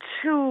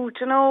too,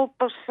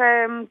 but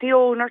the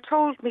owner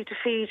told me to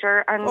feed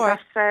her, and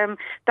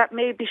that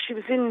maybe she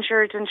was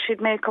injured and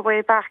she'd make her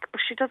way back,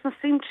 but she doesn't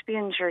seem to be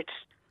injured.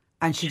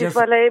 And she's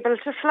well able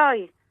to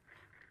fly.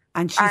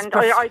 And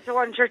I don't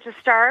want her to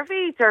starve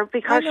either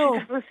because she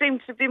doesn't seem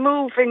to be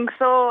moving.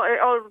 So,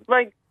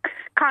 my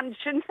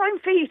conscience, I'm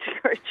feeding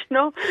her,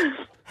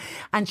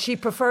 And she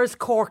prefers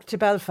Cork to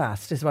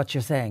Belfast, is what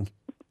you're saying?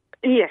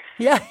 Yes.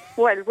 Yeah.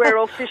 Well, we're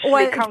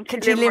officially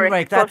County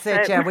Limerick. That's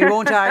it, yeah. We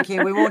won't argue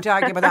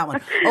about that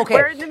one. Okay.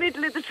 We're in the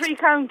middle of the 3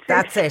 counties.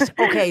 That's it.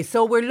 Okay,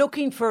 so we're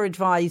looking for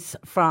advice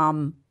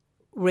from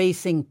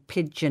racing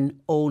pigeon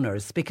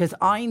owners, because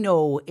I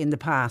know in the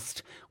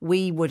past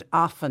we would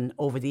often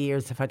over the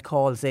years have had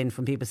calls in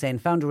from people saying,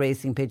 found a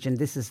racing pigeon,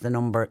 this is the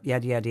number,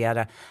 yada yada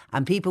yada,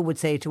 and people would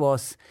say to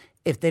us,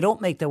 if they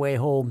don't make their way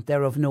home,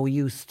 they're of no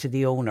use to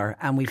the owner.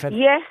 And we've had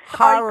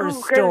horror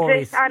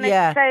stories. It, and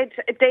it said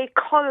they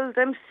cull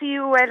them,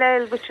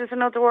 C-U-L-L, which is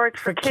another word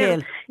for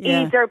kill.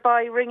 Either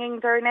by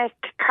wringing their neck,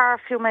 car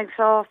fume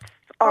exhausts,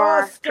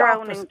 or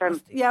drowning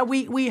them. Yeah,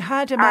 we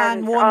had a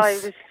man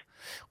once.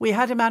 We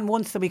had a man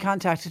once that we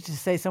contacted to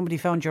say somebody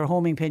found your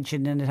homing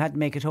pigeon and it hadn't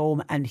make it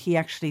home, and he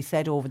actually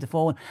said over the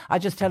phone, I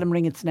just tell him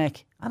wring its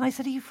neck. And I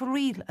said, are you for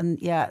real? And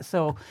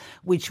so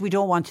which we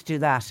don't want to do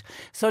that.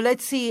 So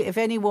let's see if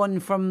anyone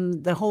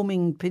from the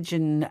homing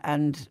pigeon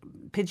and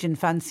pigeon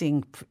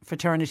fancying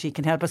fraternity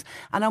can help us.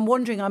 And I'm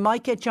wondering, I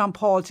might get John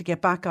Paul to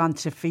get back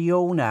onto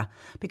Fiona,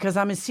 because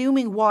I'm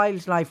assuming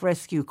Wildlife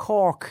Rescue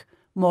Cork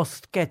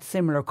must get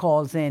similar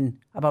calls in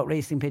about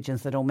racing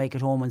pigeons that don't make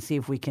it home, and see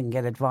if we can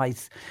get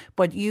advice.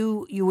 But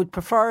you would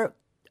prefer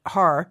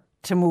her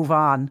to move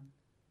on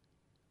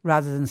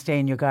rather than stay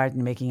in your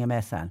garden making a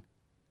mess, Anne?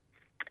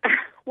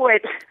 Well,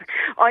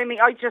 I mean,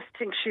 I just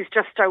think she's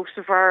just out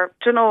of her,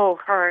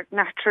 her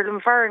natural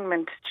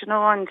environment,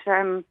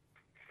 and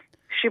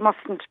she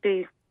mustn't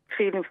be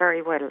feeling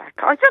very well.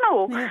 I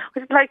don't know.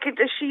 Yeah.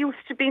 She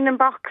used to be in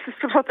boxes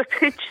with other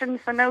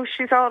pigeons, and now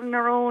she's all on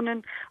her own,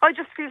 and I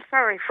just feel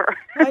sorry for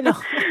her. I know.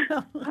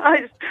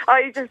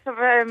 I just have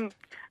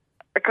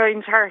a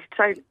kind heart.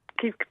 I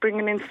keep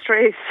bringing in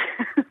strays.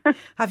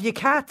 Have you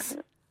cats?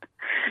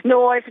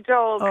 No, I have a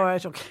dog. All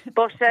right, okay.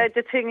 But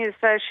the thing is,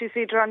 she's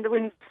either on the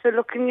window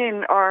looking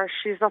in or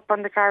she's up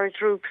on the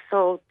garage roof,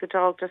 so the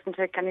dog doesn't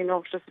take any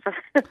notice of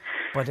her.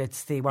 But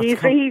it's the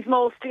he's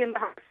mostly in the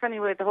house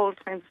anyway the whole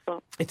time.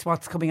 So it's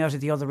what's coming out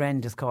of the other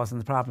end is causing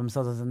the problems.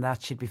 Other than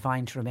that, she'd be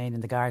fine to remain in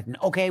the garden.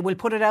 Okay, we'll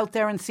put it out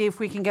there and see if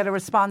we can get a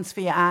response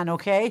for you, Anne.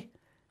 Okay.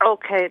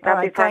 Okay,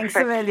 that'd be perfect. Thanks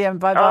a million.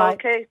 Bye-bye.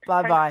 Okay.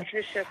 Bye-bye.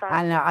 Patricia, bye.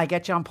 And I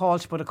get John Paul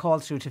to put a call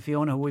through to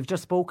Fiona, who we've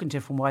just spoken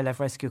to from Wildlife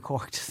Rescue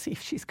Cork, to see if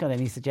she's got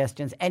any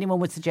suggestions. Anyone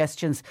with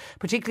suggestions,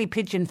 particularly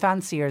pigeon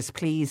fanciers,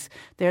 please.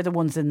 They're the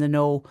ones in the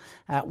know.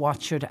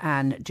 What should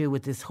Anne do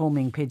with this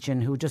homing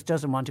pigeon who just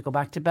doesn't want to go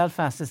back to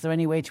Belfast? Is there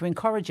any way to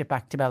encourage it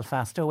back to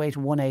Belfast?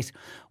 0818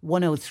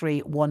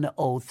 103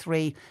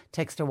 103.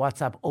 Text or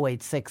WhatsApp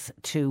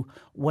 0862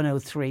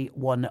 103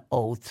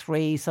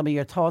 103. Some of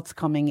your thoughts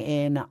coming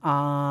in.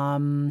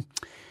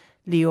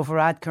 Leo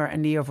Varadkar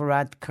and Leo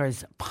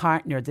Varadkar's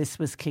partner. This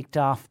was kicked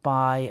off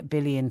by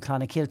Billy in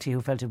Clonakilty,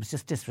 who felt it was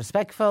just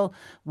disrespectful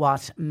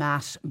what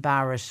Matt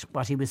Barrett,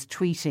 what he was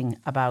tweeting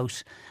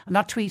about.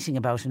 Not tweeting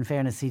about, in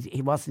fairness, he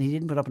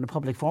didn't put up in a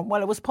public forum.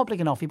 Well, it was public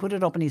enough. He put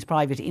it up on his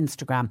private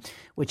Instagram,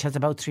 which has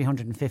about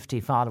 350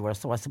 followers,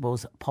 so I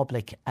suppose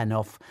public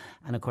enough.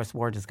 And of course,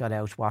 word has got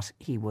out what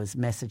he was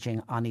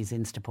messaging on his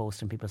Insta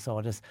post, and people saw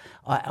it as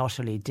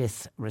utterly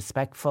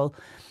disrespectful.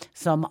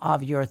 Some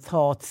of your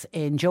thoughts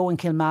in Joe in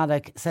Kilmallock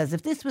says,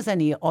 if this was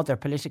any other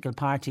political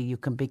party, you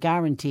can be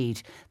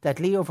guaranteed that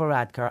Leo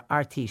Varadkar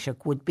or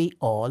Taoiseach would be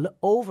all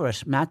over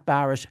it. Matt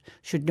Barrett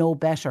should know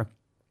better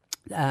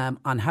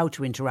on how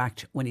to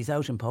interact when he's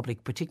out in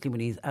public, particularly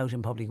when he's out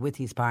in public with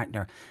his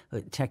partner.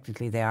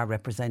 Technically, they are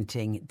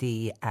representing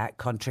the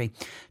country.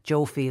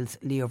 Joe feels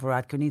Leo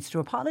Varadkar needs to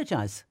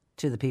apologise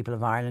to the people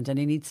of Ireland, and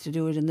he needs to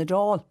do it in the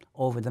Dáil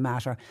over the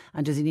matter.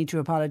 And does he need to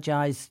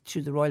apologise to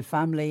the royal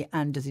family,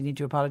 and does he need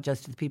to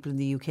apologise to the people in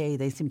the UK?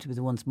 They seem to be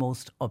the ones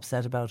most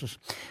upset about it.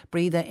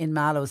 Breatha in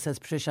Mallow says,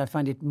 Patricia, I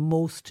find it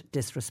most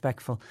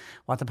disrespectful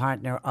what the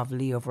partner of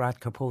Leo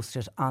Varadkar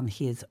posted on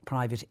his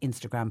private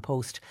Instagram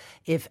post.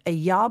 If a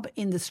yob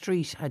in the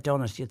street had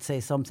done it, you'd say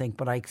something,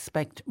 but I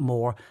expect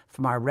more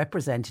from our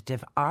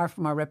representative or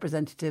from our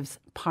representative's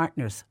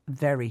partners.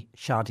 Very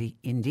shoddy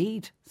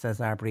indeed, says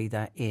our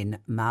Breatha in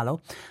Mallow.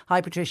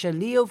 Hi Patricia,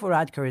 Leo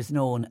Varadkar is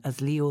known as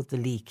Leo the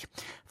Leak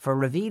for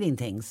revealing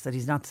things that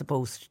he's not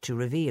supposed to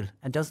reveal.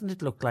 And doesn't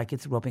it look like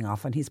it's rubbing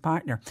off on his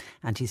partner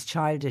and his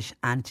childish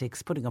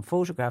antics, putting up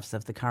photographs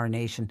of the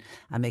coronation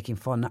and making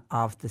fun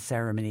of the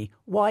ceremony?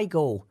 Why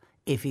go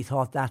if he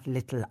thought that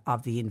little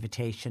of the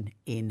invitation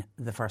in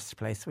the first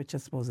place, which I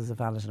suppose is a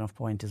valid enough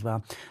point as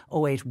well.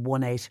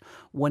 0818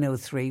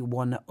 103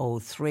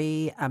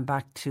 103. And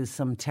back to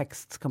some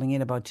texts coming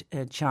in about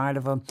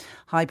Charleville.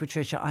 Hi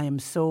Patricia, I am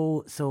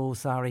so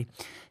sorry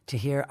to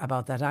hear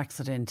about that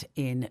accident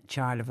in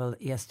Charleville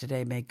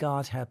yesterday. May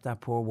God help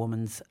that poor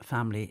woman's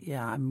family.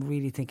 Yeah, I'm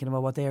really thinking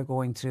about what they're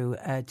going through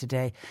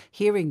today.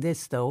 Hearing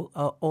this though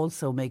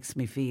also makes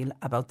me feel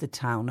about the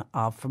town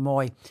of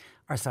Fermoy.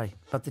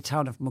 But the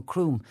town of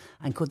Macroom.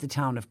 And could the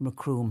town of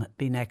Macroom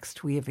be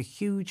next? We have a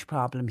huge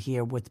problem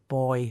here with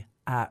boy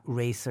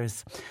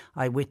racers.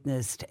 I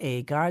witnessed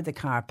a Garda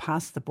car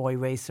pass the boy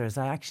racers.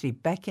 I actually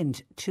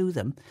beckoned to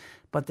them,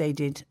 but they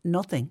did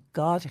nothing.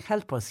 God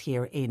help us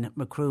here in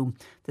Macroom.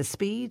 The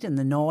speed and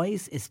the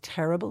noise is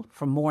terrible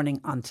from morning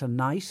until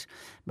night.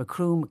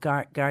 Macroom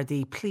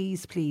Gardaí,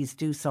 please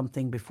do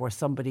something before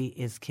somebody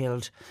is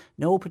killed.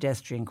 No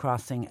pedestrian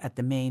crossing at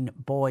the main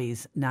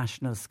boys'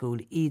 national school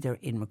either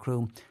in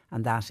Macroom,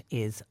 and that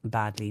is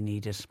badly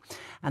needed.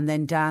 And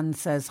then Dan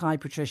says, hi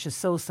Patricia,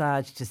 so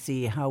sad to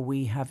see how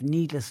we have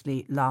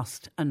needlessly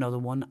lost another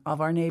one of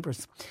our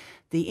neighbours.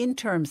 The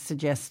interim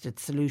suggested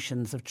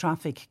solutions of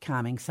traffic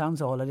calming sounds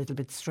all a little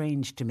bit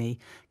strange to me,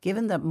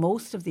 given that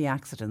most of the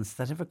accidents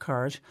that have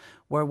occurred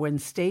were when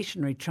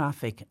stationary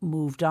traffic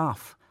moved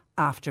off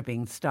after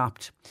being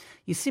stopped.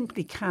 You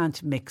simply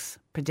can't mix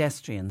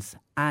pedestrians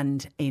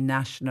and a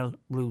national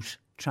route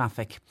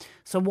traffic.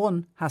 So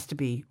one has to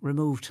be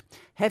removed.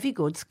 Heavy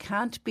goods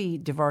can't be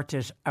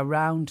diverted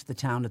around the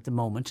town at the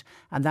moment,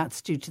 and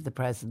that's due to the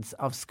presence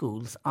of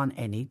schools on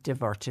any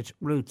diverted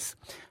routes.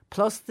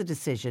 Plus, the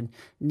decision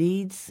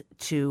needs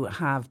to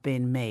have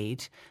been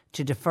made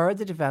to defer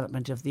the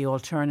development of the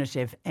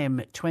alternative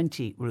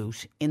M20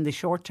 route in the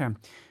short term.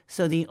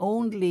 So the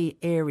only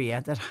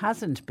area that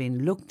hasn't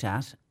been looked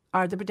at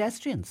are the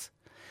pedestrians.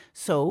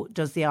 So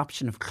does the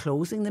option of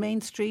closing the main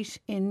street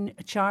in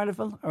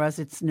Charleville, or as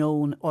it's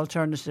known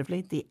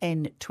alternatively, the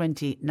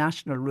N20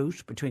 national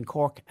route between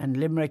Cork and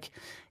Limerick,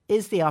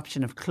 is the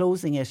option of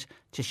closing it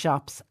to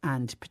shops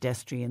and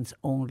pedestrians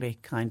only?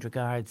 Kind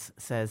regards,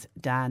 says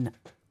Dan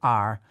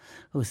R,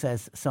 who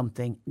says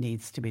something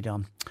needs to be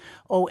done.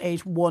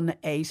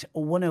 0818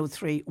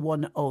 103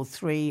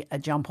 103.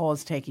 John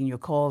Paul's taking your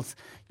calls.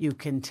 You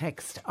can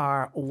text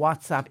our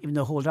WhatsApp, even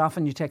though hold off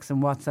on your texts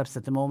and WhatsApps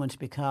at the moment,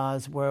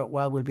 because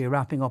we'll be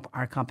wrapping up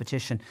our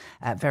competition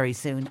very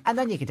soon. And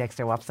then you can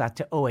text our WhatsApp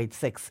to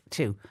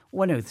 0862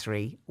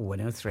 103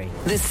 103.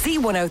 The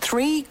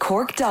C103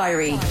 Cork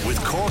Diary.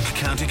 With Cork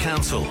County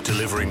Council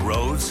delivering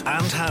roads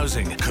and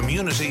housing,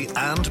 community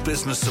and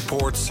business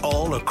supports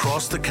all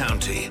across the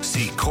county.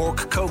 See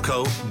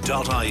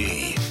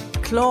corkcoco.ie.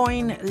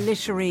 Cloyne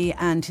Literary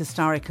and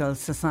Historical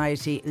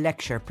Society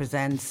lecture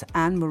presents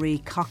Anne-Marie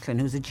Coughlin,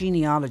 who's a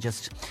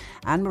genealogist.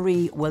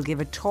 Anne-Marie will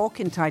give a talk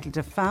entitled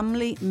A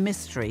Family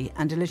Mystery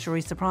and a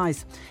Literary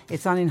Surprise.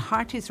 It's on in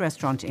Harty's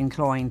Restaurant in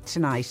Cloyne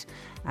tonight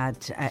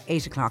at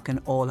 8 o'clock, and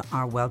all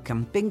are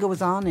welcome. Bingo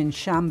is on in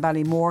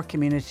Shamballymore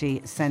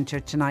Community Centre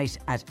tonight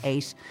at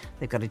 8.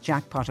 They've got a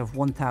jackpot of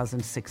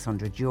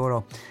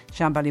 €1,600.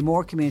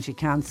 Shamballymore Community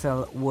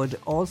Council would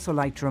also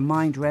like to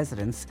remind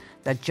residents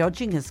that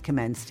judging has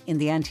commenced in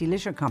the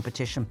anti-litter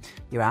competition.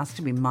 You're asked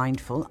to be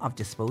mindful of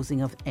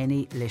disposing of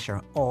any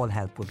litter. All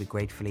help would be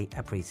gratefully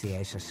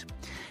appreciated.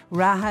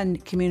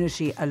 Rahan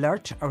Community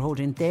Alert are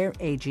holding their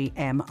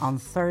AGM on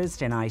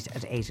Thursday night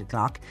at 8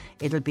 o'clock.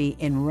 It'll be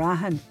in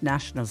Rahan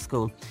National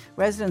School.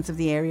 Residents of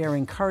the area are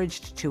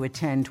encouraged to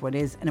attend what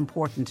is an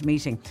important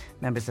meeting.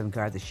 Members of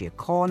Garda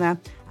Síochána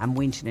and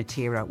Winch na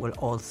Tíre will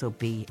also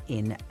be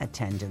in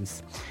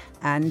attendance.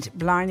 And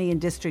Blarney and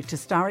District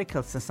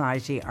Historical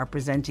Society are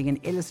presenting an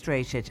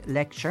illustrated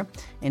lecture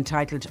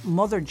entitled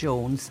Mother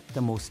Jones,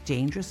 the Most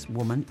Dangerous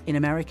Woman in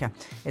America.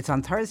 It's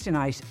on Thursday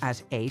night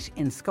at 8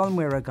 in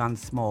Scolmwera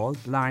Small,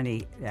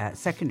 Blarney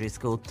Secondary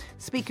School.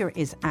 Speaker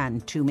is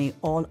Anne Toomey.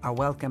 All are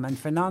welcome, and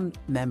for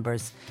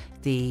non-members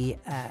the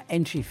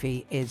entry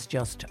fee is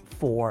just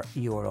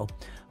 €4.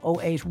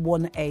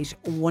 0818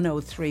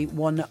 103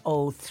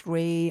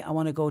 103. I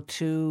want to go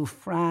to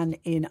Fran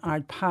in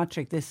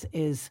Ardpatrick. This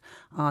is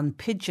on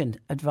pigeon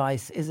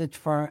advice. Is it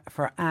for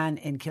Anne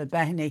in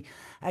Kilbeheny?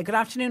 Good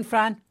afternoon,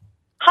 Fran.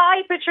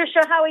 Hi,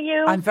 Patricia. How are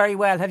you? I'm very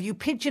well. Have you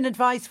pigeon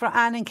advice for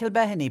Anne in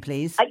Kilbeheny,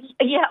 please?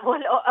 Yeah, well,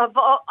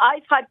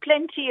 I've had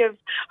plenty of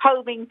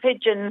homing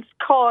pigeons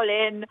call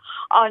in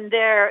on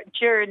their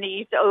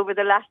journeys over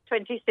the last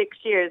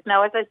 26 years.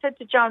 Now, as I said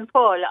to John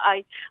Paul,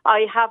 I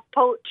have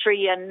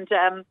poultry and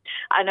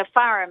a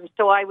farm,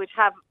 so I would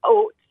have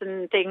oats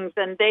and things,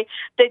 and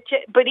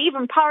but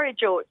even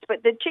porridge oats.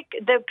 But the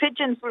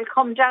pigeons will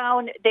come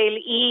down, they'll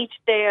eat,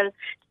 they'll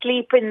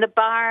sleep in the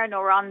barn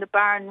or on the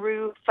barn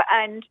roof,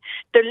 and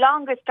the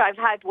longest I've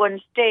had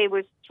one stay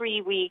was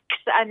 3 weeks,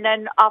 and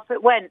then off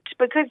it went,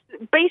 because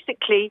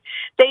basically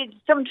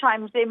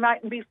sometimes they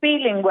mightn't be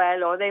feeling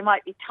well, or they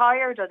might be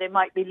tired, or they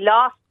might be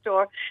lost,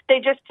 or they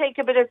just take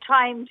a bit of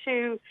time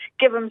to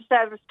give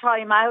themselves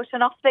time out,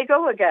 and off they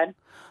go again.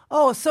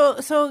 Oh, so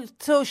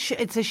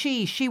it's a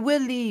she. She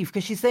will leave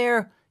because she's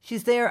there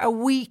a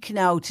week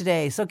now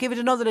today. So give it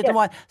another little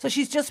while. So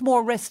she's just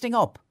more resting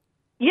up.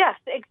 Yes,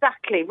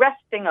 exactly.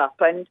 Resting up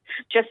and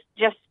just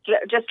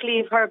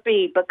leave her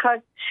be,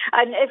 because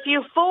and if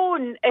you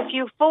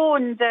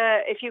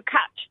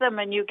catch them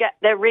and you get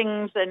their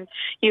rings and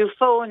you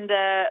phone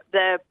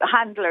the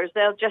handlers,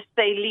 they'll just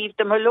say leave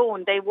them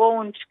alone. They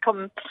won't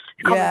come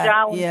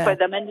down for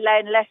them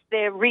unless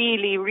they're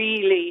really,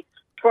 really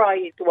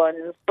prized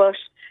ones. But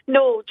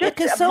no,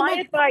 my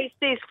advice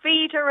is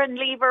feed her and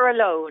leave her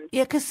alone.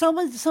 Yeah, because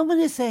someone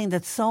is saying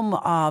that some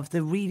of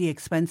the really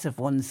expensive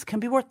ones can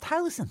be worth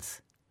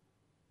thousands.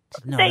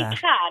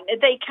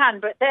 They can,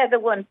 but they're the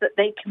ones that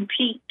they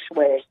compete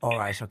with. All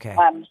right, okay.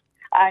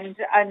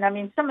 And I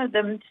mean, some of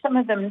them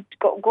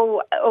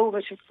go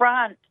over to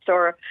France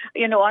or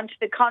onto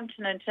the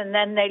continent, and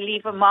then they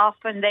leave them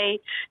off and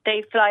they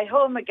fly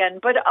home again.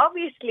 But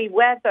obviously,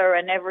 weather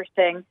and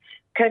everything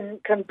can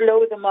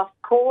blow them off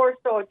course,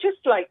 or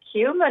just like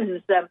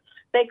humans,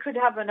 they could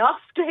have an off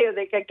day, or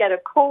they could get a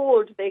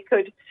cold. They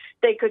could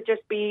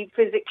just be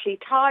physically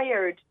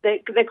tired.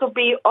 They could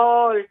be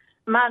all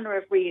manner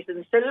of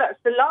reasons. So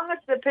long as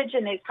the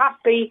pigeon is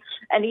happy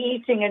and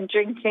eating and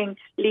drinking,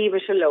 leave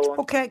it alone.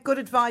 Okay, good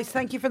advice.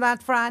 Thank you for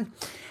that, Fran.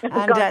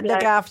 And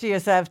look after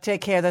yourself.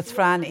 Take care. That's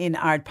Fran in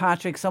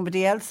Ardpatrick.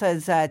 Somebody else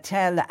says,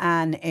 tell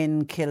Anne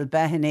in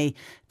Kilbeheny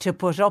to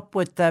put up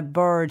with the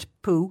bird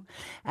poo.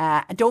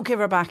 Don't give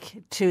her back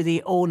to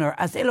the owner,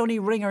 as it'll only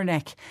wring her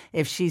neck.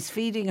 If she's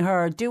feeding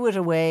her, do it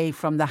away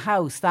from the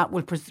house. That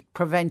will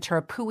prevent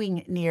her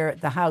pooing near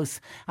the house.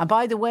 And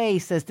by the way,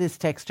 says this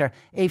texter,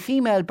 a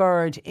female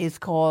bird is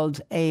called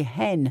a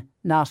hen,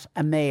 not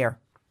a mare.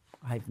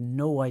 I have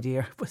no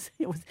idea.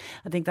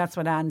 I think that's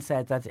what Anne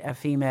said, that a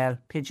female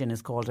pigeon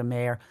is called a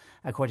mare.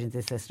 According to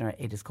this listener,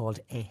 it is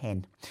called a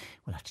hen.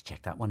 We'll have to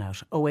check that one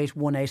out.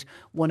 0818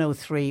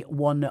 103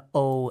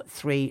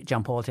 103.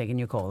 John Paul taking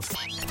your calls.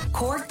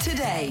 Cork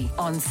Today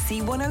on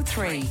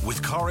C103.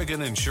 With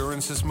Corrigan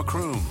Insurance's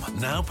Macroom,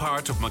 now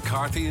part of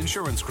McCarthy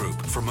Insurance Group,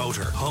 for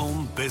motor,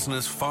 home,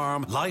 business,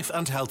 farm, life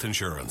and health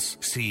insurance.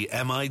 See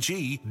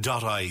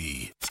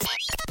mig.ie.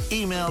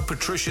 Email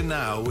Patricia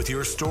now with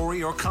your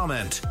story or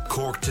comment.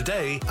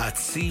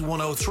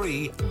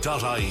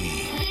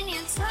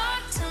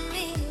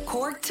 corktoday@c103.ie.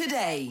 Cork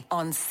Today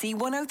on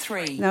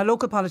C103. Now,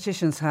 local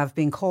politicians have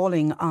been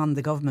calling on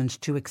the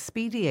government to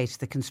expedite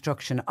the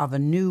construction of a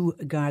new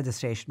Garda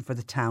station for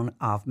the town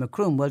of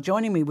Macroom. Well,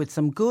 joining me with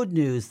some good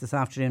news this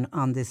afternoon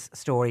on this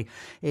story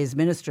is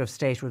Minister of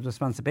State with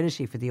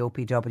responsibility for the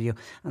OPW,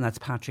 and that's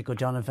Patrick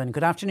O'Donovan.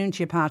 Good afternoon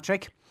to you,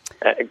 Patrick.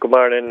 Good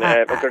morning.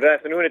 Good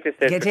afternoon at this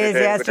stage. It is,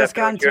 yes, just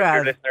gone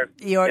 12.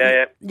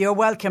 You're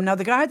welcome. Now,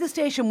 the Garda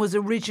station was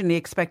originally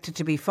expected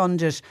to be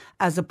funded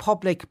as a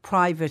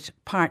public-private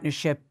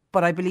partnership,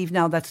 but I believe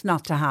now that's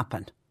not to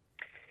happen.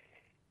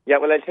 Yeah,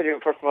 well, I'll tell you,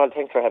 first of all,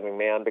 thanks for having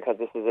me on, because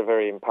this is a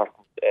very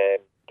important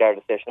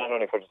Garda station, not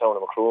only for the town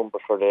of Macroom,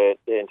 but for the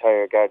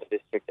entire Garda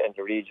district and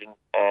the region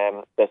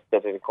that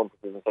it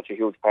encompasses in such a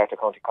huge part of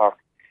County Cork.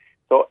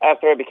 So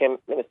after I became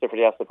Minister for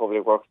the Office of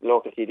Public Works,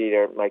 local TD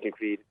there, Michael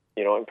Creed,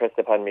 impressed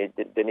upon me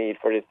the need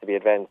for this to be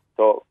advanced.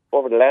 So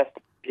over the last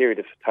period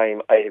of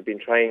time, I have been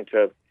trying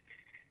to,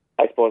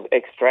 I suppose,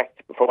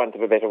 extract, for want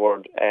of a better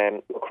word,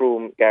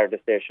 Macroom Garda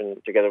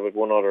Station together with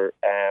one other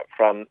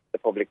from the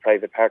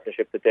public-private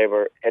partnership that they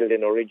were held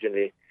in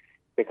originally,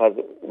 because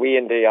we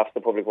in the Office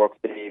of Public Works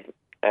believe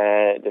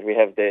that we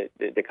have the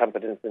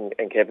competence and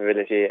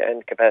capability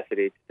and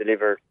capacity to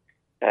deliver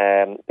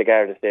the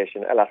Garda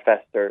station a lot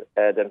faster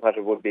than what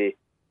it would be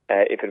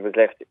if it was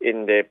left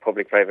in the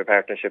public-private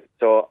partnership.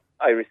 So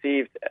I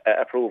received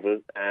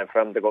approval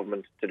from the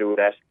government to do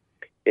that.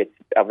 It's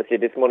obviously,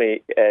 this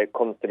money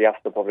comes to the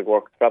Office of Public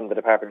Works from the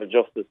Department of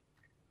Justice,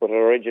 but it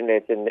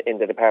originates in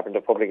the Department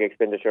of Public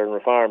Expenditure and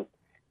Reform.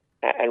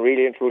 And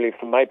really and truly,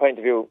 from my point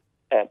of view,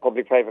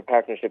 public-private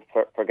partnership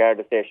for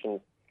Garda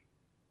stations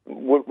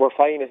were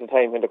fine at a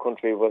time when the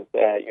country was,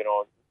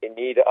 in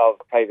need of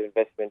private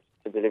investment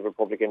to deliver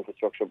public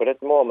infrastructure. But at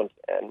the moment,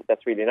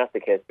 that's really not the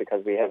case,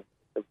 because we have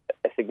a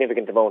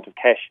significant amount of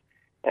cash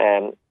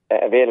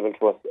available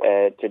to us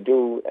to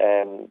do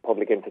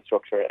public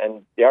infrastructure.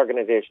 And the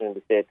organisation in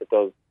the state that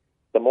does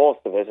the most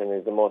of it and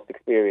is the most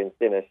experienced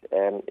in it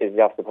is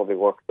the Office of Public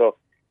Works. So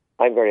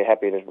I'm very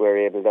happy that we're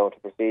able now to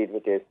proceed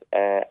with this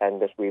and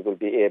that we will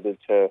be able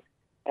to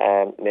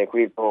make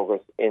real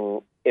progress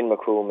in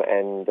Macroom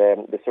and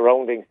the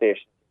surrounding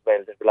stations as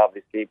well, that will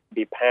obviously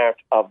be part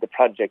of the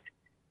project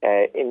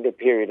in the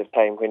period of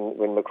time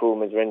when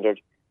Macroom is rendered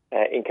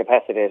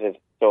incapacitated.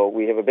 So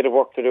we have a bit of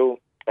work to do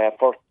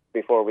first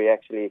before we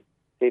actually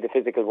see the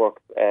physical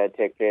work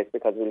take place,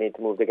 because we'll need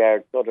to move the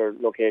guards to other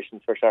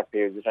locations for short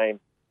periods of time.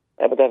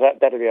 But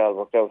that'll be all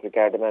worked out with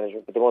Garda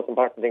management. But the most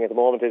important thing at the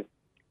moment is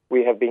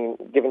we have been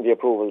given the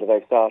approval that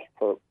I've sought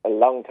for a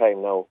long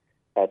time now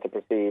to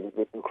proceed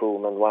with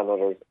Macroom and one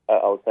others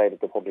outside of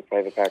the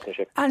public-private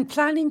partnership. And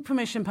planning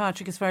permission,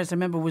 Patrick, as far as I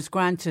remember, was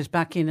granted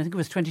back in, I think it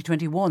was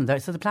 2021.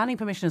 So the planning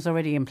permission is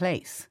already in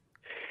place.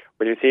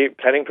 Well, you see,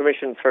 planning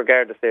permissions for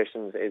Garda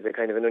stations is a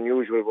kind of an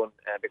unusual one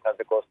because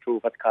it goes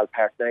through what's called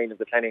Part 9 of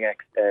the Planning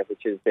Act,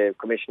 which is the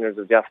Commissioners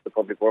of the Office of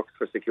Public Works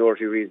for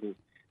security reasons.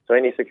 So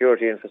any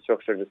security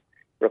infrastructure that's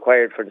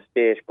required for the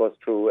state goes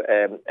through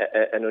an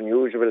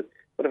unusual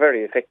but a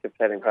very effective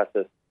planning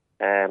process.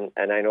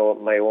 And I know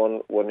my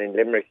own one in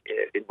Limerick,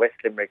 in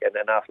West Limerick, and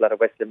an awful lot of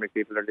West Limerick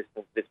people are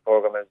listening to this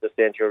programme. I was just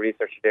saying to your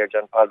researcher there,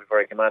 John Paul, before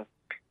I came on,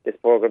 this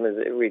programme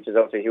reaches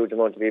out to a huge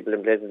amount of people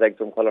in places like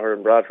Drumculloher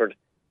and Broadford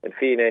and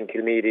Feenagh and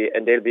Kilmeedy,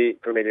 and they'll be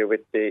familiar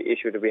with the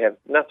issue that we have,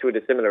 not too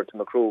dissimilar to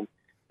Macroom,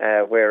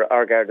 where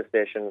our Garda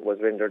station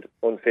was rendered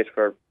unfit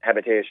for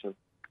habitation,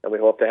 and we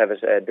hope to have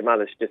it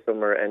demolished this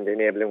summer and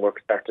enabling work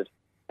started.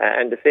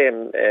 And the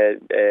same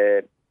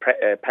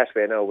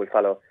pathway now will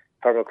follow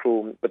for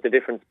Macroom, but the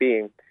difference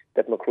being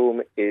that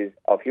Macroom is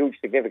of huge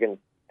significance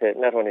to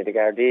not only the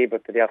Gardaí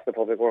but to the Office of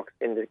Public Works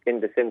in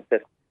the sense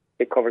that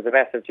it covers a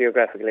massive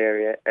geographical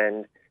area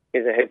and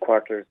is a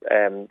headquarters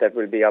that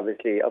will be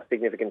obviously of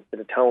significance to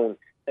the town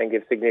and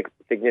give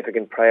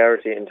significant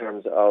priority in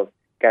terms of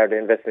Garda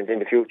investment in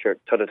the future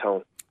to the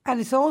town.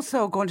 And it's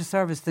also going to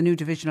service the new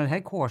divisional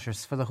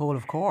headquarters for the whole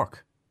of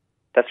Cork.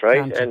 That's right,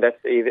 and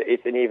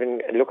it's an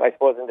even look. I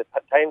suppose in the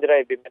time that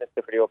I've been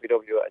Minister for the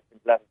OPW, I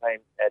spent a lot of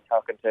time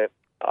talking to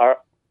our,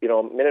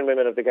 men and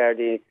women of the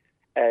Gardaí,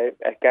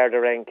 at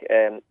Garda rank,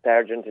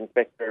 sergeant,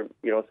 inspector,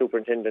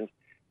 superintendent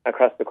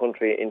across the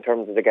country in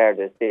terms of the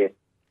Garda estate,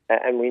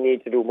 and we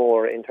need to do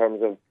more in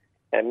terms of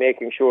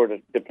making sure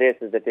that the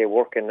places that they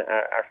work in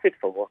are fit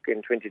for work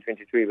in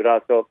 2023, but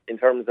also in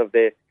terms of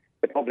the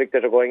public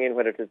that are going in,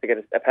 whether it is to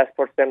get a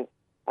passport stamp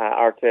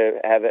or to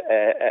have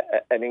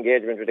an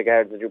engagement with the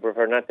guards that you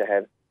prefer not to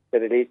have,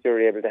 that at least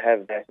you're able to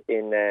have that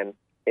in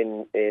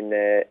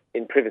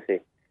privacy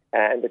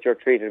and that you're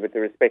treated with the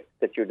respect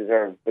that you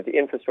deserve. But the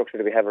infrastructure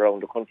that we have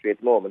around the country at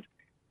the moment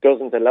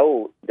doesn't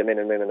allow the men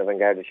and women of An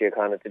Garda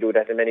Síochána to do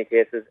that in many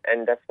cases,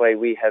 and that's why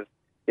we have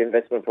the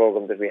investment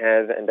programme that we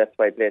have, and that's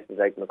why places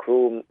like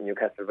Macroom,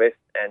 Newcastle West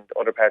and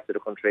other parts of the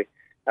country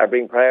are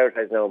being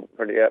prioritised now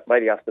by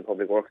the Office of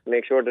Public Works to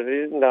make sure that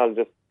it isn't all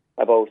just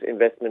about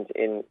investment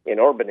in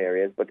urban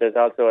areas, but there's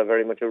also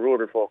very much a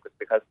rural focus,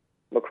 because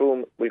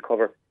Macroom will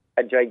cover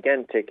a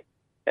gigantic,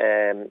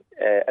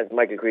 as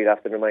Michael Creed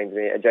often reminds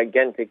me, a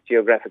gigantic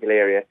geographical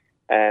area,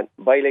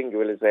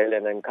 bilingual as well,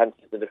 and I'm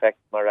conscious of the fact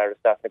from our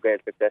Aristotane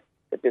Gaeltacht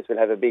that this will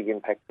have a big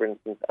impact, for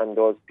instance, on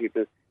those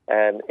people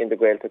in the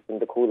Gaeltacht in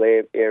the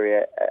Cooley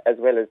area, as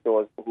well as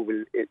those who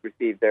will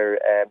receive their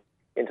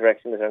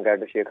interaction with An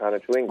Garda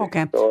Síochána through English.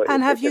 Okay. So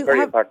and it's a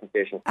very important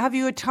station. Have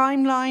you a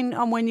timeline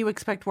on when you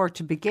expect work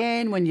to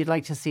begin, when you'd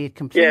like to see it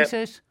completed?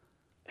 Yeah.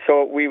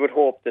 So we would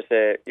hope that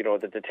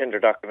that the tender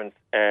documents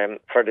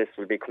for this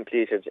will be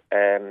completed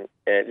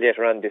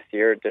later on this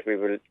year, that we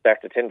will start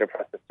the tender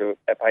process to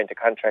appoint a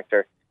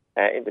contractor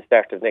in the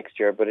start of next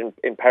year. But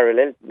in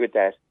parallel with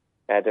that,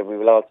 that we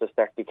will also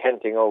start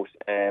decanting out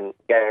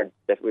guards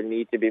that will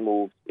need to be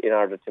moved in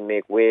order to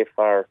make way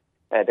for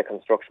the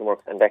construction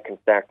works, and that can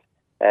start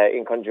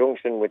in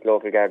conjunction with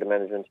local Garda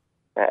management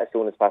as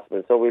soon as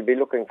possible. So we'll be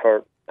looking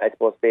for, I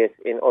suppose, space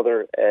in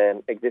other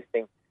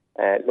existing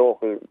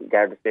local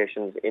Garda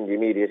stations in the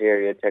immediate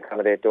area to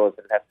accommodate those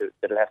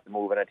that'll have to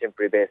move on a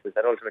temporary basis,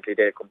 and ultimately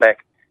they'll come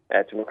back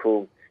to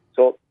Macroom.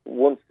 So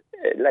once,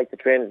 the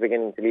train is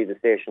beginning to leave the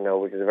station now,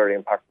 which is a very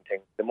important thing,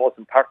 the most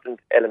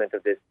important element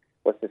of this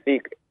was to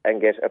seek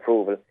and get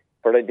approval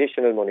for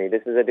additional money.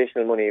 This is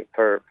additional money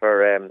for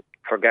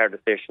Garda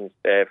stations,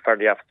 for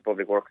the Office of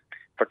Public Works,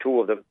 for two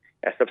of them,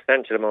 a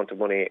substantial amount of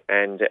money,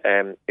 and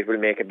it will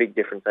make a big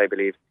difference, I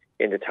believe,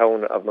 in the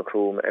town of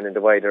Macroom and in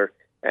the wider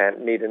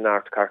Meath and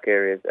North Cork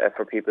areas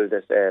for people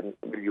that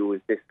will use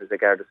this as a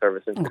Garda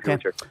service in the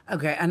future.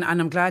 Okay, and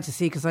I'm glad to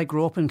see, because I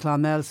grew up in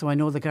Clonmel, so I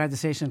know the Garda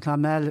station in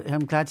Clonmel.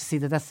 I'm glad to see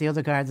that that's the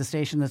other Garda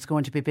station that's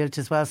going to be built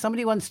as well.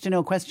 Somebody wants to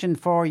know, question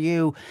for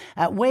you,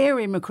 where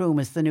in Macroom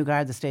is the new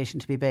Garda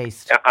station to be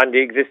based? On the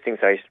existing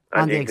site.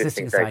 On the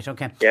existing site,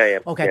 okay. Yeah.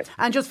 Okay, yeah.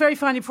 And just very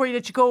finally, before you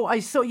let you go, I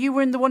saw you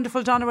were in the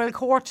wonderful Doneraile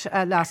Court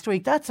last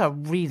week. That's a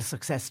real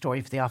success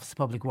story for the Office of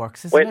Public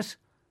Works, isn't it?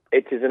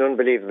 It is an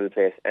unbelievable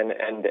place, and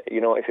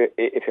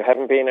if you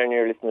haven't been and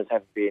your listeners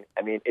haven't been,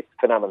 I mean, it's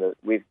phenomenal.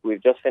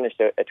 We've just finished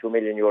a €2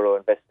 million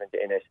investment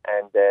in it,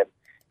 and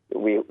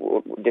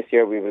this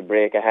year we will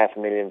break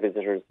 500,000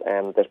 visitors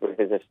that will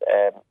visit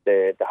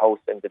the house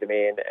and the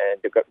domain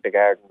and the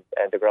gardens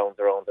and the grounds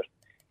around it.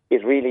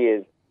 It really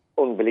is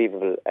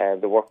unbelievable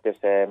the work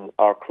that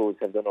our crews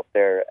have done up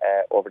there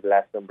over the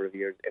last number of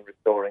years in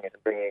restoring it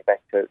and bringing it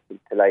back to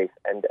life,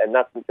 and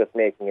not just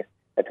making it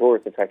a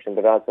tourist attraction,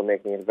 but also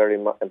making it a very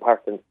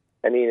important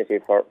amenity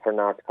for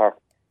North Cork.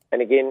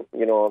 And again,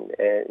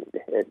 the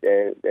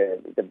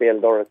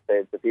Bale Doris,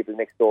 the people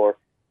next door,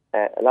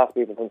 a lot of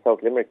people from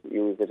South Limerick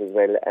use it as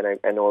well, and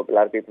I know a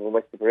lot of people from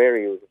West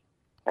Tipperary use it.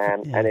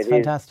 And it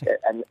fantastic.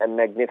 Is a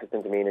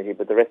magnificent amenity.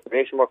 But the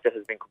restoration work that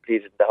has been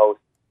completed in the house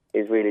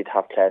is really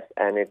top class,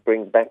 and it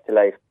brings back to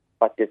life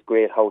what this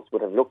great house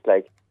would have looked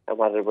like and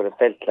what it would have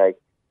felt like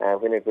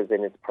when it was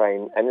in its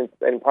prime. And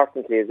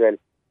importantly as well,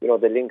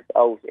 the links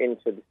out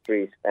into the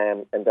street,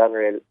 and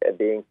Doneraile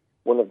being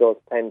one of those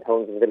 10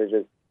 towns and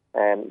villages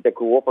that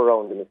grew up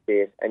around the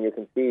estate, and you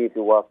can see if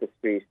you walk the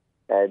street,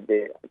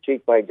 the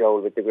cheek by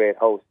jowl with the great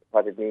house,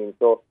 what it means.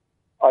 So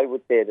I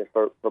would say that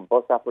for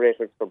bus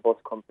operators, for bus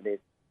companies,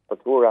 for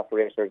tour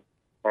operators,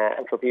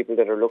 and for people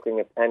that are looking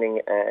at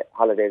planning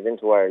holidays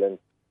into Ireland,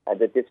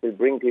 that this will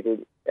bring people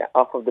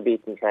off of the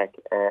beaten track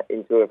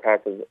into a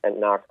part of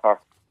North Cork,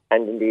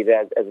 and indeed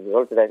as a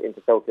result of that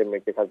into South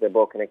Limerick, because they're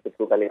both connected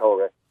through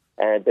Ballyhora,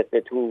 that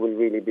the two will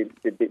really be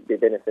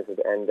benefited,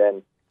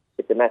 and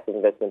it's a massive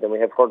investment, and we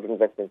have further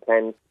investment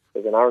plans.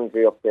 There's an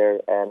orangery up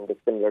there that's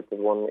similar to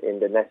the one in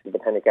the National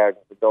Botanic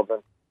Gardens of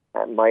Dublin.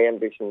 My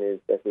ambition is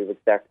that we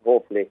would start,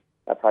 hopefully,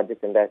 a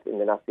project in that in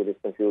the not too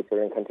distant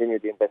future, and continue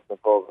the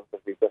investment programs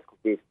that we've just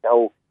completed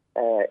now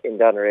in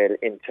Doneraile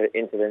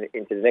into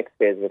the next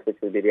phase of it,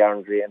 which will be the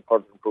orangery and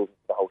further improvements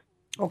to the house.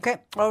 Okay.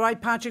 All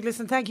right, Patrick,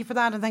 listen, thank you for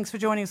that, and thanks for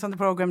joining us on the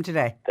programme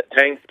today.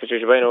 Thanks,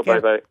 Patricia.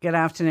 Bye-bye. Good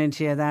afternoon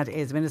to you. That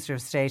is Minister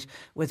of State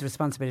with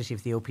responsibility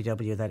for the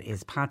OPW. That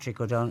is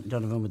Patrick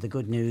O'Donovan with the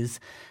good news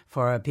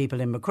for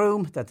people in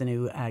Macroom that the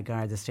new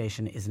Garda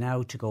station is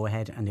now to go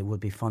ahead, and it will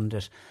be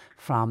funded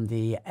from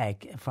the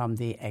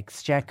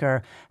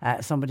Exchequer.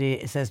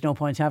 Somebody says no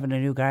point having a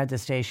new Garda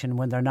station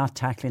when they're not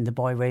tackling the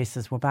boy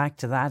racers. We're back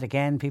to that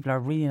again. People are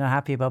really not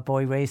happy about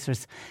boy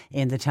racers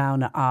in the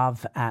town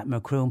of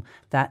Macroom.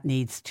 That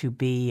needs to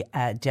be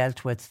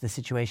dealt with. The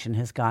situation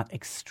has got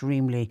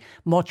extremely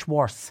much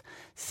worse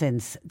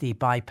since the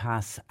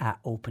bypass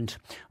opened.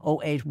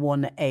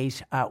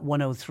 0818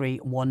 103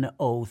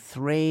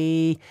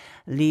 103.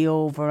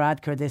 Leo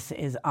Varadkar, this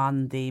is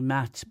on the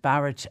Matt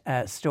Barrett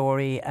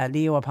story.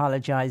 Leo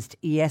apologised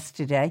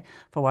yesterday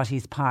for what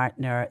his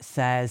partner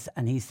says,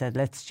 and he said,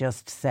 let's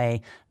just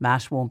say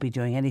Matt won't be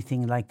doing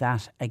anything like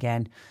that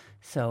again.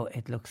 So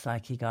it looks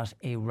like he got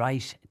a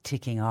right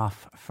ticking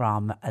off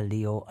from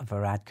Leo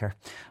Varadkar.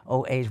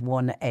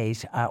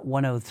 0818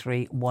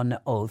 103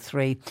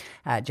 103.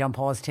 John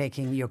Paul's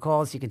taking your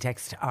calls. You can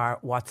text our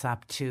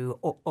WhatsApp to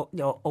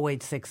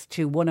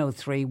 0862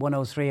 103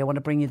 103. I want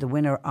to bring you the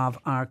winner of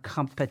our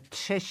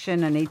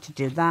competition. I need to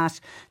do that.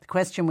 The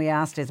question we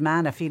asked is,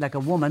 Man, I Feel Like a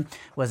Woman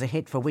was a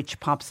hit for which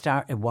pop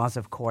star? It was,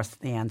 of course,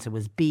 the answer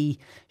was B,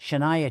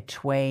 Shania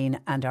Twain.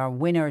 And our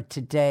winner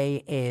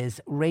today is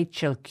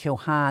Rachel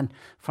Keohane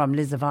from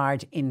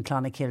Lizavard in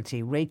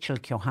Clonakilty. Rachel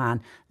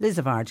Keohane,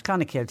 Lizavard,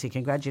 Clonakilty.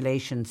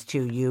 Congratulations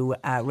to you,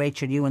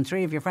 Rachel. You and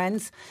 3 of your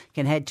friends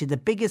can head to the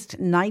biggest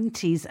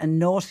 90s and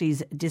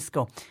noughties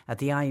disco at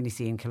the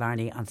INEC in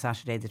Killarney on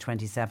Saturday the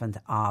 27th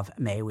of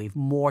May. We've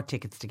more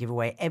tickets to give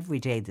away every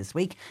day this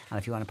week, and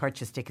if you want to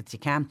purchase tickets you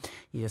can.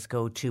 You just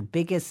go to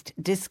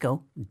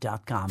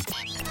biggestdisco.com.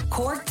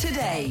 Cork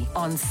Today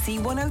on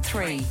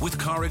C103. With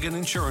Corrigan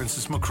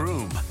Insurance's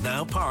Macroom,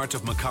 now part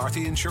of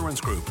McCarthy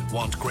Insurance Group.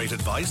 Want great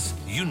advice?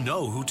 You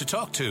know who to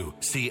talk to.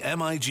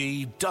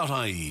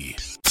 CMIG.ie.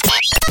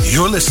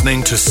 You're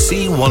listening to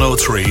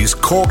C103's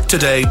Cork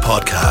Today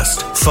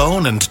podcast.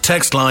 Phone and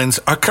text lines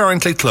are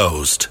currently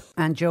closed.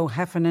 And Joe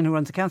Heffernan, who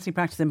runs a counselling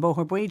practice in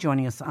Boherbue,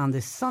 joining us on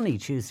this sunny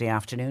Tuesday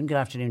afternoon. Good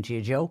afternoon to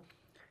you, Joe.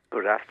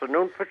 Good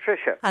afternoon,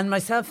 Patricia. And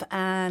myself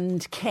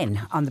and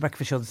Ken on the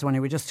breakfast show this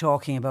morning, we were just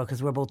talking about,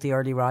 because we're both the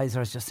early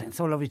risers, just saying,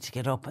 so lovely to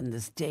get up and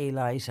there's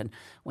daylight, and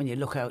when you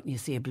look out and you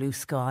see a blue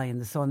sky and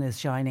the sun is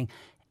shining,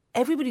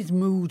 everybody's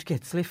mood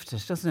gets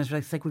lifted, doesn't it?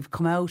 It's like we've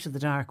come out of the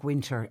dark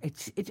winter.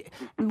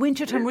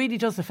 Winter time really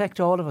does affect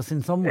all of us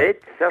in some way.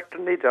 It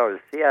certainly does,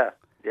 yeah.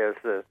 There's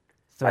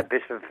a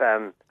bit of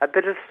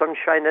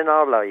sunshine in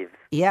our lives.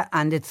 Yeah,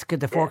 and it's good.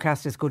 The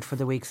forecast is good for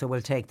the week, so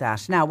we'll take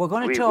that. Now we're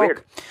going to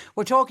talk.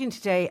 We're talking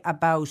today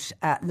about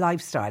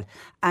lifestyle,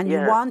 and you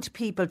want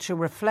people to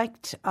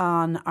reflect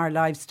on our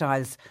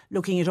lifestyles,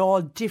 looking at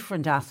all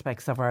different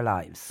aspects of our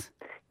lives.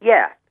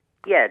 Yeah.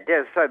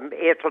 There's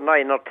 8 or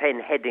 9 or 10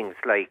 headings,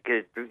 like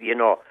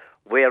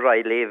where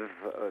I live,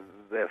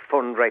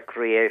 fun,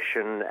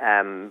 recreation,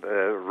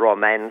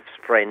 romance,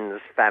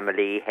 friends,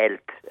 family, health,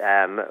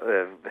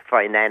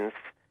 finance,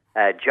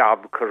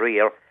 job,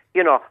 career.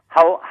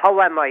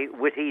 How am I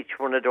with each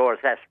one of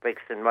those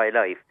aspects in my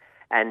life?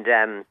 And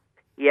I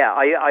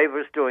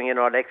was doing an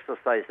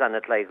exercise on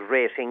it, like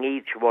rating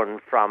each one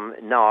from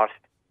naught,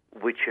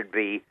 which would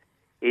be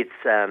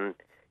it's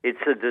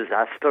a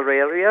disaster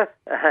area,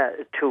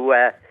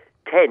 to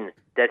 10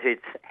 that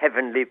it's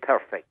heavenly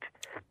perfect,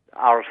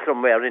 or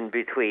somewhere in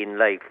between,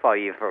 like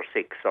 5 or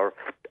 6 or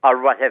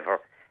whatever.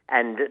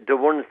 And the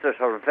ones that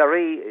are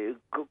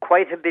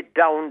quite a bit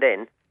down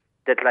then,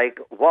 that like,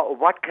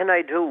 what can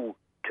I do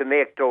to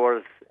make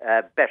those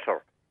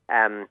better?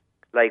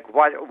 Like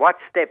what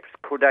steps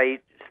could I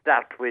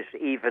start with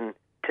even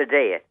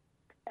today?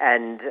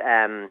 And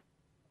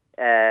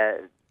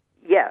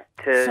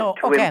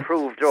to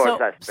improve those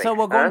aspects. So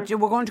we're going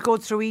to go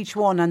through each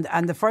one,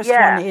 and the first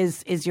one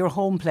is your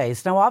home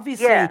place. Now,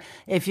 obviously,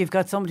 if you've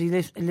got somebody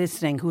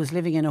listening who is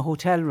living in a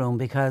hotel room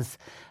because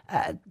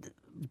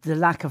the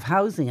lack of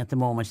housing at the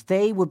moment,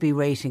 they would be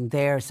rating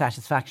their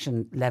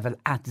satisfaction level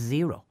at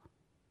 0.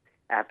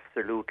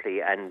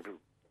 Absolutely, and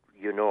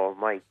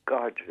my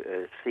God,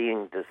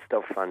 seeing the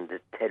stuff on the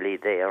telly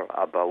there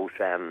about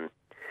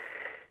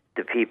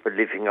the people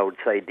living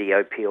outside the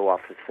IPO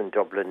office in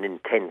Dublin in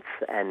tents,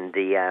 and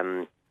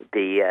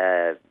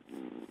the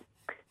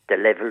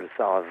levels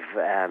of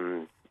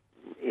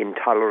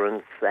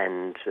intolerance,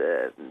 and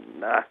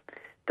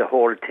the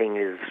whole thing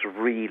is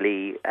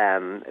really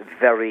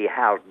very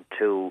hard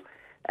to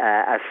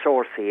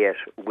associate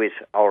with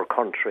our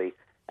country.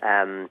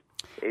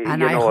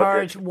 And I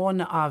heard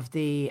one of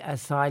the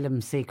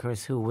asylum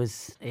seekers who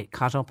was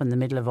caught up in the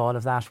middle of all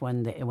of that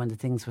when the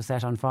things were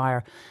set on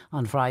fire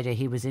on Friday.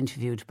 He was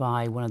interviewed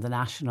by one of the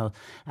national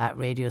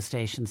radio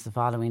stations the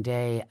following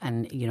day,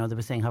 and they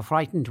were saying, how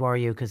frightened were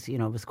you? Because it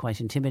was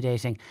quite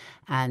intimidating,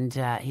 and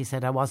he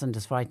said, I wasn't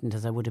as frightened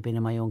as I would have been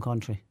in my own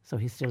country. So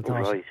he still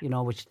thought,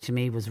 which to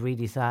me was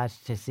really sad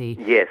to see.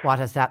 What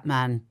has that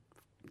man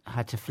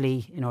had to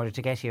flee in order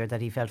to get here, that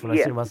he felt, well, I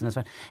still wasn't as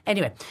well.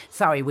 Anyway,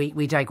 sorry,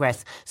 we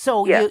digress.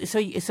 So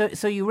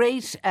you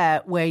rate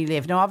where you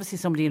live. Now, obviously,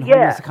 somebody in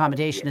homeless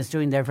accommodation is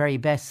doing their very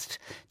best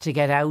to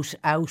get out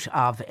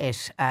of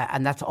it,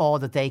 and that's all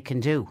that they can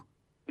do.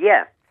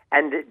 Yeah.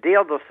 And the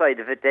other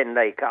side of it then,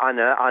 like on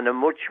a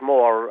much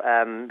more,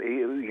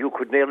 you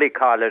could nearly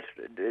call it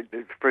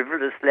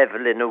frivolous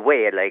level in a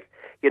way, like,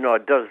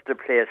 does the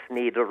place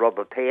need a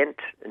rubber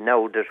paint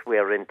now that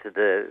we're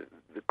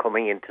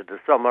coming into the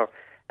summer?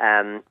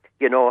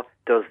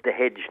 Does the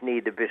hedge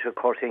need a bit of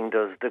cutting?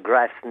 Does the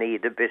grass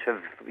need a bit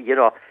of,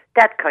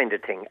 that kind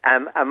of thing?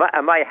 Am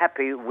I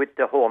happy with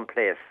the home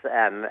place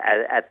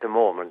at the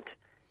moment?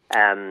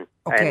 So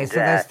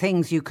there's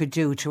things you could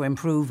do to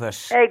improve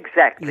it.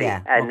 Exactly.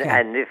 Yeah,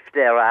 and if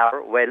there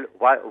are, when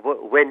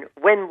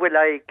will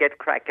I get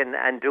cracking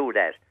and do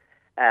that?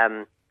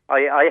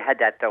 I had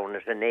that down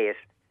as an 8.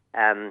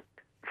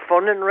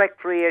 fun and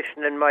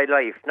recreation in my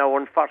life. Now,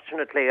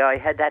 unfortunately, I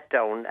had that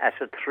down as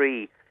a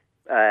 3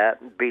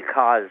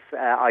 because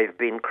I've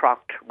been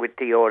crocked with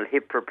the old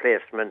hip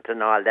replacement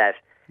and all that.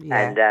 Yeah.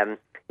 And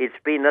it's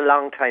been a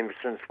long time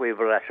since we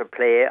were at a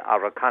play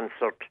or a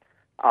concert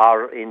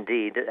or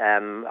indeed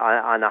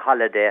on a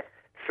holiday.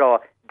 So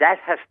that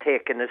has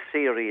taken a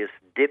serious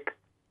dip.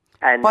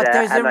 And, but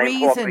there's a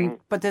reason. Hoping,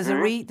 but there's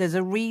there's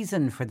a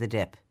reason for the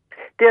dip.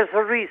 There's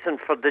a reason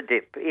for the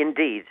dip,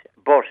 indeed.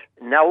 But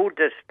now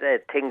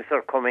that things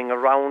are coming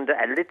around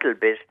a little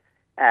bit,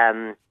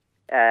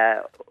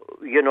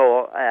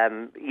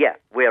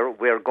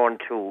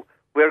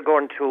 we're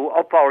going to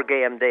up our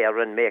game there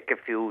and make a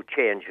few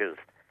changes,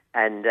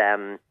 and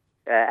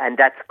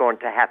that's going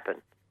to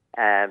happen,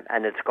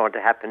 and it's going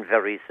to happen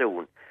very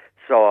soon.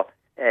 So.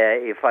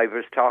 If I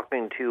was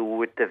talking to you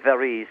with the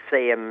very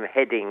same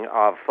heading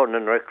of fun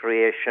and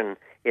recreation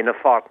in a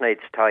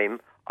fortnight's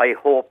time, I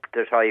hope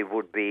that I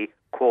would be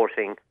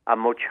quoting a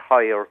much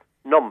higher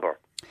number.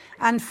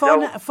 And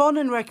fun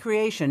and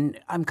recreation,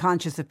 I'm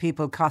conscious of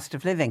people cost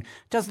of living,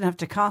 doesn't have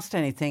to cost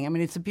anything. I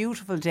mean, it's a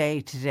beautiful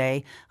day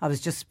today. I was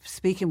just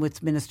speaking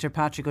with Minister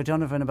Patrick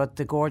O'Donovan about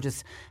the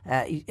gorgeous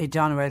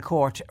Doneraile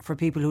Court for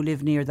people who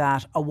live near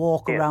that, a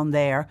walk around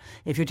there.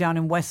 If you're down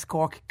in West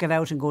Cork, get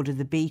out and go to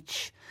the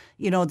beach.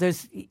 You know,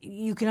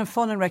 you can have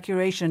fun and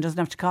recreation, it doesn't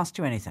have to cost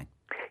you anything.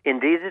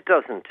 Indeed it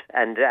doesn't.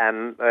 And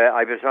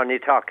I was only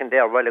talking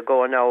there a while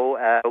ago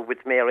now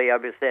with Mary. I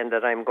was saying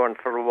that I'm going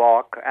for a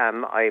walk.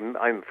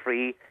 I'm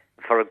free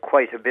for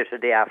quite a bit of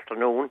the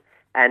afternoon.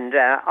 And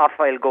off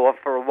I'll go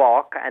for a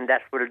walk, and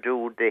that will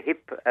do the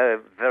hip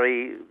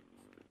very...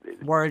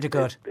 World of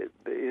good.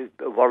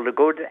 World of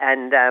good,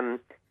 and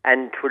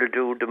will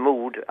do the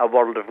mood a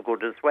world of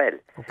good as well.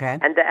 Okay.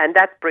 And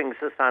that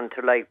brings us on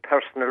to like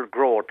personal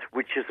growth,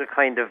 which is a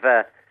kind of,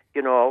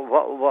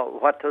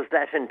 what does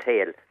that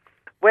entail?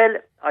 Well,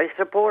 I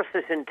suppose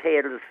it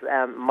entails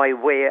my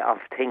way of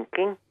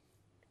thinking,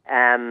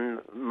 my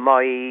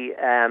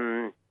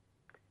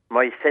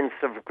sense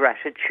of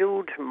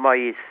gratitude,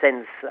 my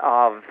sense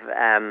of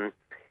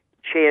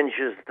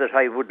changes that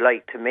I would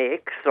like to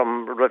make,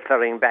 some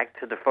referring back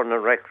to the fun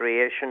and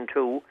recreation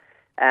too.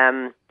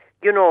 How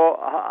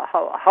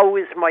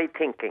is my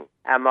thinking?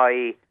 Am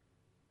I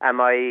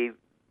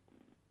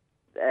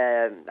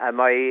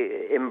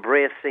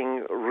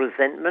embracing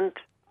resentment?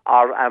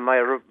 Or am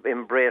I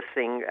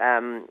embracing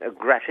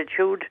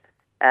gratitude?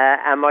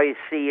 Am I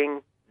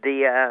seeing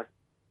the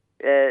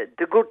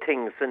good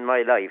things in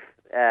my life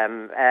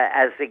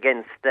as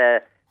against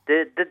the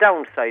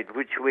downside,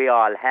 which we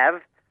all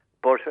have,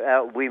 but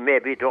we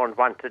maybe don't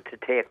want it to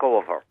take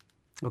over?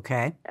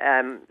 Okay.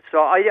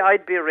 So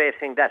I'd be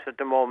rating that at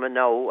the moment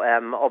now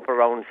up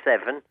around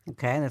 7.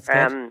 Okay, that's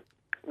good.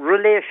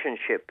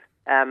 Relationship.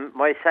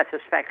 My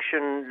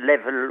satisfaction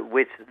level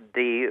with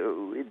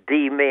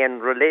the main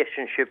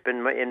relationship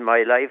in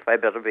my life, I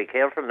better be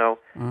careful now.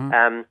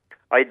 Mm-hmm.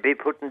 I'd be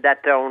putting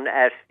that down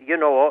at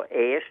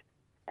 8.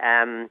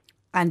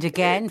 And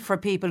again, for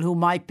people who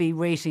might be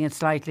rating it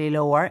slightly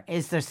lower,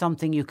 is there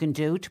something you can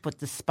do to put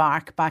the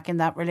spark back in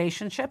that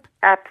relationship?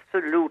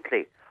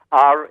 Absolutely.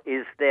 Or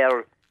is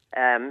there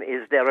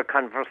a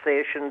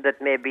conversation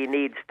that maybe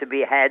needs to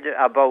be had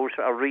about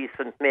a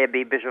recent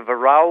maybe bit of a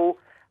row?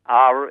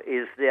 Or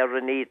is there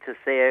a need to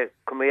say,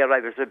 come here,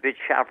 I was a bit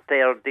sharp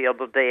there the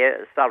other day,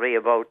 sorry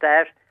about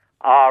that?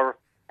 Or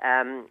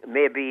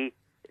maybe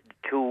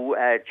to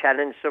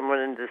challenge someone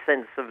in the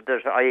sense of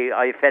that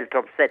I felt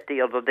upset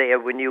the other day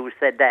when you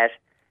said that,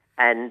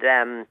 and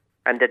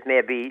that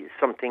maybe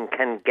something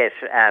can get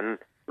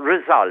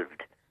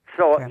resolved.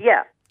 So,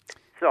 yeah.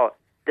 So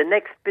the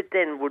next bit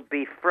then would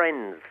be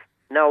friends.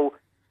 Now,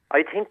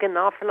 I think an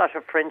awful lot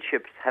of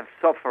friendships have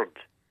suffered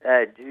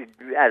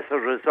as a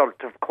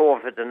result of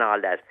COVID and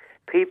all that.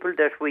 People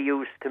that we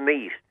used to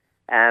meet,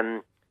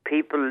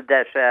 people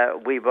that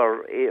we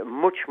were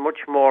much,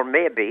 much more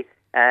maybe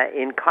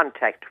in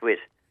contact with.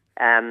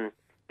 Have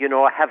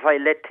I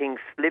let things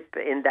slip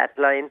in that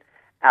line?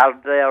 Are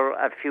there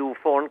a few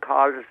phone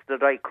calls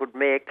that I could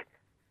make?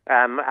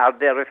 Are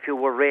there a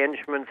few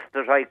arrangements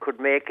that I could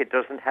make? It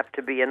doesn't have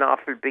to be an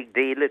awful big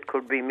deal. It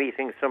could be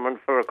meeting someone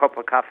for a cup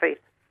of coffee.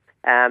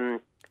 I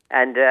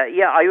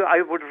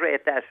would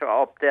rate that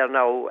up there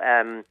now,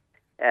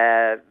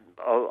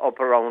 up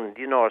around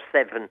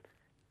 7,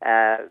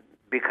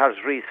 because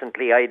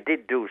recently I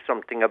did do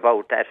something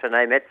about that, and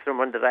I met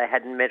someone that I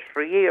hadn't met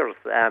for years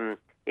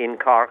in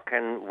Cork,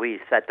 and we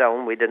sat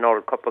down with an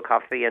old cup of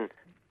coffee, and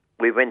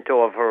we went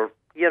over,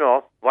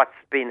 what's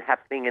been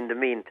happening in the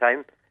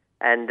meantime.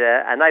 And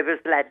I was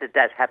glad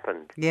that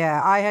happened.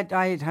 Yeah,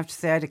 I'd have to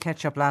say I had a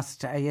catch up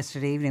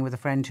yesterday evening with a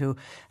friend who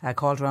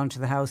called around to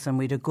the house, and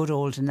we had a good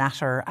old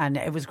natter, and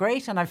it was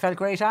great, and I felt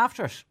great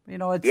after it. I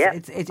was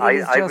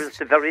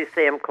the very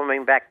same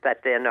coming back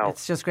that day now.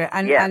 It's just great,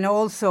 and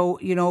also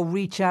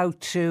reach out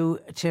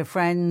to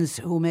friends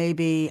who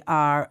maybe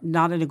are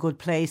not in a good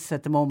place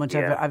at the moment.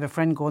 Yeah. I have a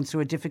friend going through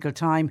a difficult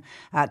time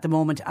at the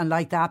moment, and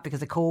like that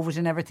because of COVID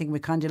and everything, we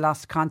kind of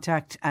lost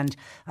contact, and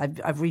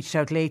I've reached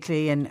out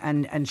lately,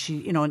 and she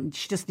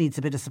she just needs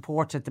a bit of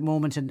support at the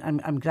moment, and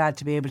I'm glad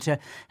to be able to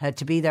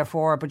be there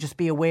for her, but just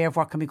be aware of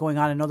what can be going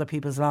on in other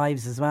people's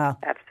lives as well.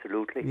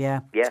 Absolutely.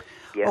 Yeah. Yeah.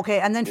 Okay,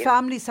 and then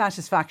family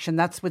satisfaction,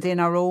 that's within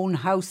our own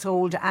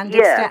household and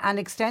an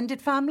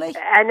extended family?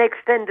 An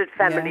extended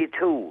family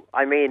too.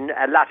 I mean,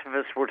 a lot of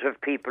us would have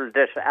people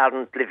that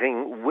aren't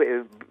living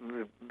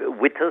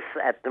with us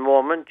at the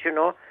moment,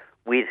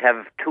 We'd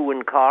have 2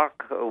 in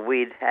Cork,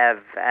 we'd have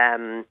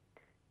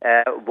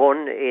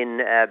one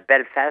in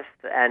Belfast,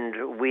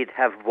 and we'd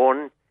have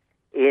one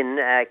in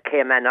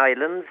Cayman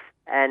Islands,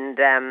 and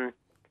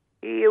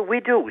we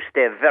do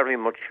stay very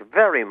much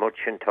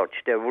in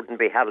touch. There wouldn't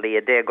be hardly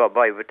a day go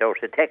by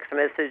without a text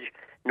message.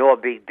 No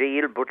big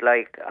deal, but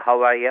like,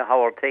 how are you?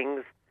 How are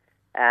things?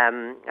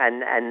 And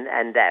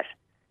that.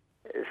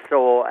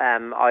 So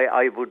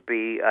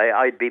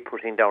I'd be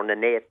putting down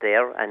an 8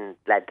 there, and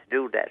glad to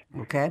do that.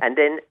 Okay. And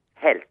then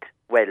health.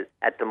 Well,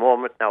 at the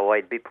moment now,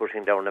 I'd be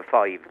putting down a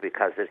 5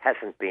 because it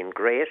hasn't been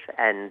great,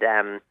 and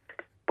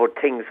but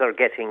things are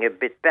getting a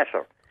bit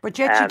better. But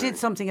yet you did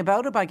something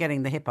about it by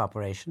getting the hip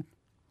operation.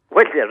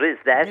 Well, there is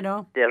that.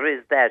 There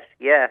is that.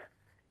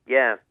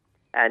 Yeah.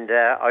 And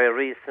I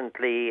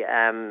recently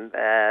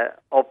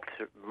upped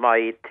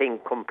my thing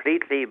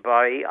completely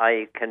by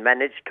I can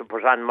manage to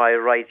put on my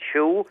right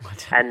shoe,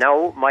 and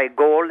now my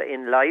goal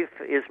in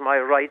life is my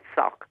right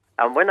sock.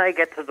 And when I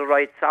get to the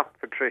right sock,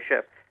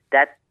 Patricia,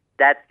 that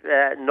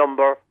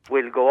number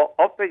will go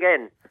up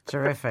again.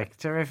 Terrific.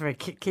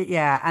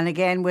 Yeah, and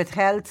again, with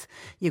health,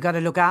 you got to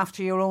look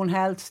after your own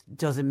health.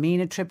 Does it mean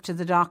a trip to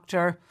the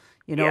doctor?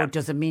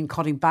 Does it mean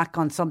cutting back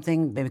on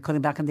something? Maybe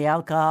cutting back on the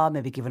alcohol,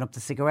 maybe giving up the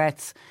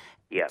cigarettes.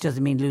 Yeah. Does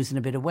it mean losing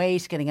a bit of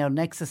weight, getting out and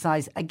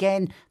exercise?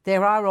 Again,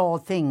 there are all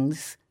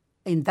things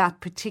in that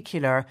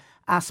particular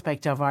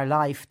aspect of our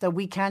life that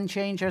we can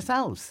change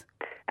ourselves.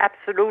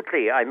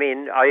 Absolutely. I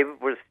mean, I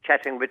was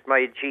chatting with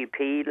my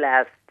GP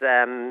last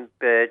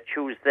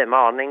Tuesday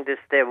morning this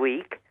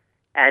week,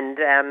 and,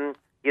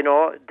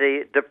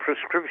 the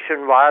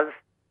prescription was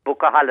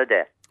book a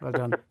holiday. Well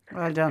done.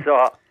 Well done.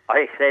 So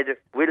I said,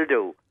 will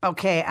do.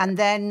 Okay, and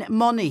then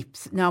money.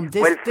 Now,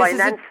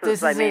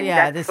 finances,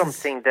 that's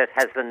something that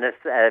has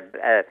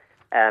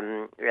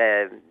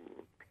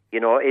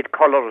it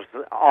colours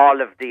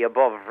all of the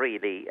above,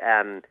 really.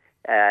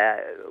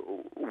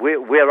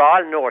 We're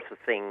all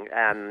noticing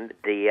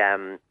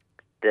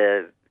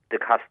the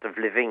cost of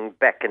living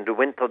back in the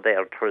winter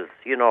there. It was,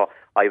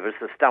 I was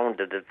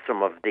astounded at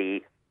some of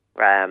the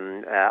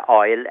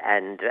oil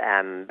and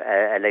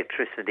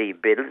electricity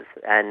bills,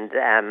 and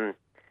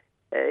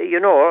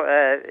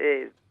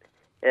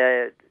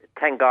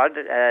thank God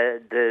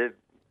there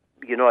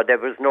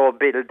was no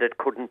bill that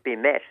couldn't be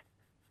met,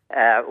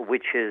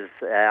 which is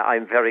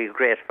I'm very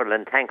grateful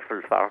and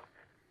thankful for.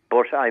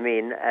 But I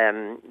mean,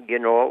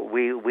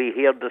 we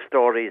hear the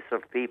stories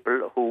of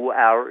people who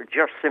are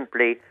just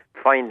simply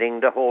finding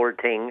the whole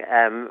thing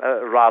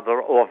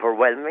rather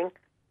overwhelming.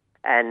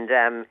 And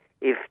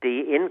if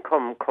the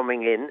income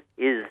coming in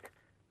is,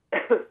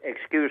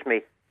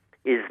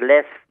 is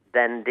less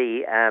than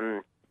the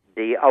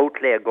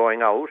outlay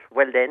going out,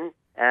 well then,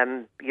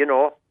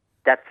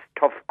 that's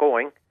tough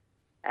going.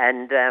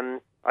 And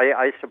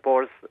I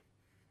suppose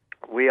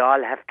we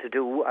all have to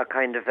do a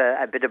kind of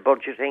a bit of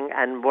budgeting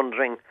and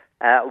wondering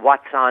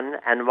what's on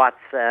and what's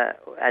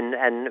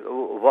and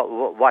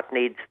what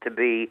needs to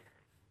be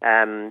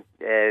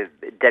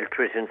dealt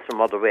with in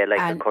some other way, like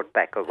a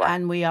cutback or what.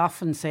 And we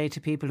often say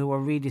to people who are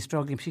really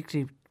struggling,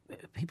 particularly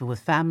people with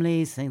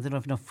families, saying they don't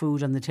have enough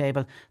food on the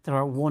table, there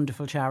are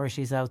wonderful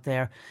charities out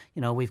there.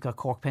 We've got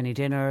Cork Penny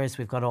Dinners,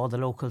 we've got all the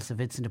local St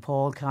Vincent de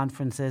Paul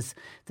conferences.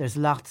 There's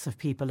lots of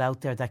people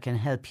out there that can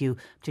help you,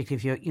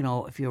 particularly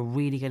if you're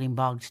really getting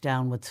bogged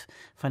down with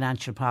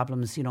financial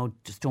problems.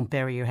 Just don't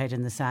bury your head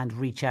in the sand,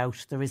 reach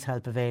out. There is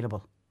help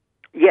available.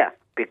 Yeah,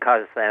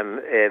 because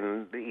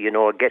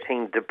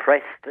getting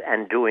depressed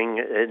and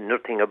doing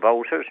nothing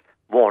about it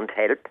won't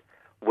help.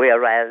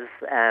 Whereas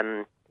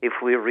if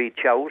we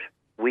reach out,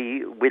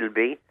 we will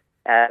be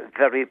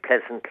very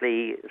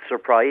pleasantly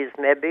surprised,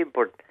 maybe,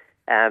 but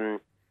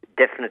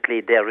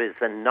definitely there is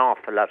an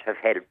awful lot of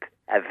help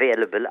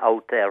available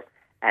out there,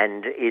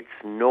 and it's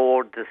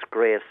no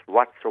disgrace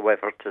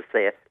whatsoever to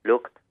say,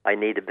 look, I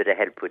need a bit of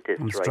help with this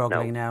I'm right now.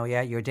 Struggling now,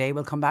 yeah. Your day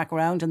will come back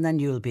around and then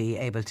you'll be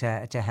able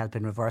to help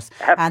in reverse.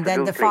 Absolutely. And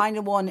then the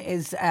final one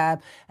is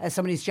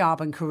somebody's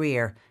job and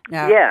career.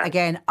 Now,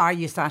 again, are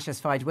you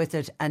satisfied with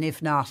it? And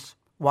if not,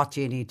 what do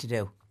you need to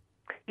do?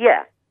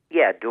 Yeah.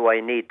 Do I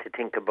need to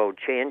think about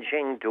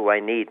changing? Do I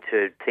need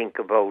to think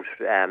about,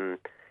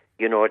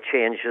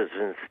 changes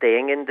in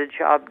staying in the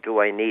job? Do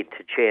I need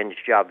to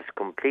change jobs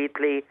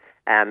completely?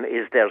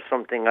 Is there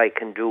something I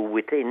can do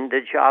within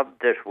the job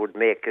that would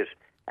make it,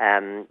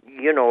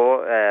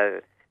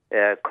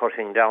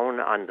 cutting down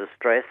on the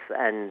stress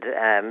and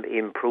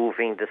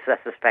improving the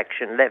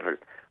satisfaction level?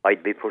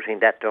 I'd be putting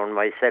that down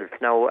myself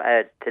now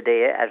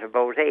today at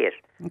about 8.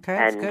 Okay,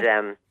 that's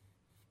good.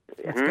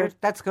 That's good.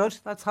 That's good.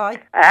 That's high.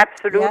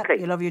 Absolutely.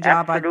 Yeah, you love your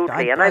job.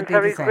 Absolutely. And I'm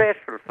very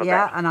grateful for that.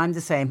 Yeah, and I'm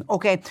the same.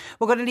 Okay,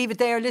 we're going to leave it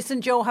there.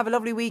 Listen, Joe, have a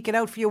lovely week. Get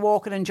out for your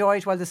walk and enjoy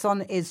it while the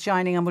sun is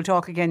shining, and we'll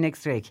talk again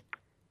next week.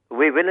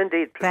 We will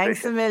indeed, Patricia.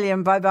 Thanks a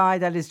million. Bye-bye.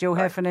 That is Joe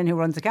Heffernan, who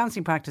runs a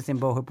counselling practice in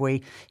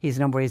Boherbue. His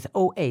number is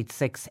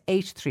 086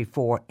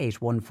 834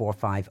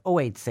 8145.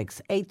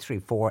 086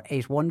 834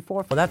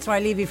 8145. Well, that's where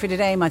I leave you for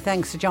today. My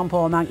thanks to John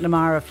Paul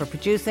McNamara for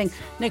producing.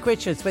 Nick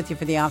Richards with you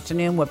for the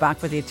afternoon. We're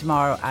back with you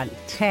tomorrow at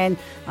 10.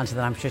 Until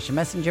then, I'm Patricia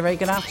Messenger. Very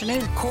good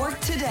afternoon. Cork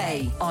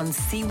Today on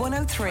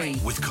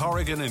C103. With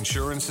Corrigan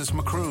Insurance's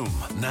Macroom,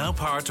 now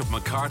part of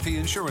McCarthy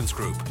Insurance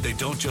Group. They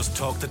don't just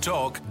talk the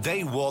talk,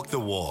 they walk the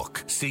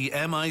walk.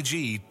 CMIG.ie